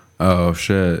 Oh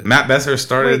shit! Matt Besser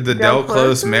started the Del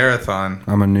Close Marathon.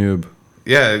 I'm a noob.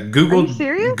 Yeah, Google. Are you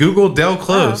serious? Google Del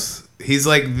Close. He's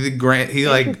like the He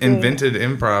like Interesting. invented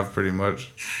improv pretty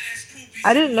much.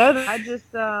 I didn't know that. I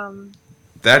just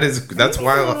That's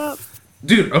why.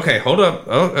 Dude, okay, hold up.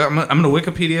 Oh, I'm gonna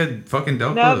Wikipedia fucking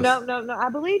Del Close. No. I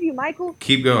believe you, Michael.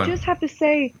 Keep going. You just have to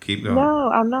say. Keep going.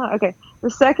 No, I'm not. Okay. The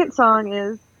second song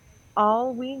is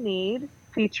 "All We Need"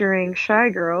 featuring Shy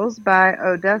Girls by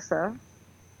Odessa.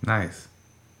 Nice.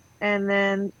 And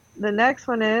then the next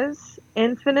one is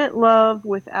 "Infinite Love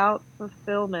Without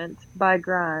Fulfillment" by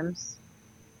Grimes.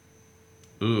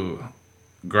 Ooh,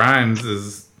 Grimes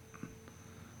is.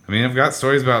 I mean, I've got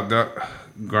stories about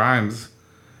Grimes,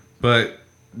 but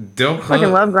Del Close. I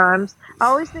fucking love Grimes. I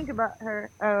always think about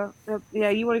her. Yeah,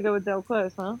 you want to go with Del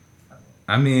Close, huh?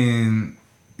 I mean,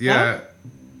 yeah.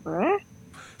 Right.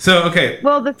 So okay.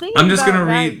 Well, the thing I'm is just about gonna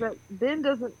that read. is that Ben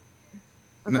doesn't.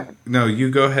 Okay. No, you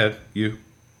go ahead. You.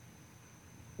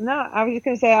 No, I was just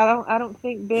gonna say I don't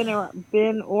think Ben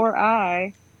or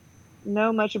I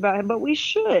know much about him, but we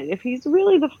should. If he's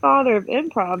really the father of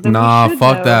improv, then Nah, we should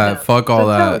fuck know that. him. Fuck all So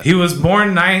tell that. us. He was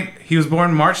born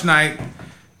March 9th,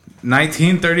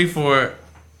 1934,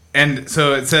 and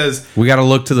so it says We got to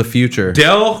look to the future.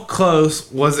 Del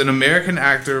Close was an American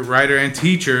actor, writer, and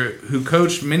teacher who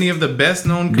coached many of the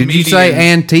best-known Did comedians you say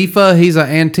Antifa? He's an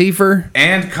Antifa?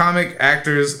 and comic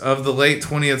actors of the late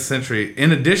 20th century.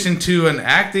 In addition to an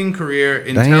acting career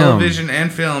in Damn. television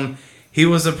and film, he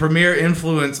was a premier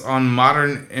influence on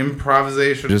modern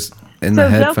improvisation. Just in So the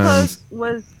Del headphones. Close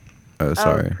was Oh, a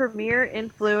sorry. premier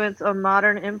influence on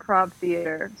modern improv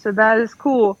theater. So that is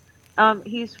cool.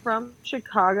 He's from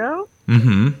Chicago,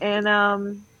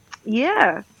 and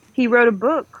yeah, he wrote a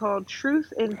book called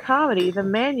 "Truth in Comedy: The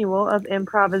Manual of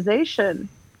Improvisation,"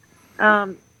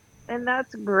 and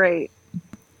that's great.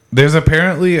 There's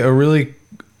apparently a really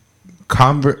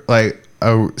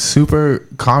a super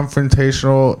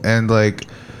confrontational and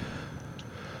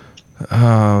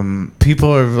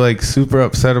people are like super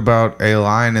upset about a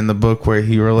line in the book where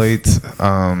he relates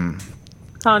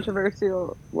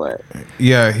controversial. What?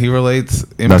 Yeah, he relates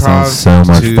improv That sounds so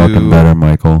much to fucking better,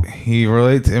 Michael. He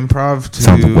relates improv to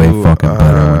Sounds way fucking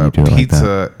better when you do it like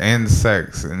pizza and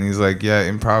sex, and he's like, yeah,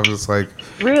 improv is like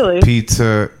Really?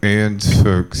 pizza and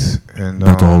sex, and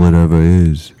That's all it ever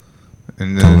is.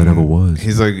 and That's all it ever was.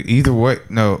 He's like, either way,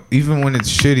 no, even when it's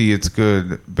shitty, it's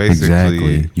good. Basically,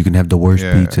 Exactly. You can have the worst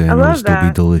Yeah. pizza and I it'll love still be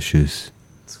that. delicious.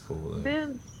 It's cool.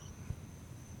 Vince.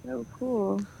 So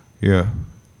cool. Yeah.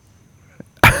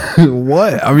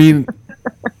 What? I mean,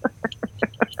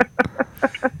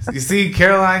 You see,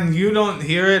 Caroline, you don't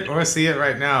hear it or see it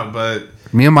right now, but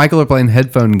me and Michael are playing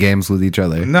headphone games with each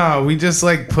other. no, we just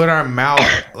like put our mouth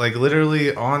like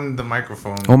literally on the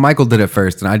microphone. Well, Michael did it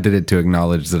first, and I did it to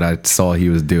acknowledge that I saw he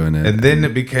was doing it. And then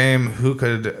it became who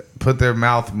could put their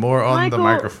mouth more on the Michael.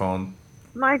 microphone.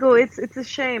 Michael, it's a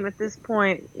shame at this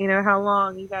point, you know, how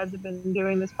long you guys have been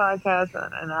doing this podcast,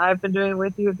 and I've been doing it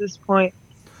with you at this point,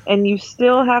 and you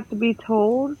still have to be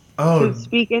told to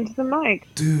speak into the mic.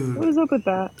 Dude. What is up with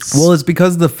that? Well, it's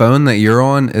because the phone that you're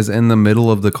on is in the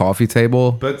middle of the coffee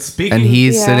table, But speaking and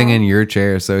he's Yeah. sitting in your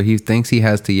chair, so he thinks he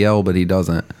has to yell, but he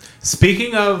doesn't.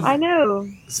 speaking of I know.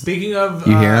 You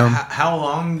hear him? how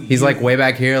long He's like way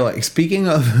back here. Like speaking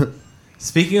of,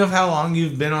 how long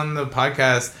you've been on the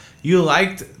podcast, you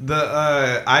liked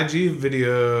the IG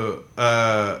video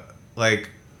like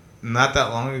not that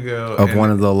long ago of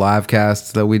one of the live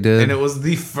casts that we did. and it was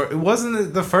it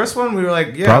wasn't the first one. We were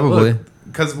like, yeah, Probably.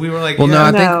 because we were like, Well,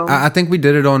 yeah, no, No. I think we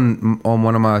did it on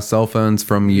one of my cell phones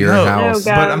from your No. house.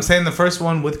 No, but guys. I'm saying the first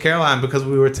one with Caroline because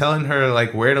we were telling her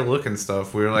like where to look and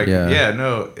stuff. We were like, Yeah. yeah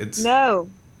no, it's No,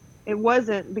 it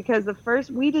wasn't, because the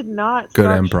first, we did not Good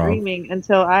start improv. streaming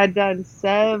until I had done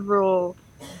several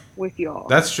with y'all.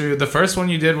 that's true. The first one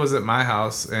you did was at my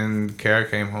house, and Kara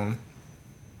came home.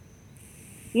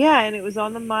 Yeah, and it was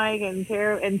on the mic,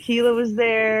 and Keela was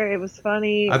there. It was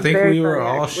funny. It I was think very we were funny,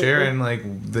 all actually. sharing like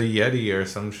the Yeti or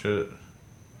some shit.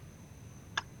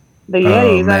 The Yeti,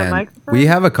 Oh, is that a man. microphone? We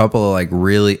have a couple of like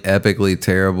really epically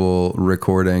terrible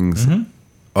recordings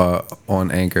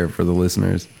on Anchor for the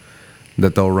listeners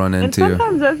that they'll run and into.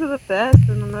 sometimes those are the best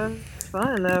and the most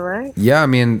fun, though, right? Yeah, I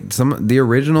mean, the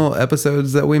original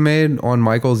episodes that we made on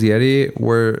Michael's Yeti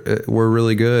were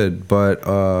really good, but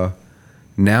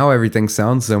now everything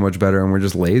sounds so much better, and we're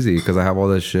just lazy because I have all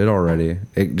this shit already.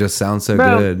 It just sounds so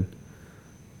Bro. good.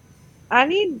 I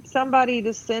need somebody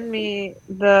to send me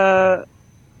the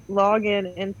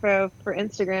login info for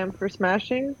Instagram for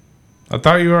Smashing. I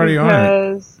thought you were already on it.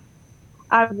 Because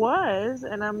I was,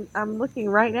 and I'm looking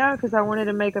right now because I wanted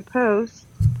to make a post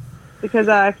because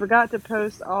I forgot to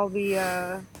post all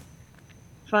the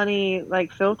funny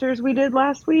like filters we did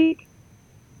last week.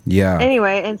 Yeah,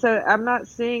 Anyway, and so I'm not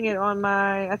seeing it on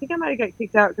my. I think I might have got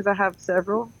kicked out because I have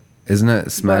several. isn't it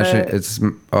smashing? But- It's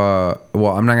well,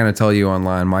 I'm not gonna tell you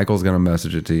online. Michael's gonna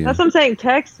message it to you That's what I'm saying.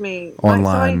 Text me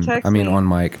online. Text I mean, me. on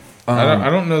mic. I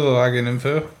don't know the login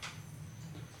info.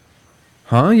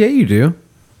 Huh? Yeah, you do.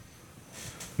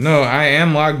 No, I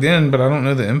am logged in, but I don't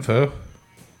know the info.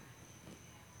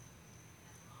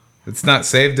 It's not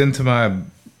saved into my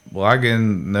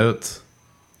login notes.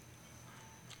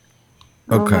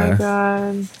 Oh Okay. my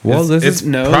god. Well, It's- this is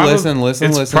no.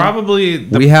 Listen. It's probably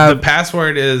We have- the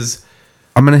password is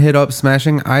I'm gonna hit up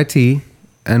Smashing IT,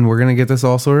 and we're gonna get this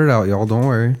all sorted out, y'all. Don't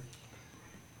worry.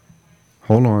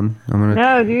 Hold on. I'm gonna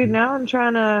No, dude. Now I'm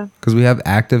trying to. because we have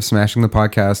active Smashing the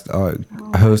Podcast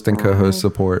host and co-host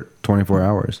support 24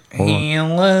 hours. Hold on.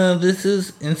 hello. This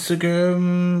is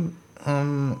Instagram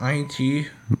IT.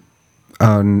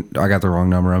 I got the wrong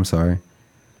number. I'm sorry.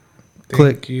 Thank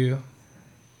Click. you.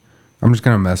 I'm just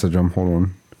gonna message them. Hold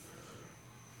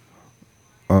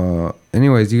on.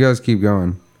 Anyways, you guys keep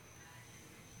going.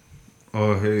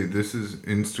 Oh hey, this is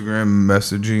Instagram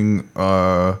messaging.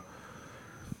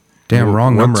 Damn,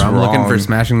 wrong number. what's I'm looking for wrong?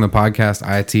 Smashing the Podcast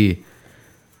IT.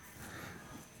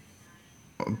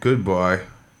 Goodbye.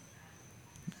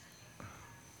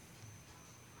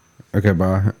 Okay,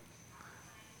 bye.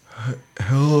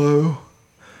 Hello.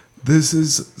 This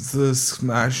is the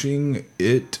Smashing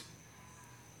It.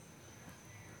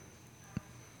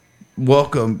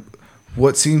 Welcome.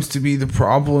 What seems to be the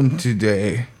problem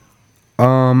today?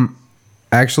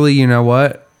 Actually, you know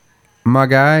what, my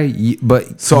guy,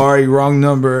 but Sorry, wrong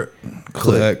number.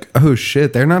 Click. oh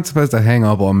shit, they're not supposed to hang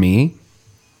up on me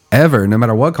ever, no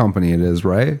matter what company it is,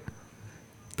 right?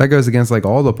 That goes against like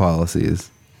all the policies.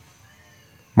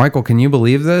 Michael, can you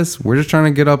believe this? We're just trying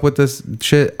to get up with this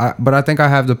shit, but I think I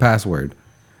have the password,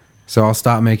 so I'll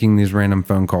stop making these random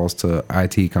phone calls to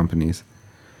IT companies.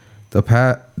 The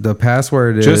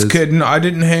password is Just kidding. I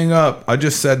didn't hang up. I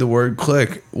just said the word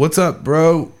click. What's up,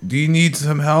 bro? Do you need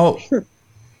some help?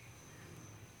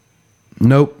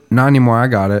 Nope, not anymore. I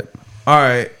got it. All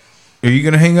right. Are you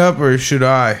gonna hang up or should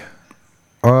I?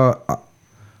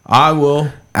 I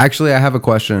will. Actually, I have a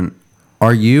question.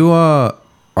 Are you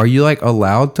like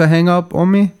allowed to hang up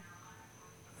on me?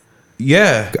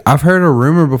 Yeah. I've heard a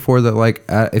rumor before that like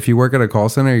if you work at a call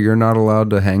center, you're not allowed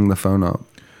to hang the phone up.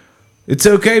 It's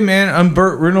okay, man. I'm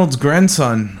Burt Reynolds'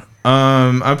 grandson.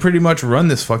 I pretty much run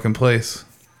this fucking place.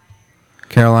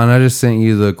 Caroline, I just sent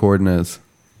you the coordinates.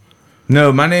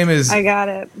 No, my name is got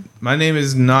it. my name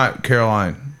is not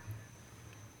Caroline.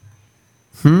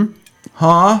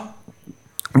 Huh?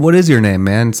 What is your name,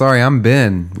 man? Sorry, I'm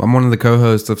Ben. I'm one of the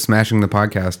co-hosts of Smashing the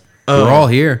Podcast. Oh. We're all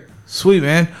here. Sweet,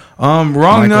 man.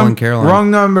 Michael and Caroline.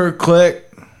 Wrong number.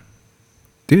 Click.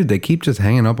 Dude, they keep just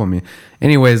hanging up on me.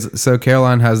 Anyways, so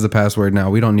Caroline has the password now.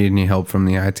 We don't need any help from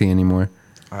the IT anymore.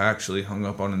 I actually hung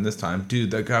up on him this time.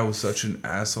 Dude, that guy was such an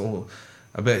asshole.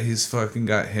 I bet he's fucking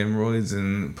got hemorrhoids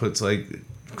and puts like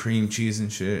cream cheese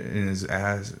and shit in his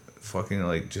ass, fucking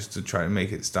like just to try to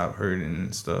make it stop hurting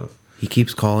and stuff. He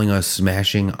keeps calling us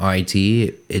Smashing IT.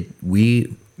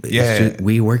 We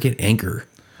work at Anchor.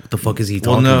 What the fuck is he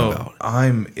talking about?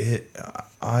 I'm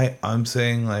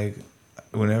saying like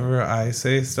whenever I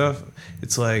say stuff,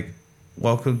 it's like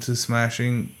welcome to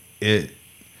Smashing It,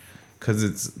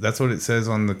 because that's what it says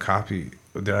on the copy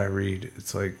that I read.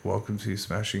 It's like welcome to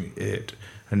Smashing It.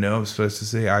 I know I'm supposed to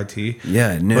say IT.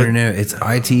 Yeah, no. It's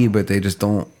IT, but they just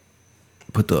don't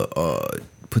put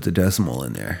the decimal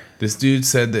in there. This dude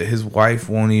said that his wife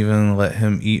won't even let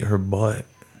him eat her butt.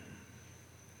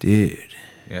 Dude.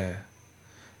 Yeah.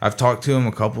 I've talked to him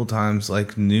a couple times,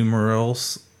 like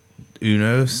unos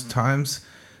times,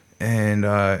 and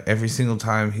every single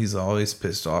time he's always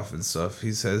pissed off and stuff.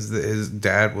 He says that his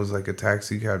dad was like a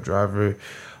taxi cab driver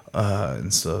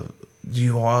and stuff. Do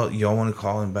y'all want to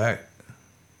call him back?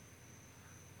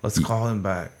 Let's call him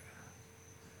back.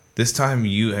 This time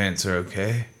you answer,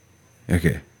 okay?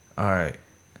 Okay. All right.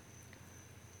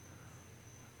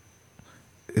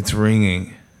 It's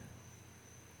ringing.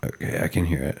 Okay, I can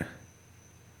hear it.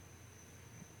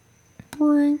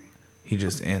 He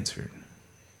just answered.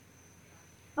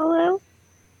 Hello?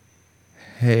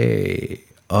 Hey,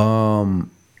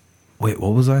 wait,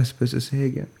 what was I supposed to say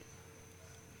again?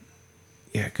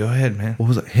 Yeah, go ahead, man. What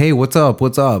was it? Hey, what's up?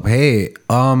 What's up? Hey,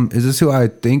 is this who I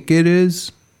think it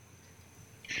is?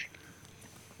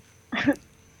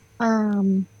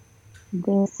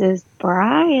 This is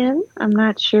Brian. I'm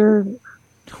not sure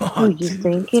who you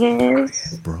think it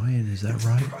is. Brian, is that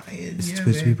right? Brian, Is it yeah,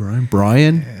 supposed to be man. Brian?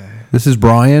 Brian? Yeah, This is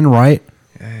Brian, right?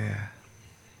 yeah.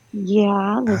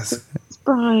 Yeah, this is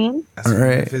Brian. That's All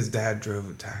right. if his dad drove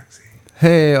a taxi.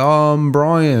 Hey,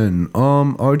 Brian,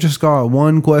 I just got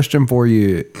one question for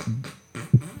you.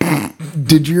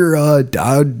 Did your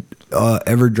dad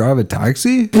ever drive a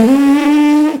taxi?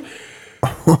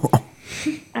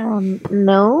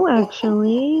 No,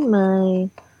 actually, my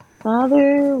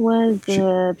father was a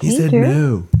painter. He said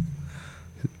no.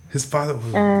 His father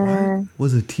was what?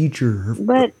 Was a teacher.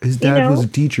 But, His you dad was know- a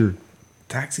teacher.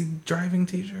 Taxi driving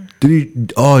teacher?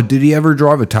 Did he ever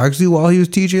drive a taxi while he was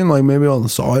teaching? Like maybe on the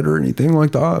side or anything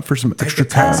like that for some extra a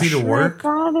taxi cash? to work? My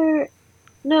father...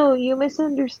 No, you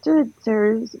misunderstood,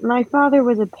 sirs. My father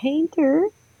was a painter.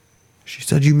 She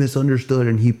said you misunderstood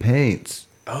and he paints.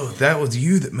 Oh, that was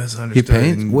you that He misunderstood.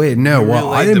 paints? and Wait, no. you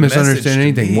Well, I relayed didn't the message misunderstand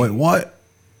to anything. me. Wait, what?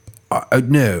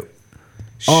 No.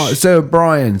 So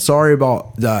Brian, sorry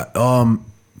about that.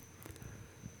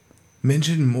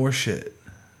 Mention more shit.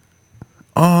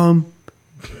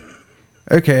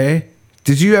 Okay.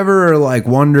 Did you ever like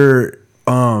wonder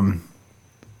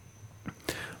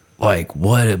like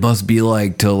what it must be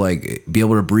like to like be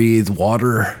able to breathe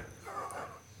water?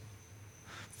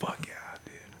 Fuck yeah,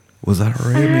 dude. Was that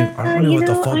alright? I mean, I don't know you what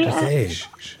the know, fuck to I- say.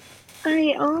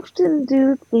 I often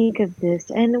do think of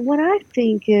this, and what I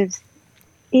think is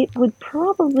it would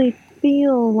probably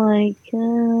feel like,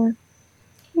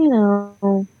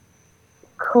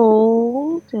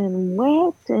 cold and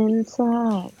wet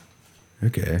inside.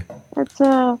 Okay. That's,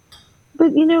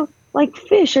 but like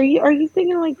fish. Are you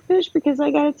thinking like fish? Because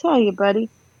I gotta tell you, buddy,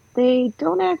 they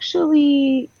don't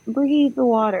actually breathe the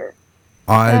water.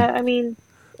 I mean,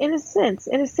 in a sense,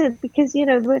 because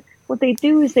what they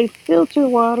do is they filter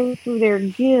water through their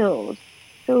gills,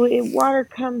 so water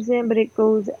comes in, but it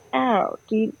goes out.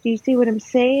 Do you see what I'm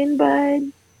saying,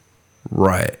 bud?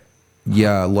 Right.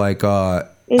 Yeah, like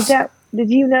Did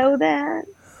you know that?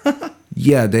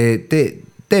 yeah,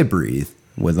 they breathe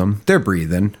with them. They're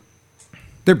breathing.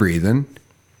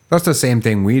 That's the same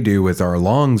thing we do with our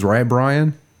lungs, right,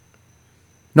 Brian?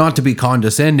 Not to be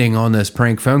condescending on this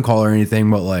prank phone call or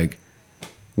anything, but like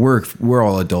we're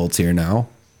all adults here now.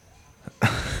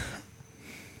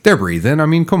 They're breathing. I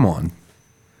mean, come on.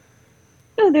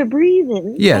 No, they're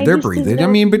breathing. Yeah, I they're just didn't breathing. know I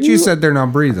mean, if but you said they're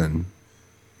not breathing.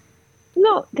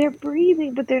 No, they're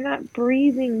breathing, but they're not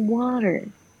breathing water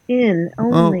in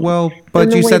Oh, only. well, but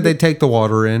the you way said they that- take the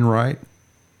water in, right?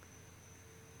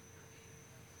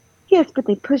 Yes, but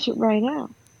they push it right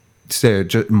out. So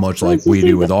just much Well, like it's we just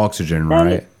do like with that- oxygen, that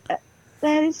right? is-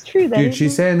 that is true. That Dude, is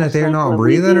she's saying that much they're like not what we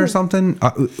breathing or do. something.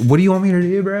 What do you want me to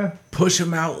do, bro? Push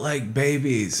them out like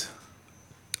babies.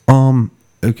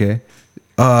 Okay.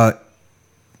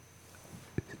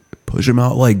 Push them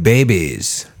out like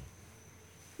babies.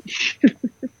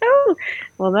 Oh,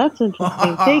 well, that's an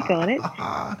interesting take on it.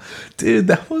 Dude,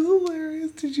 that was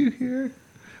hilarious. Did you hear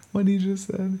what he just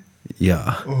said?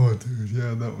 Yeah. Oh, dude,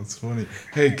 yeah, that was funny.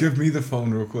 Hey, give me the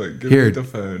phone real quick. Give Here. me the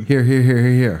phone. Here.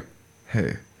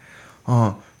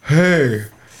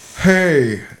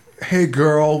 Hey. Hey,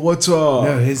 girl, what's up?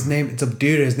 No, his name. It's a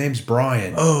dude. His name's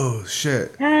Brian. Oh,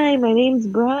 shit. Hi, my name's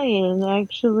Brian,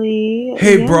 actually.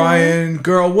 Hey, Yeah. Brian,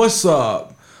 girl, what's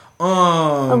up? A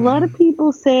lot of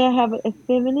people say I have an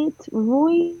effeminate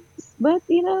voice, but,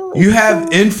 You it's, have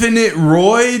infinite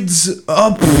roids?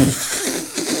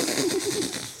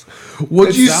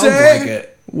 What'd you sounds say? like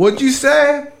it. What'd you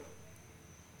say?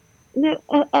 no,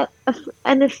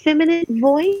 an effeminate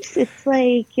voice. It's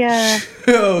like,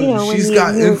 Oh, when she's you-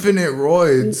 got you- infinite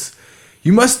roids.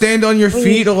 You must stand on your When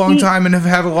feet a you long speak- time and have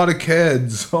had a lot of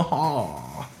kids.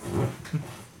 well,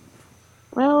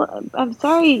 I'm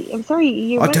sorry.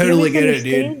 You're I totally get it, dude.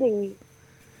 misunderstanding me.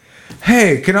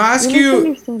 Hey, can I ask You're you?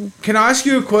 misunderstanding. Can I ask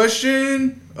you a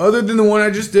question other than the one I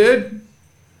just did?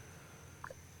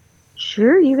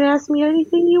 Sure, you can ask me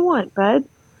anything you want, bud.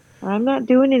 I'm not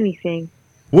doing anything.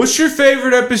 What's your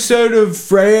favorite episode of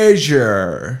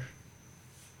Frasier?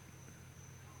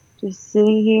 Just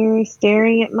sitting here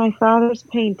staring at my father's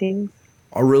paintings.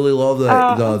 I really love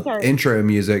I'm the sorry. intro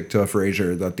music to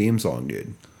Frasier, the theme song,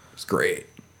 dude. It's great.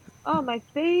 Oh, my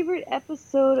favorite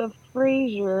episode of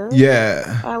Frasier.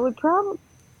 Yeah. I would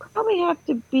probably have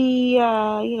to be,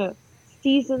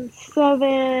 season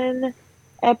 7,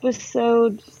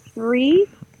 episode 3.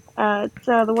 It's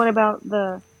the one about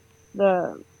the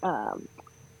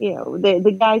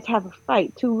guys have a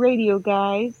fight. 2 radio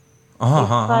guys they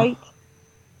fight.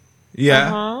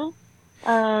 Yeah.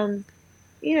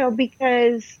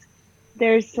 Because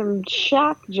there's some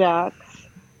shock jocks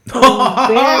who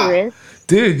embarrass.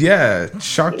 Dude, yeah.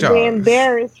 Shock jocks. They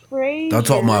embarrass Frasier. That's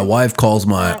what my wife calls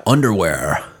my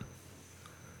underwear.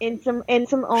 in some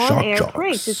on-air Shock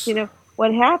pranks. jocks. It's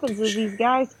what happens is these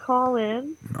guys call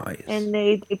in Nice. and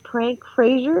they prank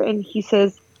Frasier, and he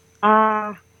says,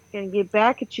 gonna get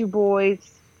back at you boys,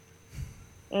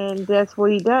 and that's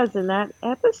what he does in that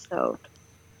episode.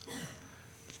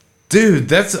 Dude,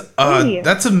 that's Yeah.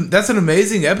 that's an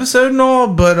amazing episode and all,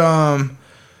 but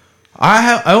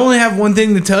I only have one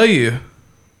thing to tell you.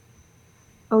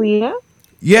 Oh yeah.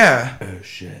 Yeah. Oh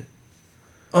shit.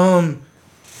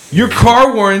 Your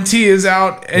car warranty is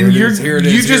out and Here it is, you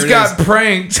here just it got is.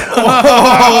 pranked.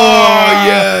 Oh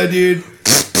yeah, dude.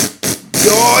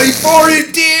 Oh, he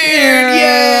farted, dude.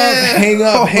 Yeah.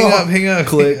 Hang up.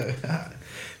 Click.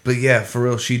 But yeah, for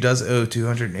real, she does owe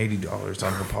 $280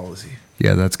 on her policy.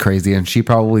 Yeah, that's crazy, and she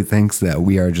probably thinks that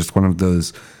we are just one of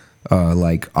those,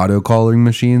 like auto calling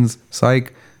machines.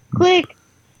 Psych. Click.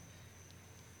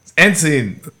 And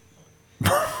scene.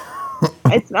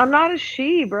 I'm not a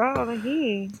she, bro. I'm a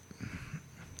he.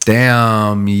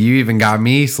 Damn, you even got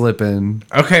me slipping.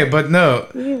 Okay, but no.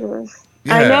 Jesus.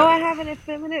 Yeah. I know I have an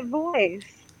effeminate voice.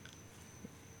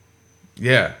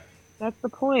 Yeah. That's the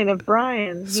point of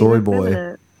Brian. He's Soy boy.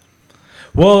 effeminate.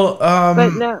 Well,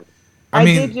 But no, I I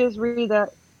mean- did just read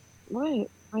that. Wait,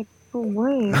 wait.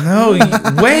 No,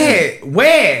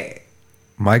 wait.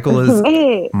 Michael is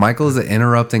Wait. Michael is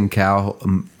interrupting cow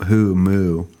who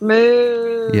moo.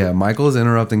 Moo. Yeah, Michael is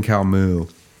interrupting cow moo.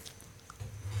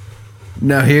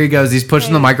 No, here he goes. He's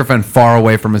pushing the Hey. microphone far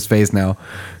away from his face now.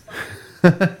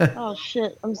 Oh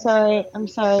shit. I'm sorry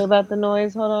about the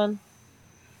noise. Hold on.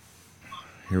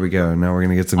 Here we go. Now we're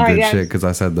gonna get some All right, good guys. shit because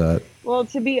I said that. Well,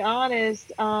 to be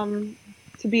honest, and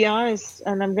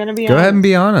I'm gonna be Go honest. ahead and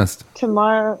be honest.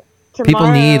 Tomorrow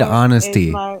People need is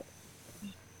honesty.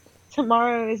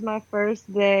 Tomorrow is my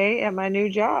first day at my new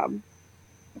job.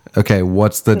 Okay,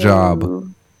 what's the job? So,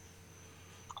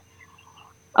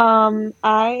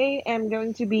 I am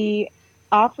going to be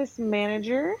office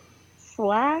manager /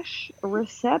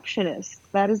 receptionist.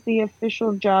 That is the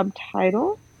official job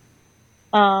title.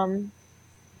 Are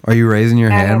you raising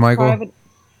your at a hand, Michael, private-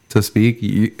 to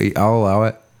speak? I'll allow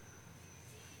it.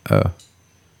 Oh,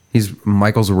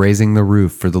 Michael's raising the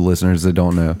roof for the listeners that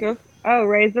don't know. Go. Oh,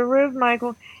 raise the roof,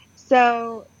 Michael.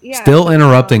 So yeah. Still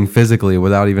interrupting physically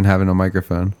without even having a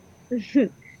microphone.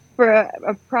 For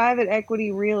a private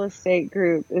equity real estate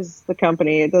group is the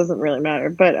company. It doesn't really matter,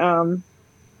 but I'm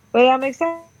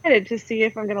excited to see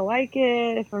if I'm going to like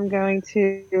it, if I'm going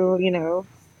to,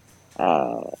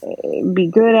 be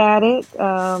good at it.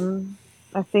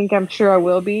 I'm sure I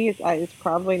will be. It's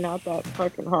probably not that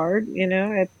fucking hard,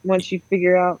 once you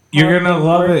figure out. You're going to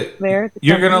love it.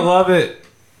 You're going to love it.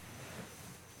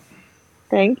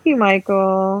 Thank you,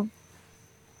 Michael.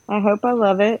 I hope I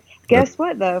love it. Guess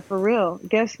what, though? For real.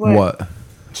 Guess what? What?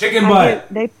 Chicken butt.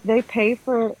 They pay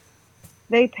for.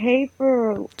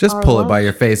 Just our pull it lunch by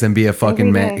your face and be a fucking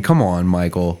every man. day. Come on,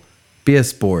 Michael. Be a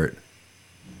sport.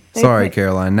 They Sorry, pay-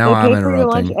 Caroline. Now they I'm pay for your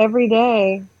lunch interrupting. every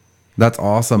day. That's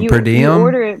awesome. You, Per diem? You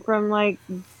order it from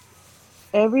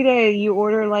every day. You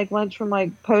order lunch from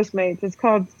Postmates.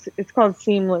 It's called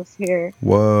Seamless here,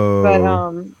 Whoa.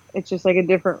 but it's just a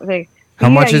different thing. How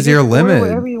But much you is your just order limit?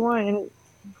 Whatever you want. And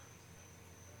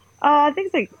I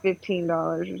think it's $15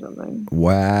 or something.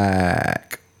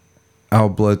 Whack. I'll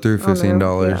blow through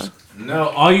 $15. Yeah. No,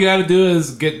 all you got to do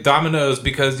is get Domino's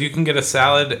because you can get a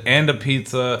salad and a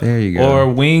pizza. There you go. Or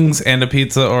wings and a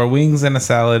pizza, or wings and a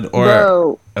salad, or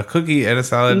Bro, a cookie and a you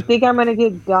salad. think I'm gonna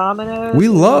get Domino's? We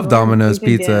love Domino's You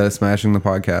think Pizza it- smashing the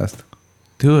podcast.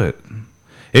 Do it.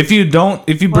 If you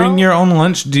bring Well- your own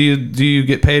lunch, do you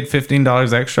get paid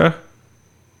 $15 extra?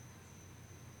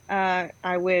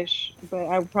 I wish, but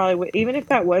I probably would. Even if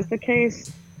that was the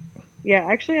case, yeah,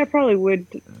 actually, I probably would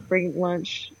bring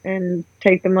lunch and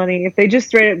take the money if they just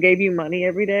straight up gave you money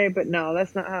every day. But no,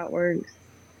 that's not how it works.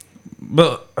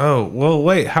 But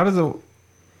wait, how does it?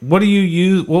 What do you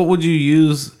use? What would you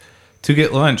use to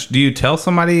get lunch? Do you tell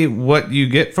somebody what you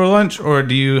get for lunch, or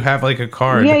do you have a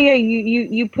card? Yeah.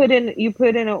 You put in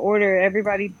an order.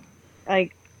 Everybody,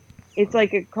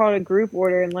 it's called a group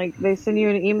order, and they send you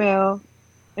an email,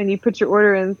 and you put your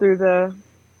order in through the.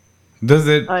 Does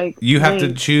it? You have to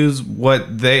link. choose what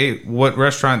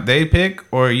restaurant they pick,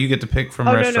 or you get to pick from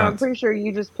restaurants. No, I'm pretty sure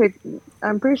you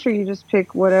just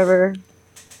pick whatever.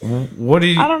 What do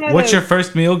you? I don't know What's the- your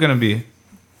first meal gonna be?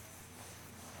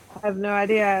 I have no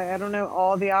idea. I don't know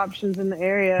all the options in the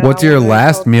area. What's I your wonder if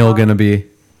last I'll meal find- going to be?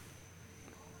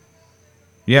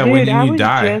 Yeah, Dude, when I you was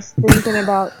die. just thinking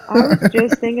about. I was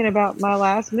just thinking about my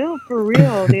last meal for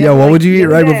real. the Yeah, other- what would you the eat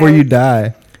other right day, before I you was-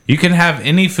 die? You can have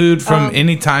any food from Um,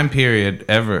 any time period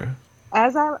ever.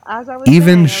 As I was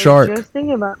Even saying, shark. I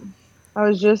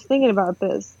was just thinking about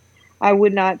this. I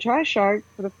would not try shark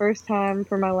for the first time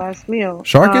for my last meal.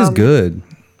 Shark is good.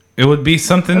 It would be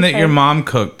something that okay. your mom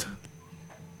cooked.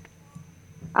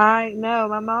 I know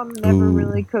my mom never Ooh.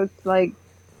 really cooked like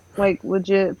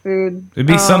legit food. It'd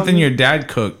be something your dad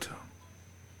cooked.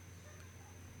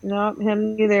 No,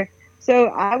 him neither. So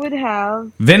I would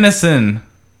have. Venison.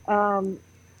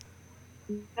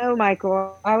 No,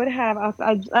 Michael. I would have.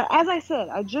 As I said,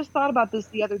 I just thought about this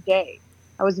the other day.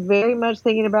 I was very much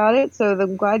thinking about it, so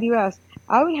I'm glad you asked.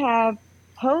 I would have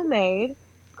homemade,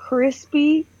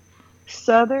 crispy,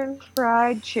 southern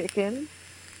fried chicken.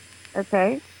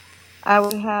 Okay. I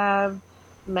would have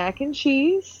mac and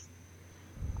cheese.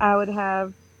 I would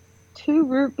have 2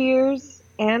 root beers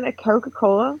and a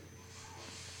Coca-Cola.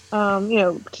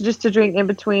 Just to drink in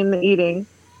between the eating.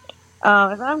 If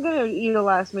I'm gonna eat a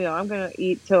last meal, I'm gonna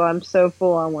eat till I'm so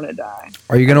full I want to die.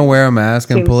 Are you going to wear a mask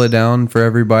and pull it Seems- down for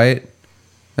every bite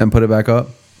and put it back up?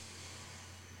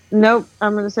 Nope,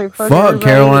 I'm gonna say fuck Fuck, everybody.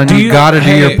 Caroline. Do You you- got to do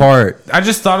hey, your part. I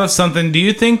just thought of something. Do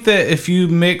you think that if you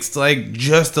mixed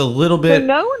just a little So bit?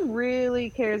 no one really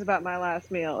cares about my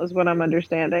last meal, is what I'm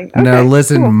understanding. No, Okay,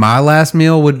 listen, cool. my last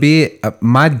meal would be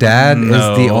my dad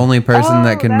No. is the only person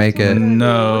that can that's make what we're it. gonna do.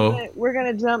 No. We're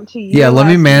gonna jump to you. Yeah, let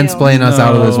me mansplain us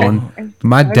out of this No. one.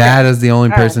 My Okay. dad is the only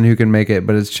All right. person who can make it,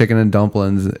 but it's chicken and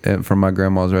dumplings from my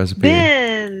grandma's recipe.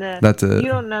 Ben, That's it. You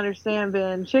don't understand,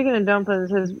 Ben. Chicken and dumplings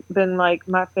has been my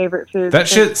favorite food. That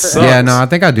shit since sucks. Yeah, no, I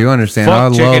think I do understand. Fuck I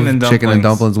love chicken and chicken and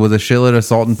dumplings. dumplings with a shitload of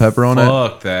salt and pepper on it.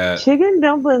 Fuck that. Chicken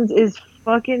dumplings is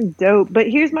fucking dope. But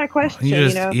here's my question. You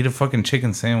just know, eat a fucking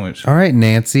chicken sandwich. All right,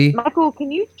 Nancy. Michael,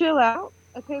 can you chill out?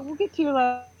 Okay, we'll get to your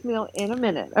last meal in a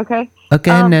minute. Okay.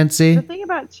 Okay, Nancy. The thing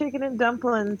about chicken and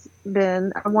dumplings,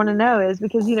 Ben, I want to know is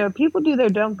because people do their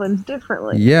dumplings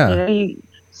differently. Yeah.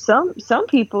 Some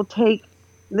people take.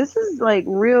 This is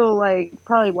real,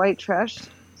 probably white trash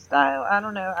style. I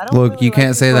don't know. I don't. Look, really you like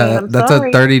can't to say claim. that. I'm That's sorry.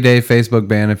 a 30-day Facebook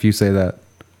ban if you say that.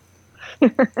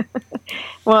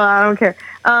 Well, I don't care.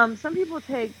 Some people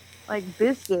take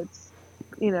biscuits,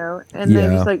 and they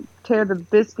Yeah. just tear the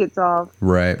biscuits off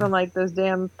Right. from those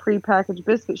damn prepackaged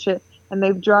biscuit shit, and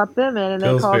they've dropped them in, and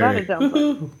they call that a Pillsbury.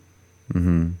 dumpling.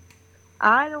 Mm-hmm.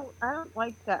 I don't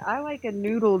like that. I like a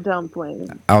noodle dumpling.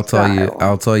 I'll tell you. style.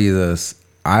 I'll tell you this.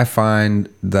 I find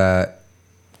that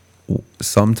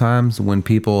sometimes when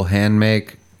people hand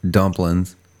make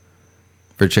dumplings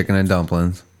for chicken and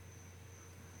dumplings,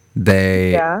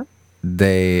 they Yeah.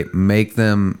 they make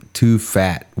them too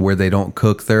fat where they don't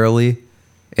cook thoroughly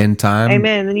in time.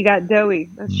 Amen. Then you got doughy.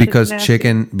 That shit's because nasty.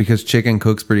 chicken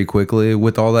cooks pretty quickly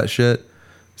with all that shit,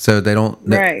 so they don't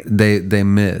Right. they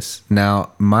miss. Now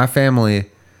my family,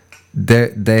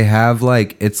 they have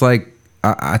like, it's like,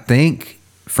 I think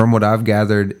from what I've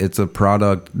gathered, it's a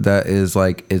product that is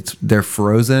like, they're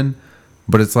frozen,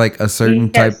 but it's like a certain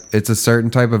type. Yes. It's a certain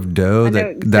type of dough I know that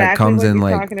exactly comes what in you're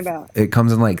like, talking about. it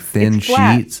comes in like thin It's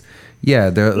flat. sheets.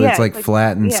 Yeah, Yeah, it's like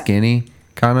flat and yeah. skinny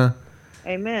kind of.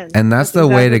 Amen. And that's the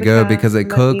way to exactly go the because it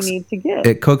kind that cooks. You need to get.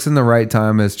 It cooks in the right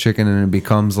time as chicken, and it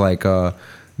becomes like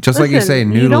just like you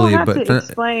Listen, say, you don't noodly. have But to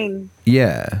explain.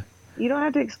 yeah, You don't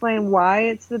have to explain why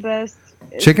it's the best.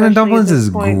 chicken and especially at dumplings this is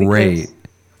point, great. because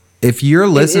If you're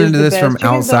is listening to the this best. from Chicken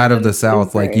outside of the dumplings is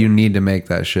South, like, great. you need to make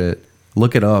that shit.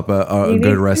 Look it up. A you need good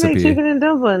to make recipe. chicken and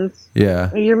dumplings.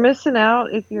 Yeah. You're missing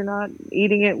out if you're not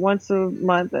eating it once a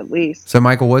month at least. So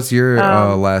Michael, what's your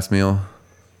last meal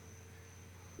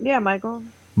Yeah, Michael.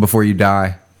 before you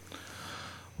die?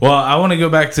 Well, I want to go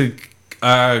back to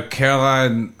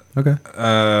Caroline Okay.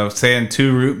 saying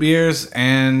 2 root beers,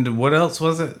 and what else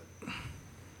was it?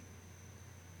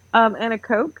 And a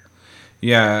Coke,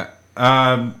 Yeah.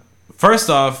 First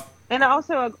off, and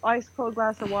also an ice cold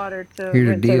glass of water to Here's the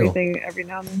rinse deal. everything every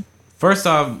now and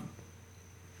then.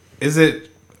 is it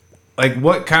like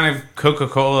what kind of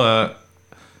Coca-Cola?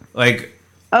 Like,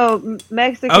 Oh,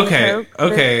 Mexican Okay, Coke.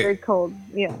 okay. Very cold.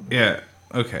 Yeah. yeah,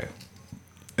 okay,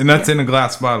 and that's in a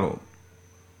glass bottle.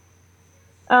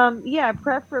 Yeah,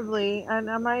 preferably, and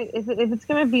I might if it's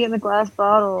gonna be in the glass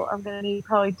bottle, I'm gonna need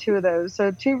probably 2 of those.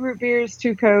 So 2 root beers,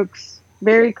 2 Cokes,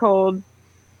 very cold.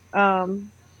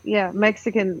 Yeah,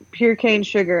 Mexican pure cane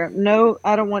sugar. No,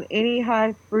 I don't want any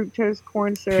high fructose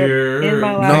corn syrup in my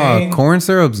Pure life. cane. No, corn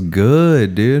syrup's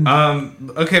good, dude.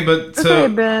 Okay, but Okay, so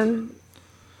Ben.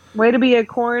 Way to be a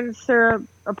corn syrup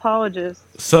apologist.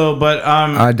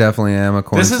 I definitely am a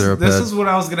corn syrup this head. is what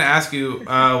I was gonna ask you.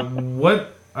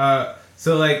 What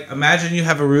so like imagine you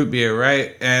have a root beer,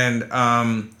 right? And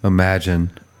Imagine.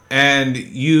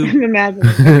 you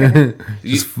Imagine.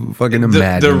 Just fucking imagine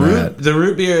that. The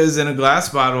root beer is in a glass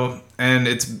bottle, and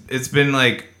it's been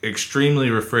like extremely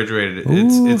refrigerated.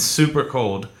 It's super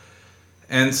cold,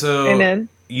 and so Amen.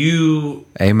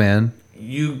 Amen.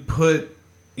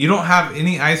 You don't have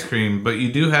any ice cream, but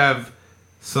you do have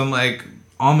some like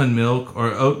almond milk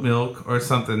or oat milk or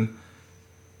something.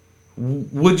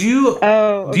 Would you?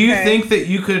 Oh, Do you okay. think that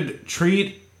you could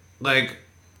treat like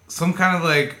some kind of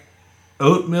like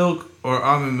oat milk or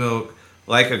almond milk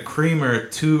like a creamer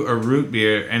to a root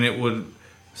beer, and it would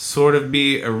sort of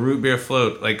be a root beer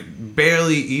float, like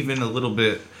barely even a little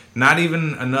bit, not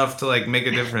even enough to like make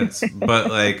a difference, but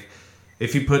like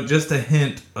if you put just a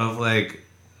hint of like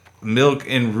milk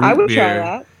in root I would beer, try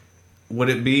that. would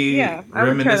it be Yeah, I would try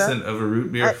reminiscent of a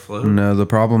root beer float? No, the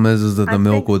problem is that the I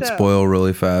milk think would so. spoil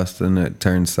really fast and it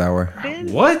turns sour.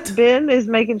 What? Ben is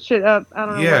making shit up. I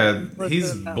don't know. Yeah, what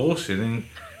he's about. bullshitting.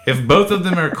 If both of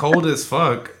them are cold as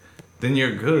fuck, then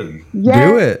you're good. Yes.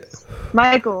 Do it.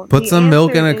 Michael. Put the some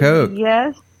milk in answer a Coke. is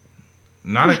Yes.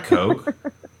 Not a Coke.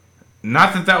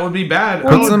 Not that would be bad.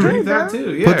 Well, I would some- drink that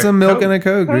too. Yeah, Put some milk in a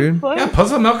Coke, Coke dude. float? Yeah, put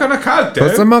some milk in a Coke, dude.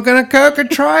 Put some milk in a Coke and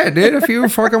try it, dude, if you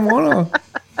fucking wanna.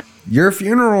 Your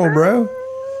funeral, bro.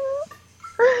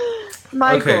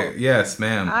 Michael. Okay, yes,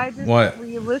 ma'am. I just, What? Will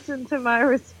you listen to my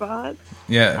response?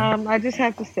 Yeah. I just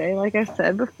have to say, like I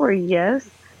said before, yes,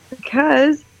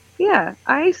 because yeah,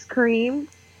 ice cream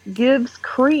gives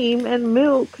cream and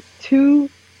milk to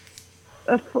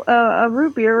a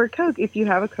root beer or a Coke if you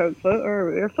have a Coke float or a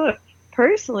root beer float.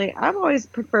 Personally, I've always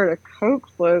preferred a Coke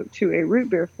float to a root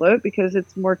beer float because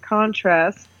it's more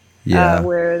contrast. Yeah.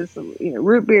 Whereas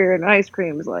root beer and ice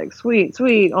cream is like sweet,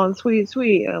 sweet on sweet,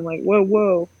 sweet. And I'm like, whoa,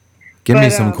 whoa. Give me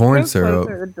But, some corn Coke floats syrup.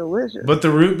 are delicious. But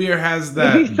the root beer has Give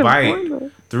me that some bite.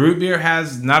 corn. The root beer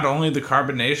has not only the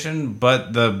carbonation,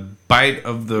 but the bite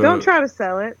of the. Don't try to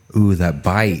sell it. Ooh, that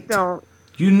bite. Don't.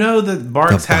 You know that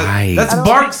Barks The has. bite. That's I don't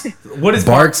Barks. What is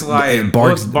Barks line?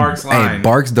 Barks, What's Barks line? Hey,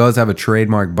 Barks does have a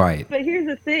trademark bite. But here's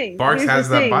the thing. Barks Here's the has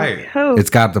that thing. bite. Coke, It's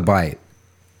got the bite.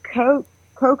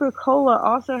 Coca-Cola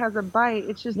also has a bite.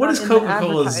 It's just What not is in the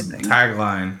Coca-Cola's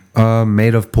advertising. tagline?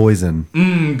 Made of poison.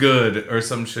 Good or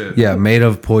some shit. Yeah, made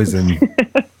of poison.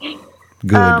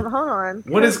 Good. Hold on.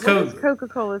 What is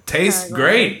Coca-Cola's Tastes tagline?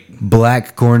 great.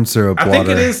 Black corn syrup I water. think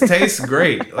it is tastes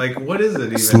great. Like what is it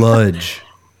even? Sludge.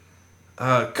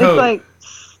 Coke. It's like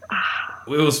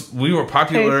We were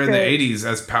popular in the Tastes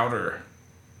 '80s as powder.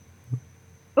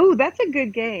 Ooh, that's a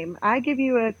good game. I give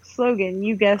you a slogan.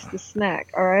 You guess the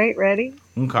snack. All right, ready?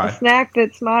 A Okay. snack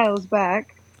that smiles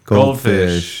back.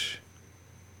 Goldfish.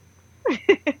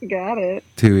 Got it.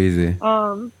 Too easy.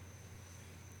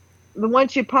 The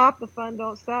once you pop, the fun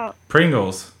don't stop.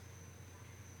 Pringles.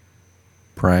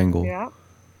 Prangle. Yeah.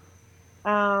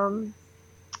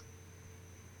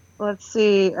 Let's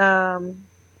see.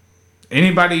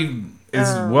 Anybody is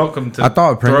welcome to I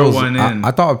thought throw Pringles. one in.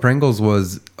 I thought Pringles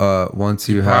was once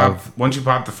you have Once you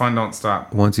pop, the fun don't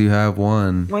stop. once you have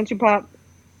one. Once you pop.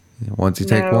 Once you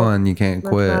take No, one, you can't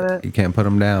that's not quit. it. You can't put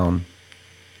them down.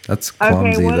 That's Okay,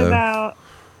 clumsy what though. about?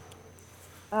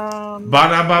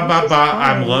 Ba-da-ba-ba-ba.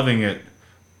 I'm loving it.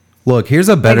 Look, here's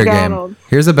a better McDonald's. game.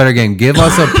 Here's a better game. Give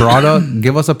us a product.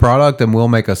 Give us a product, and we'll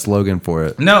make a slogan for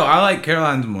it. No, I like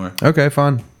Caroline's more. Okay,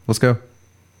 fine. Let's go.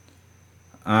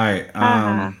 All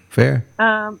right. Fair.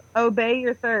 Obey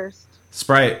your thirst.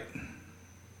 Sprite.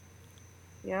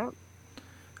 Yep.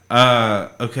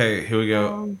 Okay, here we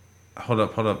go. Hold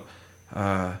up.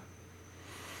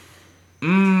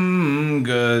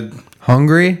 Good.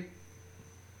 Hungry?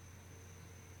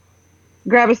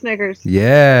 Grab a Snickers.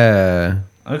 Yeah.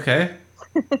 Okay.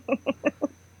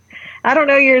 I don't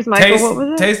know yours, Michael. Taste, What was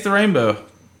it? taste the rainbow.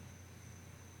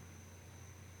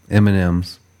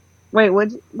 M&M's. Wait,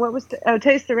 what was?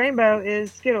 Taste the Rainbow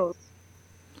is Skittles.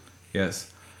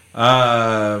 Yes.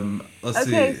 Let's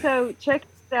Okay, see. so check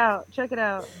it out. Check it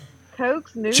out.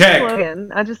 Coke's new Check.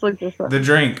 slogan. I just looked this up. The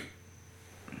drink.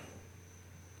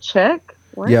 Check.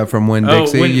 What? Yeah, from Winn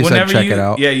Dixie. You said whenever check it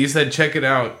out. Yeah, you said check it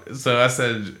out. So I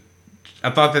said, I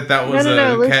thought that was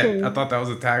No, listen. I thought that was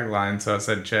a tagline. So I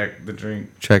said check the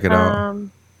drink. Check it out.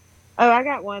 Oh, I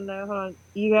got one though. Hold on.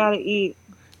 You gotta eat.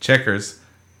 Checkers.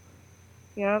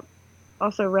 Yep.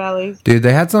 Also rallies. Dude,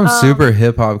 they had some super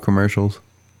hip hop commercials.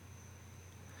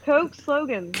 Coke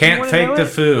slogan. You Can't wanna fake know the it?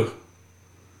 foo.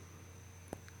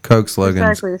 Coke slogans.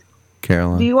 Exactly.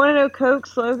 Caroline. Do you want to know Coke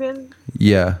slogan?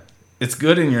 Yeah. It's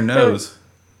good in your nose.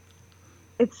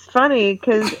 It's funny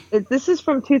because this is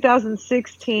from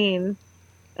 2016,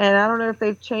 and I don't know if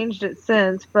they've changed it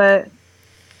since, but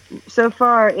so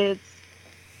far it's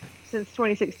since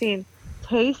 2016.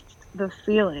 Taste the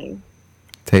feeling.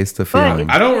 Taste the But feeling.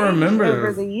 it's I don't changed remember.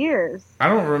 over the years. I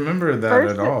don't remember that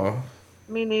First at all.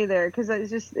 Me neither, because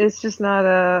it's just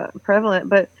not prevalent.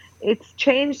 But it's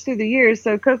changed through the years.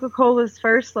 So Coca-Cola's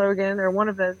first slogan, or one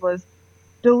of those, was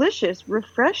delicious,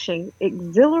 refreshing,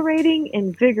 exhilarating,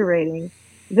 invigorating.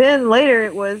 Then later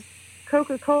it was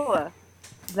Coca-Cola,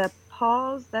 the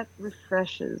pause that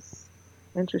refreshes.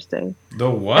 Interesting. The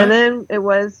what? And then it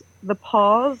was the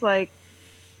pause, like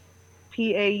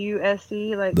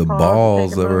P-A-U-S-E, like The pause,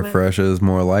 balls take a that moment. refreshes,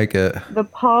 more like it. The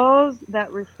pause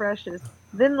that refreshes.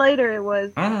 Then later it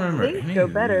was I don't remember things any go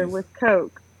of better these. with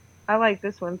Coke. I like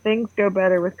this one. Things go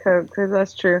better with Coke, because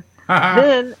that's true. Uh-huh.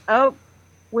 Then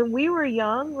when we were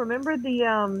young, remember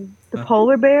the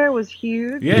polar bear was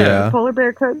huge. Yeah. The polar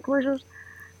bear Coke commercials.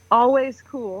 Always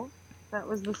cool. That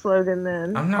was the slogan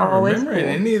then. I'm not Always remembering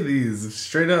cool. any of these.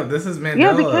 Straight up, this is Mandela.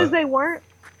 Yeah, because they weren't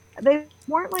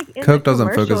like in Coke the doesn't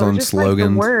commercial, focus on just like the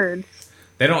slogans. words.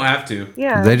 They don't have to.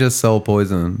 Yeah. They just sell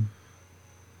poison.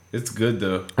 It's good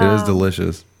though. It is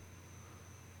delicious.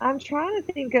 I'm trying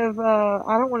to think of.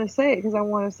 I don't want to say it because I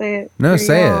want to say it. No, for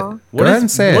say y'all. it. Go ahead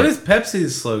and say What it. is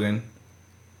Pepsi's slogan?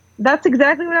 That's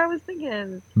exactly what I was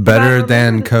thinking. I Better remember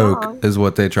than the Coke song. is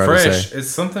what they try to Fresh. say. It's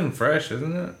something fresh,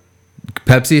 isn't it?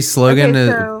 Pepsi's slogan Okay, is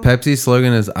so- Pepsi's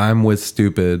slogan is "I'm with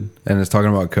stupid," and it's talking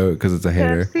about Coke because it's a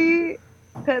hater.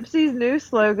 Pepsi's new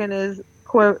slogan is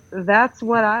quote, "That's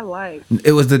what I like."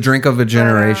 It was the drink of a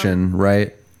generation,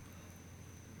 right?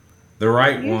 The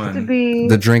right It used one. to be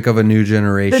The drink of a new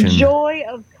generation. the joy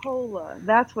of cola.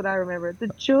 That's what I remember. The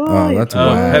joy. Oh, that's of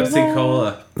whack. Pepsi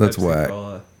Cola. That's Pepsi whack.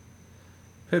 Cola.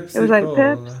 Pepsi It was like Cola.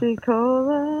 Pepsi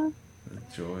Cola,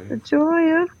 Joy. the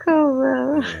joy of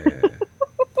cola.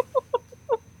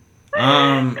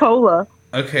 Cola.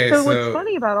 Okay, So so what's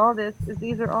funny about all this is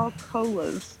these are all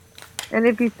colas, and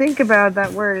if you think about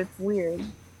that word, it's weird.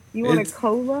 You want a It's-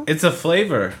 cola? it's a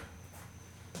flavor.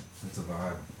 It's a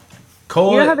vibe.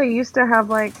 Cola. You know how they used to have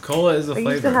like Cola is a they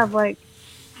flavor. used to have like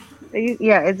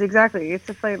yeah, it's exactly, it's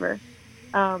a flavor.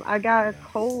 I got a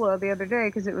cola the other day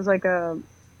because it was like a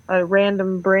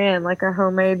random brand, like a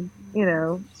homemade,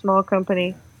 small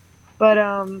company. But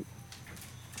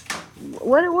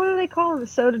what do they call them? The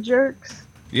soda jerks?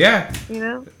 Yeah, You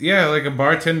know, yeah, like a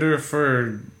bartender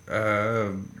for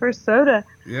for soda.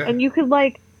 yeah. And you could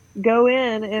like go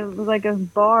in and it was like a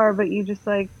bar, but you just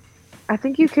like, I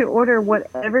think you could order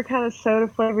whatever kind of soda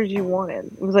flavors you wanted.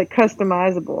 It was like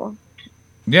customizable.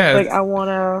 Yeah, Like, I want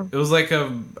to... it was like a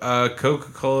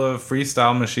Coca-Cola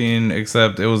freestyle machine,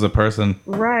 except it was a person.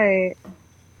 Right.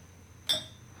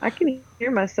 I can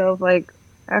hear myself, like,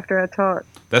 after I talk.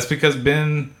 That's because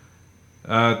Ben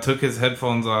took his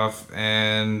headphones off,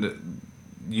 and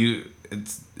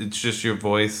it's just your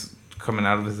voice coming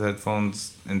out of his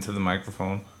headphones into the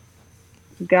microphone.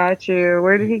 Got you.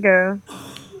 Where did he go?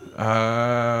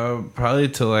 Probably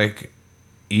to like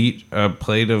eat a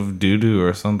plate of doo-doo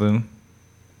or something.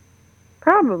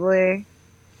 Probably.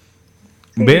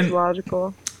 Seems Ben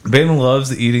logical. Ben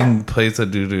loves eating plates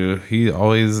of doo-doo. He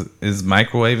always is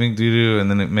microwaving doo-doo, and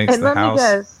then it makes And the let me house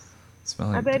guess. smell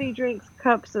like. I bet he drinks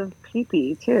cups of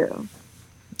pee-pee, too.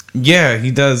 Yeah, he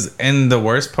does. And the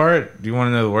worst part, do you want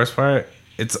to know the worst part?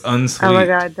 It's unsweet. Oh my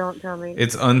God, don't tell me.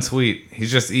 It's unsweet.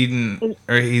 He's just eating,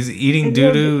 And- he's eating and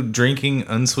doo-doo, drinking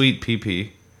unsweet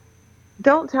pee-pee.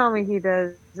 Don't tell me he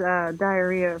does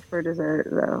diarrhea for dessert,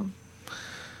 though.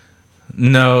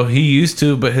 No, he used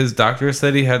to, but his doctor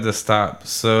said he had to stop.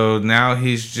 So now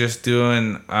he's just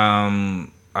doing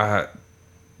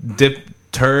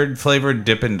turd flavored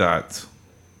Dippin' Dots.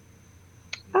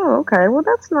 Oh, okay. Well,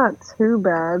 that's not too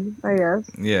bad, I guess.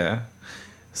 Yeah.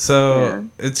 So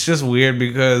it's just weird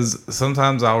because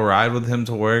sometimes I'll ride with him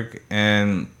to work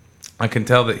and I can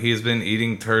tell that he's been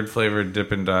eating turd flavored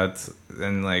Dippin' Dots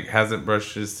and like hasn't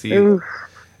brushed his teeth. Oof.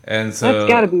 And so That's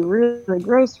got to be really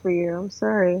gross for you. I'm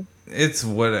sorry. it's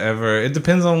whatever. It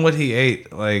depends on what he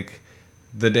ate like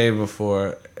the day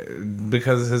before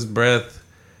because his breath.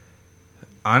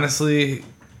 Honestly,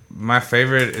 my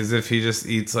favorite is if he just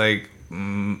eats like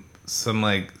some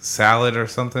like salad or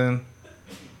something,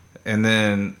 and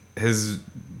then his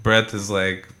breath is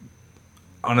like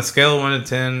on a scale of 1 to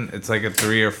 10, it's like a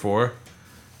 3 or 4.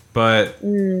 But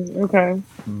Okay.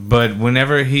 but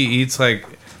whenever he eats like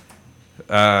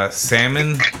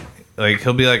salmon, like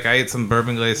he'll be like, I ate some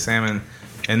bourbon glazed salmon,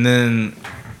 and then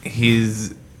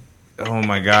he's, oh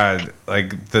my God,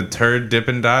 like the turd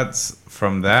Dippin' Dots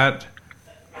from that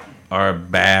are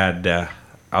bad.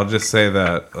 I'll just say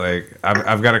that. Like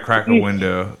I've got to crack a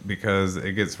window because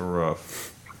it gets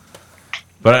rough.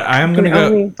 But I'm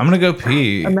gonna go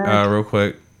pee real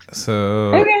quick.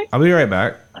 So Okay. I'll be right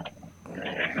back.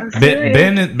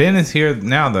 Ben is here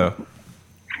now though.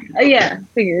 Yeah,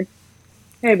 figured.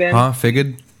 Hey, Ben. Huh?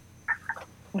 Figured?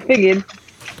 I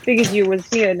figured you was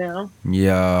here now.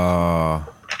 Yeah.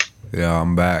 Yeah,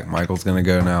 I'm back. Michael's gonna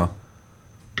go now.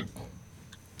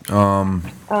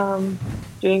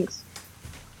 Jinx.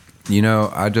 You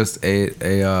know, I just ate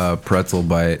a pretzel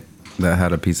bite that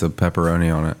had a piece of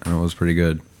pepperoni on it, and it was pretty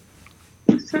good.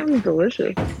 Sounds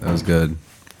delicious. It was good.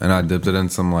 And I dipped it in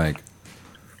some, like...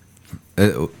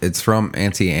 It's from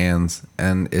Auntie Anne's,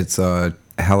 and it's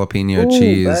jalapeno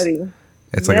cheese. Buddy.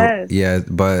 It's Yes. yeah,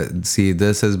 but see,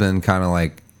 this has been kind of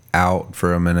like out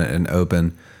for a minute and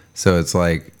open, so it's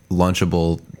like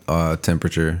lunchable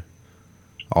temperature.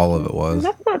 All of it was.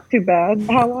 That's not too bad.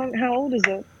 How old is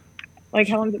it? Like,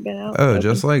 how long has it been out? Oh,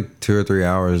 just like 2 or 3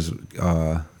 hours.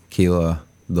 Keela,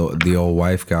 the old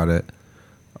wife, got it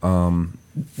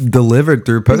delivered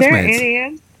through Is there Postmates Annie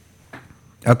Ann?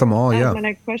 at the mall. That Yeah, was my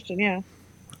next question. Yeah.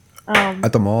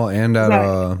 at the mall and at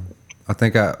Right. I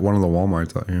think at one of the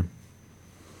Walmarts out here.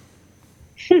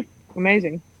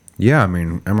 Amazing. Yeah, I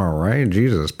mean, am I right?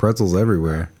 Jesus, pretzels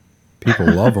everywhere. People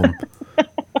love them.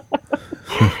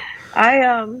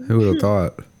 Who would have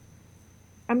thought?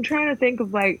 I'm trying to think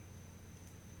of like.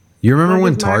 You remember like,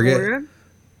 when is my Target? order.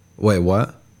 Wait,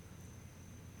 what?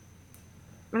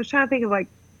 I was trying to think of like,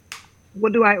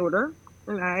 what do I order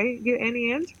when I get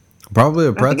Annie Ann's? Probably a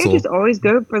I think I pretzel. just always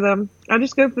go for them. I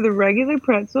just go for the regular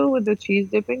pretzel with the cheese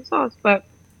dipping sauce, but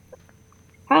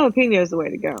jalapeno is the way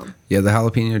to go. Yeah, the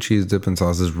jalapeno cheese dipping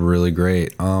sauce is really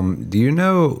great. Do you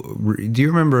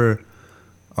remember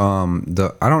I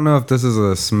don't know if this is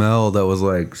a smell that was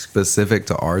like specific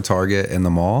to our Target in the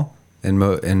mall in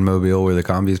Mobile where the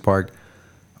Combi's parked,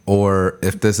 or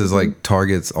if this is like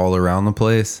Targets all around the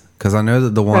place. Because I know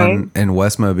that the one in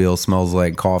West Mobile smells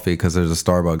like coffee because there's a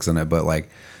Starbucks in it, but like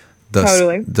the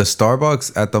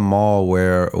Starbucks at the mall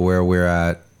where we're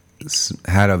at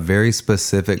had a very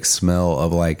specific smell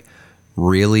of like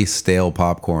really stale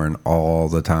popcorn all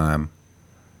the time,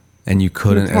 and you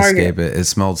couldn't escape it. It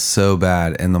smelled so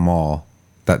bad in the mall.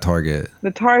 That Target, The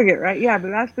Target, right? Yeah, but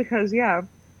that's because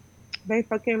they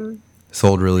fucking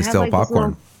sold really had, stale like, this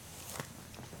popcorn.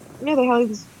 they had like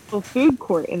this little food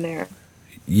court in there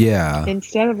Yeah,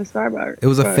 instead of a Starbucks. it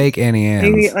was a fake Annie You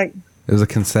Ann's. get, like, It was a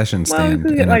concession Well, you stand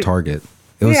could get, in a like- Target.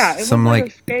 It was it some was like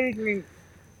a skating rink.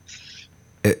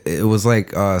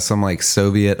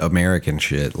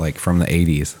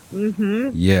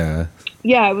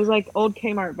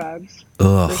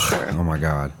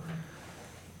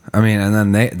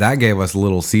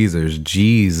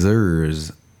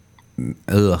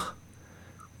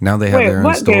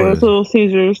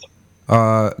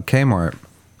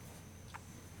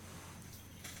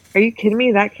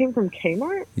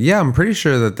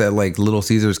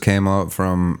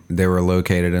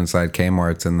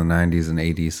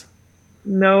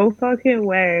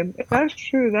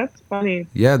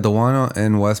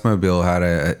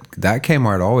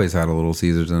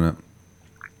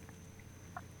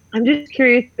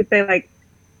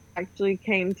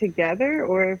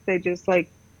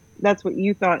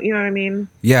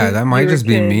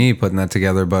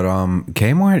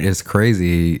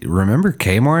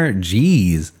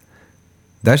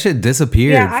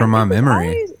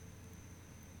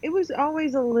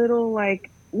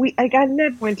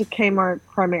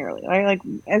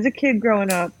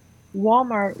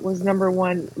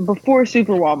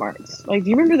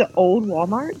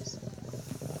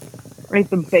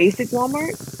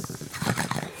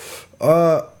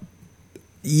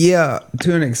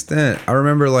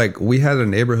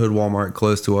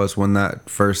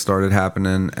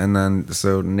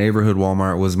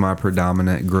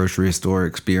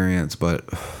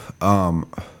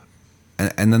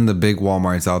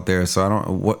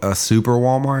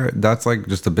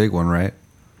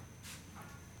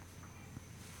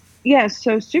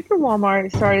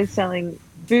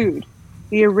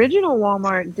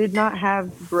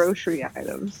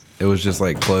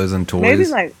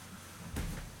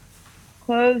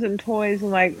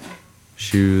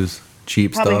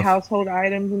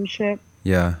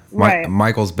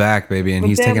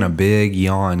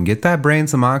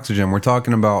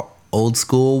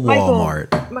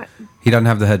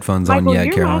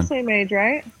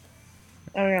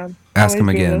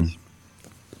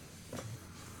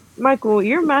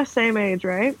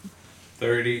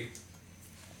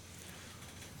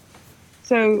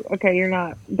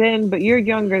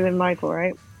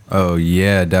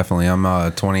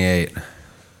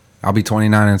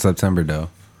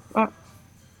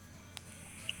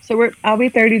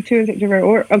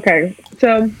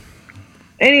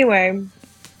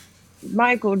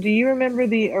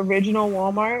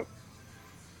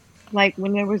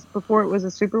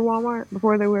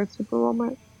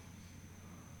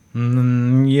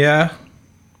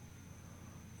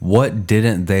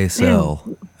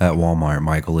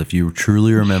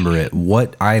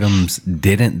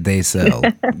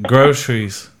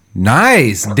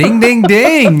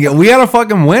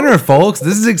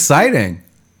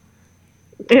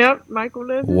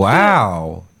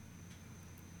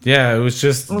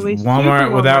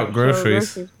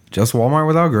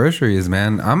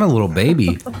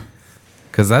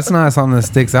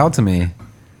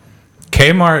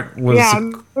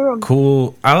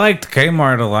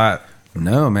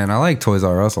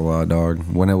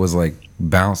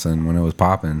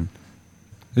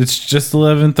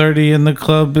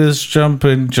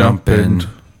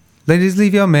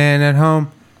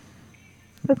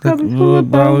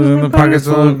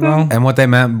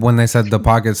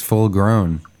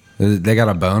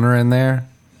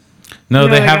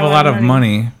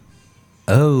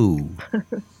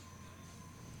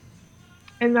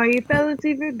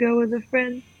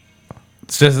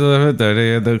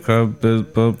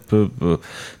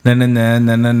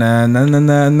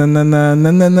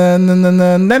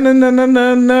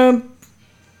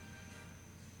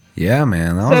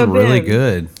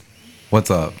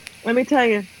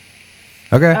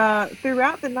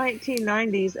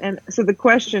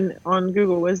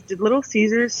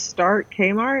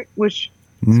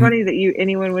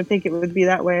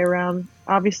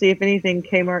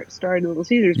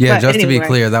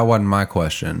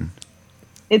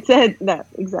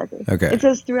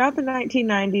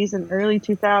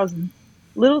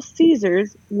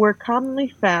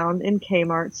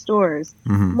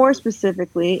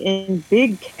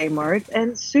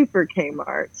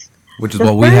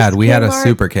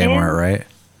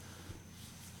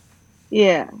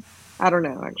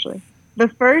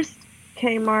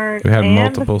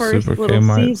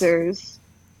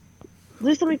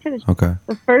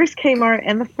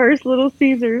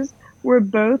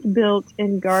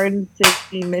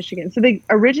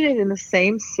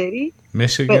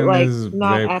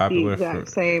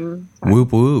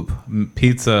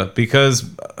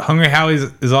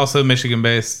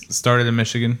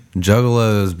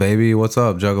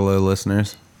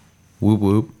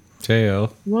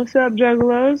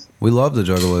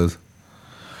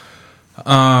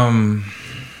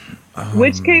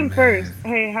 Which came first?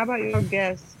 Hey, how about your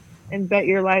guess and bet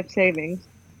your life savings?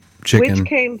 Chicken. Which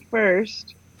came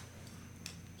first?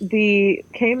 The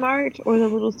Kmart or the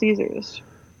Little Caesars?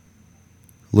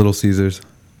 Little Caesars.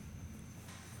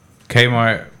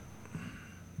 Kmart.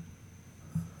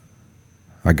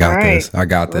 I got All right, this. I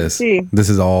got let's this. see. This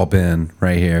is all Ben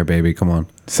right here, baby. Come on.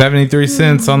 73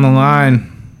 cents on the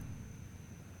line.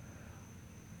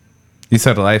 You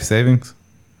said life savings?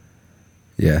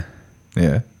 Yeah.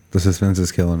 Yeah. The suspense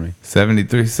is killing me.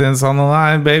 73 cents on the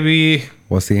line, baby.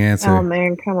 What's the answer? Oh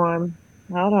man, come on.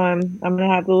 Hold on. I'm gonna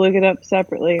have to look it up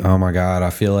separately. Oh my God. I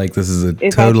feel like this is If I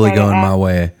totally try to going my ask-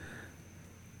 way.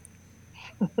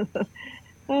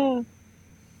 Oh.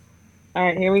 All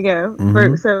right, here we go.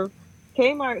 Mhm. So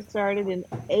Kmart started in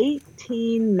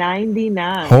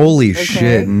 1899. Holy okay?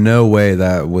 shit. No way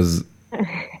that was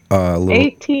little.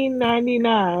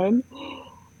 1899.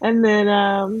 And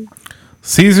then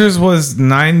Caesars was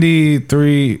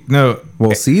 93. No.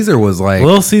 Well, Caesar was like.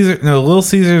 Little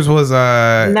Caesars was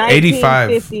 85.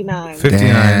 1959.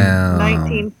 59. Damn.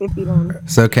 1959.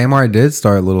 So Kmart did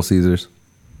start Little Caesars.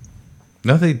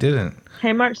 No, they didn't.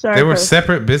 Kmart started They were first.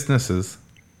 separate businesses.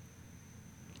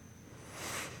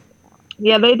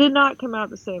 Yeah, they did not come out at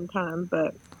the same time,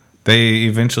 but They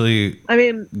eventually I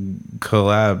mean,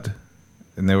 collabed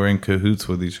and they were in cahoots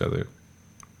with each other.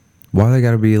 Why they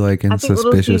gotta be like in I think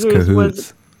Little suspicious Caesars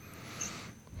cahoots?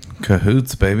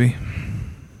 Cahoots, baby.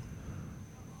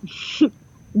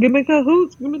 give me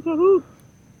cahoots, give me cahoots.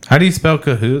 How do you spell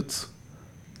cahoots?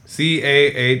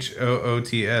 CAHOOTS,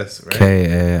 right?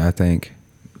 K-A, I think.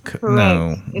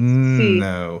 No. It's C.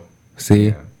 No. C?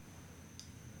 Yeah.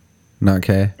 Not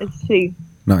K? It's C.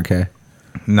 Not K.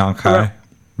 Non-kai.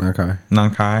 Okay.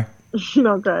 Non-kai.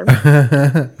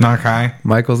 Okay. Non-kai.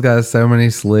 Michael's got so many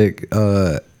slick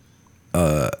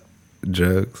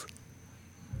jokes.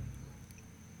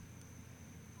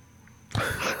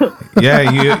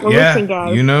 Yeah, Well, yeah. listen,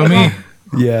 guys. You know me.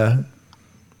 Yeah.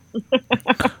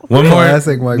 One more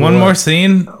Classic Michael. one more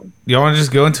scene. Y'all want to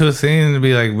just go into a scene and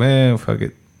be like, man, fuck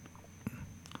it.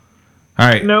 All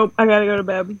right. Nope, I gotta go to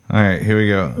bed. All right, here we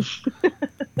go.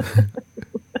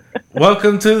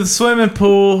 Welcome to the swimming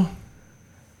pool.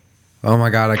 Oh my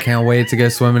God, I can't wait to go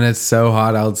swimming. It's so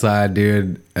hot outside,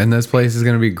 dude. And this place is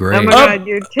going to be great. Oh my God,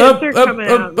 your tits are coming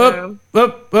out now.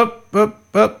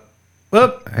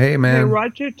 Up. Hey, Hey, man.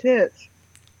 watch your tits.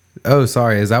 Oh,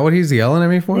 sorry. Is that what he's yelling at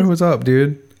me for? What's up,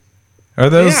 dude? Are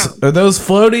those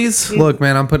floaties? Look,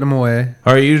 man, I'm putting them away.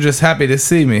 Or are you just happy to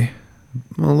see me?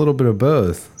 A little bit of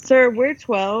both. Sir, we're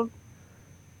 12.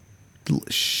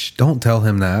 Shh, don't tell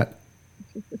him that.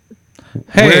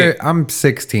 Hey, I'm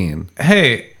 16.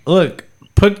 hey, look,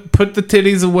 put the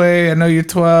titties away. I know you're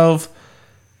 12.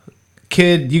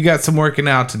 Kid, you got some working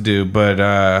out to do,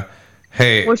 but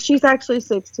hey. Well, she's actually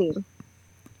 16.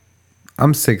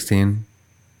 I'm 16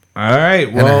 All right,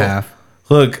 and a well, half.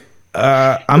 look,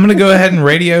 I'm going to go ahead and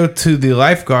radio to the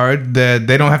lifeguard that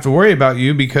they don't have to worry about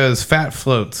you because fat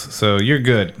floats. So you're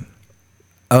good.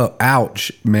 Oh,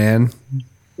 ouch, man.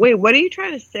 Wait, what are you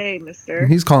trying to say, mister?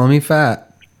 He's calling me fat.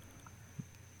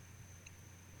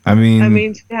 I mean, I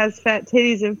mean, she has fat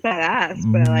titties and fat ass,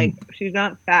 but like, she's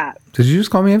not fat. Did you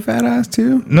just call me a fat ass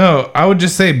too? no, I would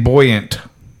just say buoyant.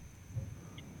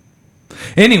 Yeah,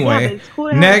 Anyway, but it's cool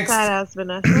to have next, a fat ass,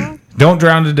 Vanessa. don't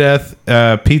drown to death.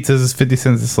 Pizzas is 50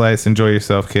 cents a slice. Enjoy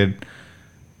yourself, kid.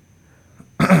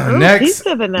 Ooh, next,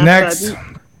 pizza, Vanessa. next.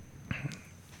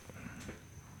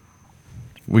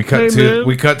 We cut Hey, to man.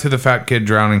 we cut to the fat kid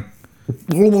drowning.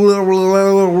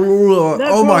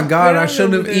 Oh my God, I what's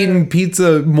shouldn't wrong have over eaten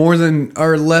pizza more than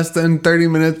or less than 30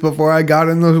 minutes before I got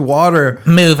in the water.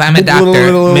 Move, I'm a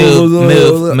doctor.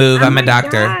 Move, I'm a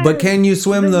doctor. God. But can you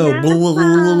swim though? Move,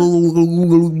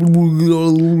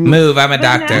 I'm a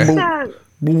doctor.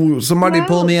 Vanessa, Somebody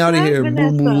pull me out of here.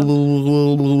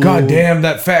 God damn,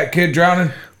 that fat kid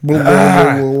drowning.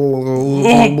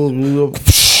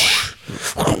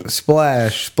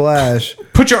 Splash, splash.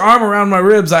 Put your arm around my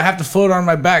ribs. I have to float on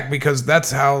my back because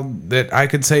that's how that I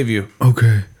could save you.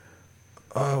 Okay.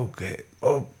 Okay.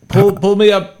 Oh, pull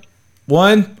me up.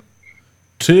 1,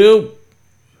 2,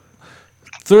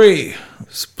 3.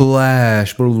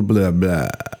 Splash. Blah, blah, blah.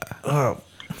 Oh.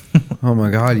 Oh my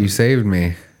God, you saved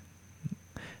me.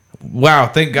 Wow,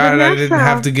 thank God I didn't Vanessa.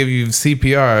 have to give you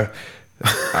CPR.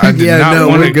 I did Yeah, not no,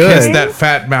 want we're to good. kiss that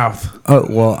fat mouth. Oh,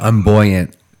 well, I'm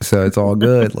buoyant, so it's all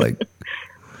good. Like,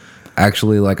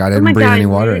 actually, like I oh didn't my breathe God, any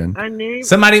water in. I knew.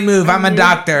 Somebody move, I'm a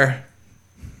doctor.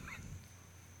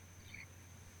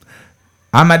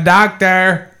 I'm a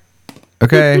doctor.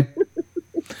 Okay,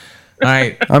 All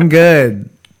right. I'm good.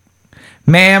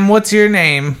 Ma'am, what's your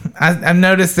name? I've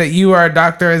noticed that you are a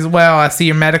doctor as well. I see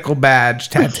your medical badge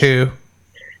tattoo.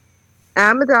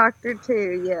 I'm a doctor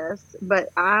too, yes, but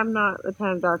I'm not the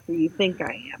kind of doctor you think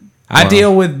I am. I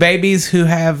deal with babies who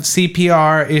have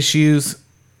CPR issues.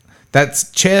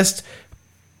 That's chest,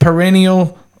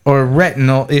 perennial, or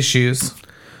retinal issues.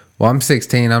 Well, I'm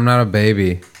 16. I'm not a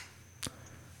baby.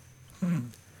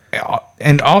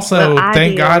 And also, But I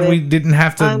thank deal God with we didn't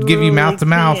have to give you mouth to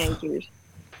mouth. Teenagers.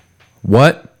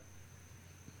 What?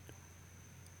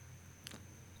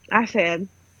 I said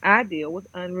I deal with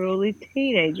unruly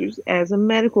teenagers as a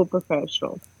medical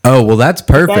professional. Oh, well, that's If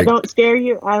that perfect. don't scare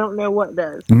you, I don't know what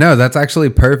does. No, that's actually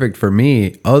perfect for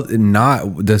me. Oh,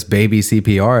 not this baby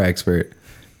CPR expert.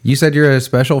 You said you're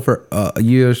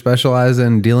you specialize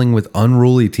in dealing with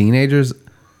unruly teenagers.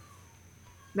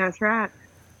 That's right.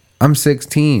 I'm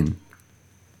 16.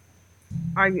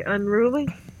 Are you unruly?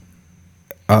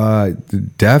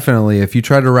 Definitely. If you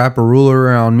try to wrap a ruler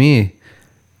around me,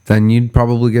 then you'd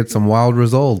probably get some wild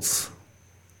results.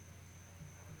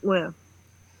 Well,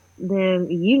 then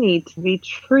you need to be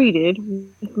treated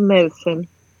with medicine.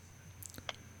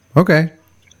 Okay.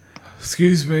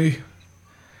 Excuse me.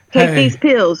 Take these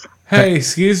pills. Hey,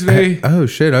 excuse me. Oh,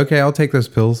 shit. Okay, I'll take those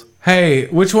pills. Hey,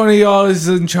 which one of y'all is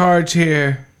in charge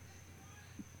here?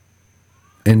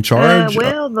 In charge?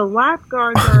 Well, the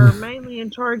lifeguards are mainly in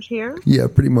charge here. Yeah,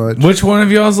 pretty much. Which one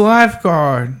of y'all's a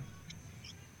lifeguard?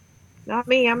 Not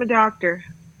me. I'm a doctor.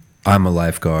 I'm a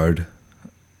lifeguard.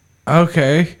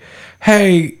 Okay.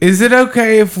 Hey, is it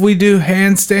okay if we do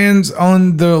handstands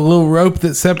on the little rope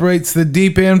that separates the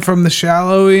deep end from the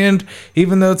shallow end,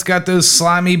 even though it's got those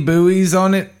slimy buoys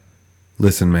on it?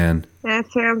 Listen, man.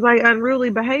 That sounds like unruly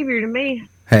behavior to me.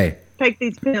 Hey, Take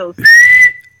these pills.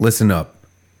 listen up.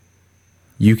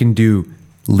 You can do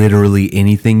literally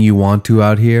anything you want to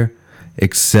out here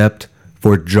except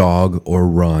for jog or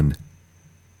run.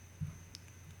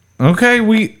 Okay,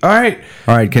 all right.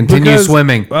 All right, continue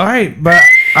swimming. All right, but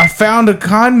I found a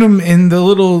condom in the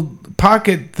little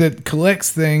pocket that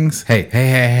collects things.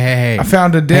 Hey. I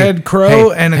found a dead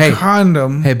crow and a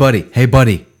condom. Hey,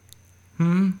 buddy.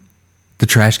 The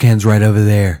trash can's right over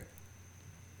there.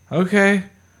 Okay.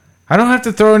 I don't have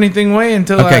to throw anything away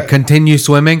until Okay, continue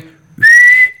swimming.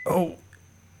 Oh.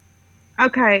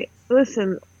 Okay,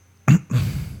 listen.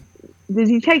 Did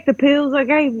you take the pills I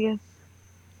gave you?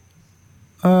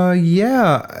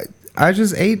 Yeah. I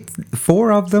just ate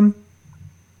 4 of them.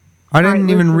 I didn't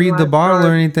even listen, read the bottle or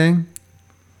lifeguard. anything.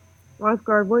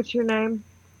 Lifeguard, what's your name?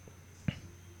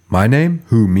 My name?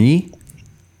 Who, me?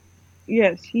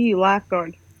 Yes, you,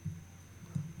 lifeguard.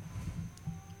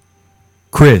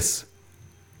 Chris.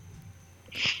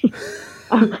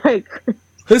 Okay.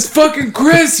 It's fucking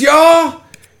Chris, y'all!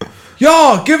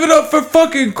 Y'all, give it up for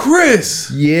fucking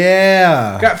Chris!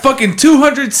 Yeah. Got fucking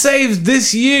 200 saves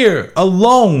this year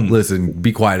alone. Listen,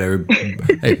 be quiet.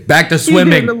 Hey, back to You're doing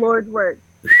swimming. the Lord's work.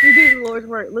 You're doing the Lord's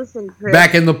work. Listen, Chris.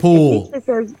 Back in the pool.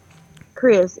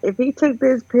 If he took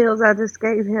those pills I just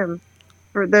gave him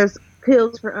for those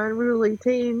pills for unruly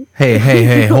teens.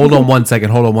 Hey, hold on one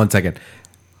second.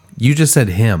 You just said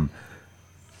him.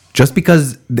 Just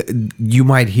because you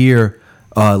might hear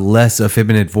a less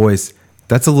effeminate voice,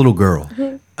 that's a little girl.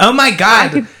 Oh my god. I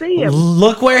could see him.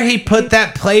 Look where he put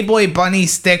that Playboy bunny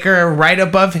sticker right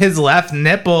above his left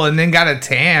nipple and then got a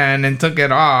tan and took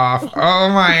it off. Oh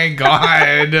my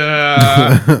god.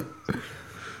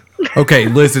 Okay,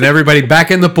 listen, everybody,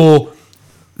 back in the pool.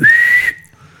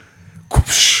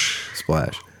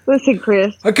 Splash. Listen,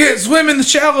 Chris. I can't swim in the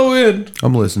shallow end.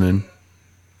 I'm listening.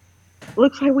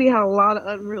 Looks like we have a lot of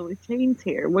unruly teens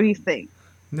here. What do you think?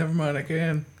 Never mind, I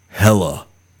can. Hella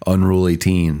unruly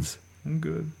teens. I'm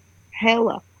good.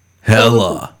 Hella.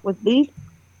 With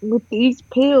these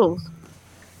pills,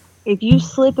 if you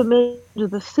slip them into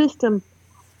the system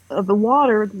of the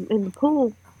water in the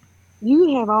pool,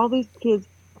 you have all these kids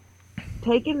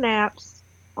taking naps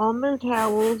on their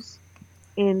towels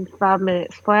in 5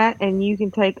 minutes flat, and you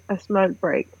can take a smoke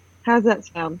break. How's that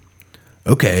sound?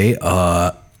 Okay,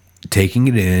 taking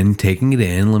it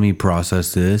in. Let me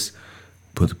process this.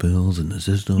 Put the pills in the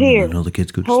system. Here, and all the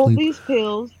kids go to hold sleep. these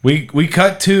pills. We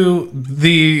cut to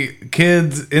the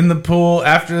kids in the pool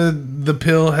after the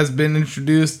pill has been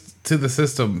introduced to the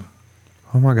system.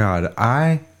 Oh my god,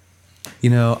 I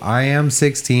am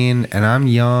 16 and I'm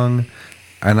young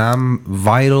and I'm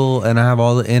vital and I have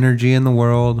all the energy in the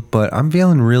world, but I'm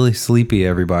feeling really sleepy,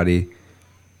 everybody.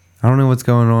 I don't know what's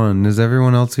going on. Is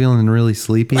everyone else feeling really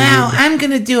sleepy? Wow, I'm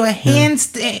gonna do a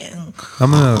handstand.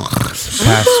 I'm gonna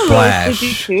pass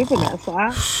splash.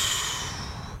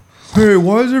 Hey,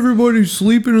 why is everybody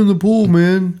sleeping in the pool,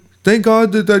 man? Thank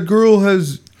God that girl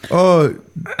has Oh,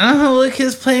 look,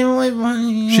 his Playboy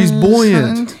bunny. she's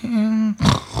buoyant.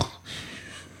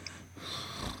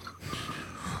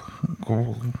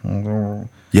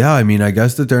 Yeah, I mean, I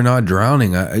guess that they're not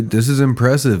drowning. This is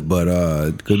impressive, but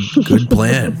good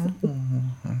plan.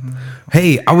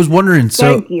 Hey, I was wondering.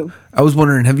 Thank you. I was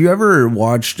wondering, have you ever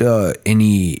watched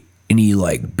any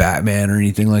like Batman or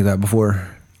anything like that before?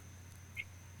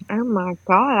 Oh my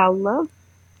god, I love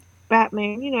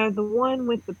Batman. You know, the one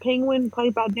with the Penguin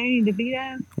played by Danny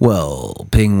DeVito. Well,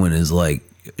 Penguin is like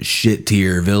shit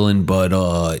tier villain, but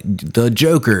the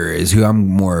Joker is who I'm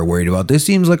more worried about. This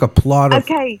seems like a plot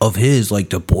of his, like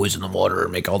to poison the water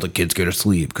and make all the kids go to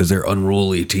sleep because they're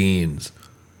unruly teens.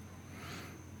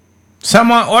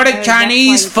 Someone ordered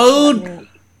Chinese food.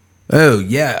 Oh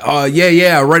yeah,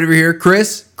 yeah, right over here,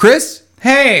 Chris.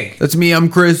 Hey, that's me. I'm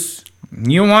Chris.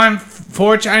 You want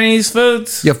 4 Chinese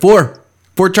foods? Yeah, 4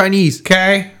 Chinese.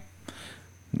 Okay.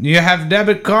 You have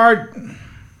debit card?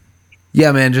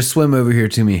 Yeah, man, just swim over here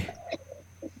to me.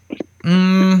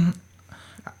 I'd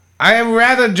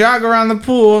rather jog around the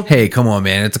pool. Hey, come on,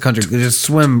 man. It's a country. Just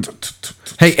swim.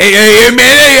 Hey, man.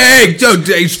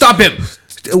 Hey, stop him.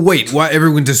 Wait, why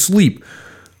everyone's asleep?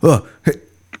 Hey.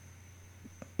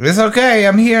 It's okay.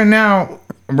 I'm here now,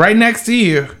 right next to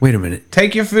you. Wait a minute.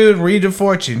 Take your food, read your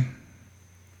fortune.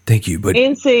 Thank you, but...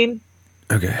 End scene.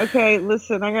 Okay. Okay,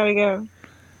 listen, I gotta go.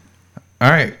 All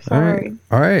right. Sorry.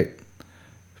 All right.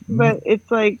 But it's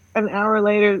like an hour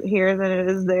later here than it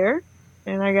is there.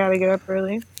 And I gotta get up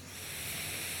early.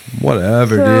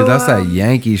 Whatever, dude. That's that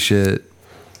Yankee shit.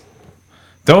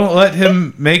 Don't let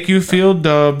him make you feel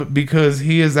dumb because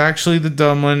he is actually the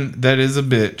dumb one that is a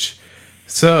bitch.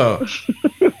 So...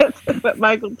 That's what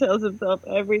Michael tells himself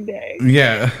every day.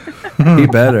 Yeah. He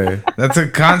better. That's a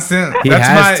constant... He that's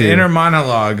has my to. inner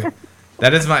monologue.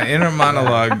 That is my inner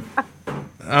monologue.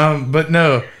 But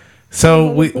no...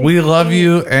 So we love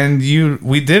you, and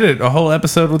we did it, a whole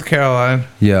episode with Caroline.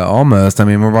 Yeah, almost. I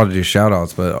mean, we're about to do shout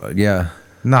outs, but yeah.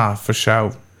 Nah, for sure.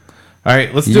 All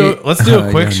right, let's do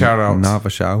a quick shout out. Nah, for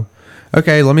show.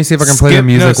 Okay, let me see if I can play the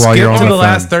music while you're on skip the to the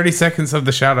phone. last 30 seconds of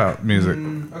the shout out music.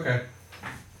 Okay.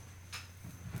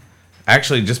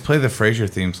 Actually, just play the Frasier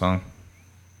theme song.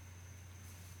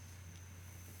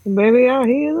 Baby, I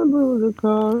hear the blues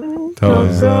calling.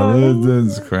 Toast salads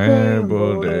and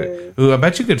scrambled eggs. Ooh, I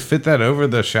bet you could fit that over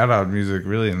the shout out music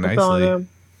really nicely.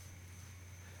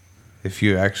 If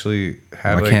you actually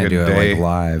had I like can't a do day. it like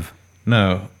live.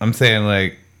 No, I'm saying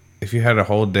like if you had a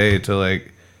whole day to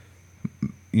like,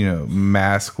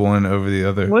 mask one over the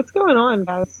other. What's going on,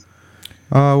 guys?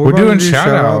 We're doing shout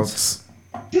outs.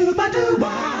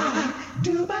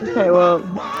 Okay, well.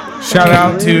 Shout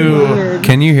out to...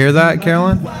 Can you hear that,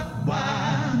 Caroline?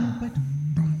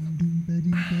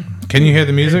 Can you hear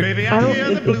the music? I don't...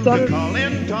 It sounded...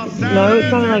 No,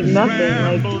 it sounded like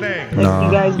nothing. Like No.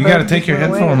 you guys... You gotta take your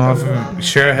headphone off and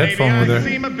share a headphone with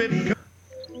her.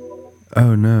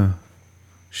 Oh, no.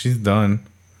 She's done.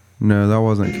 No, that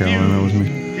wasn't Caroline. That was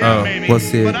me. Oh. Let's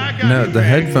see it. No, the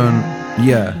headphone...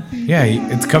 Yeah. Yeah,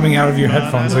 it's coming out of your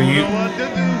headphones, so you...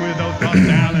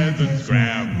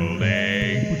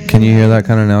 Can you hear that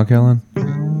kind of now, Caroline?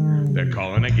 They're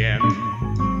calling again.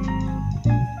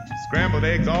 Scrambled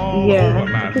eggs all Yeah. over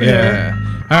my face. Yeah.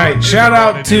 All right. Shout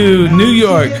out to New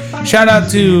York. Shout out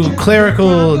to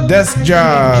clerical desk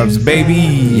jobs, baby.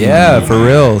 Yeah, for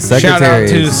real. Shout out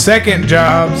to Secretaries. second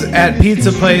jobs at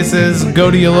pizza places. Go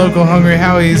to your local Hungry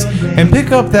Howie's and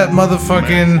pick up that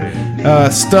motherfucking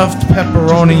stuffed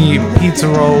pepperoni pizza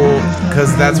roll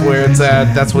because that's where it's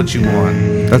at. That's what you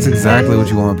want. That's exactly what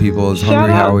you want, people, is Hungry Shout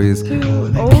out Howie's.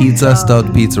 to Old Pizza Town.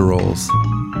 stuffed pizza rolls.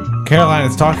 Caroline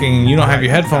is talking and you don't have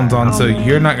your headphones on, so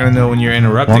you're not going to know when you're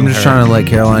interrupting Well, I'm just her. trying to let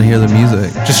Caroline hear the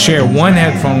music. Just share one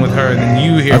headphone with her and then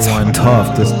you hear That's one.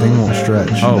 tough. This thing won't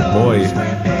stretch. Oh, boy.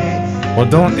 Well,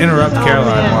 don't interrupt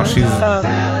Caroline while she's,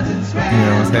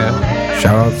 what's that?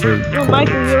 Shout out to Well, Cole.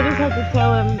 Michael, you'll just have to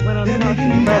tell him when I'm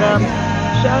talking. But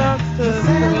shout outs to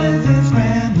friends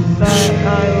that I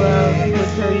love,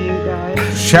 which are you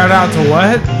guys. Shout out to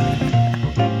what?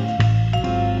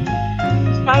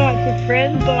 Shout out to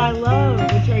friends that I love,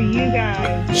 which are you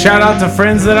guys. Shout out to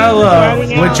friends that I love,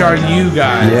 which are you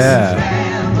guys. Yeah.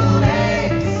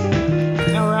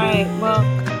 All right. Well,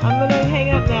 I'm gonna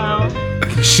hang up now.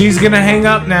 She's going to hang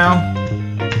up now.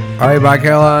 All right, bye,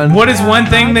 Caroline. What is one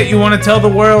thing that you want to tell the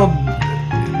world?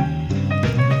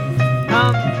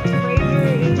 Fraser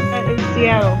is in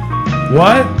Seattle.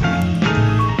 What?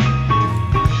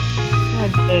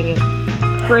 God dang it.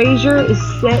 Fraser is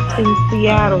set in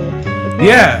Seattle. Okay?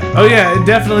 Yeah. Oh, yeah, it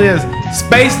definitely is.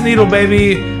 Space Needle,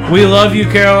 baby. We love you,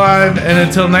 Caroline. And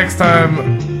until next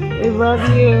time, We love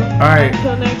you. All right.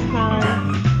 Until next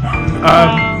time.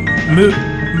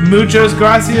 Muchos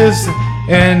gracias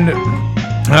and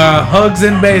hugs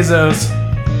and Bezos.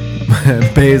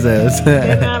 Bezos.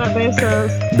 De nada,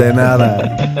 besos. De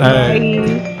nada.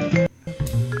 Bye.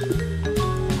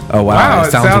 Oh wow, Wow, it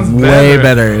it sounds sounds way better.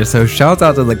 better. So shouts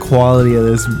out to the quality of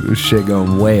this shit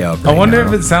going way up. I right wonder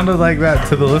now. if it sounded like that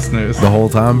to the listeners. The whole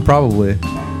time, probably.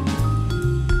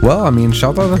 Well, I mean,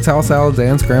 shout out to Tal salads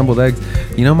and scrambled eggs.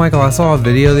 You know, Michael, I saw a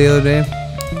video the other day.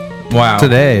 Wow.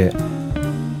 Today.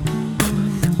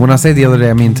 When I say the other day,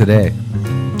 I mean today.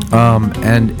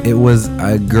 And it was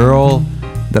a girl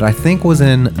that I think was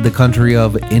in the country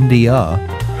of India,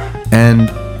 and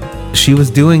she was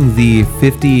doing the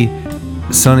 50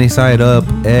 sunny side up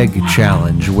egg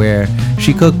challenge, where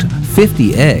she cooked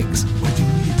 50 eggs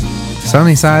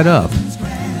sunny side up,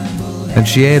 and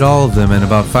she ate all of them in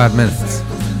about 5 minutes.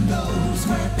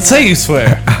 Say you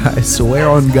swear. I swear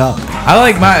on God. I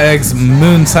like my eggs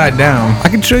moon side down. I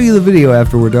can show you the video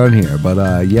after we're done here,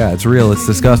 but yeah, it's real. It's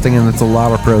disgusting, and it's a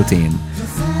lot of protein.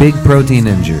 Big protein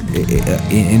injury.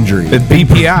 With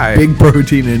BPI. Big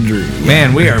protein injury.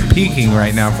 Man, we are peaking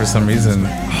right now for some reason.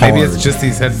 Hard. Maybe it's just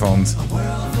these headphones.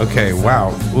 Okay, wow.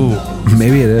 Ooh.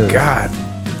 Maybe it is. God.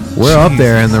 We're up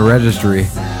there in the registry.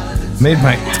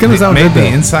 It's gonna sound made good, the though.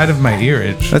 inside of my ear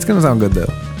itch. That's gonna sound good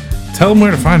though. Tell them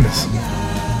where to find us.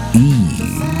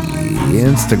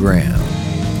 Instagram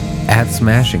at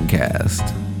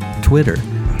SmashingCast, Twitter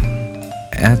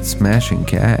at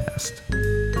SmashingCast.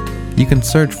 You can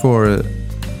search for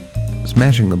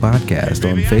Smashing the Podcast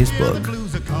on Facebook.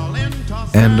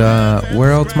 And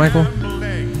where else, Michael?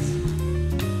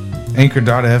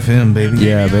 Anchor.fm, baby.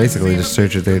 Yeah, basically just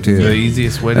search it there too. The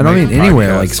easiest way to and I make mean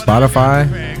anywhere like podcasts.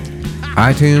 Spotify,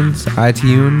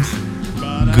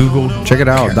 iTunes, Google. check it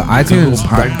out. The Google iTunes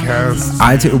Podcasts.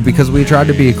 iTunes, because we tried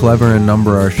to be clever and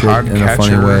number our shit in a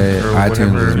funny Podcatcher way. or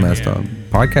iTunes whatever. is messed up.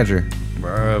 Podcatcher.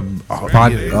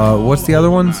 Yeah. What's the other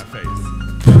ones?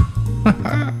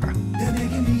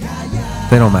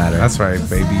 They don't matter. That's right,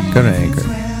 baby. Go to Anchor.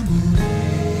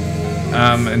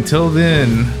 Until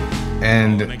then,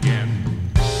 and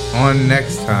on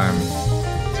next time,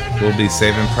 we'll be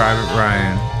Saving Private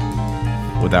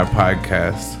Ryan with our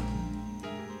podcast.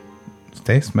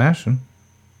 Stay smashing.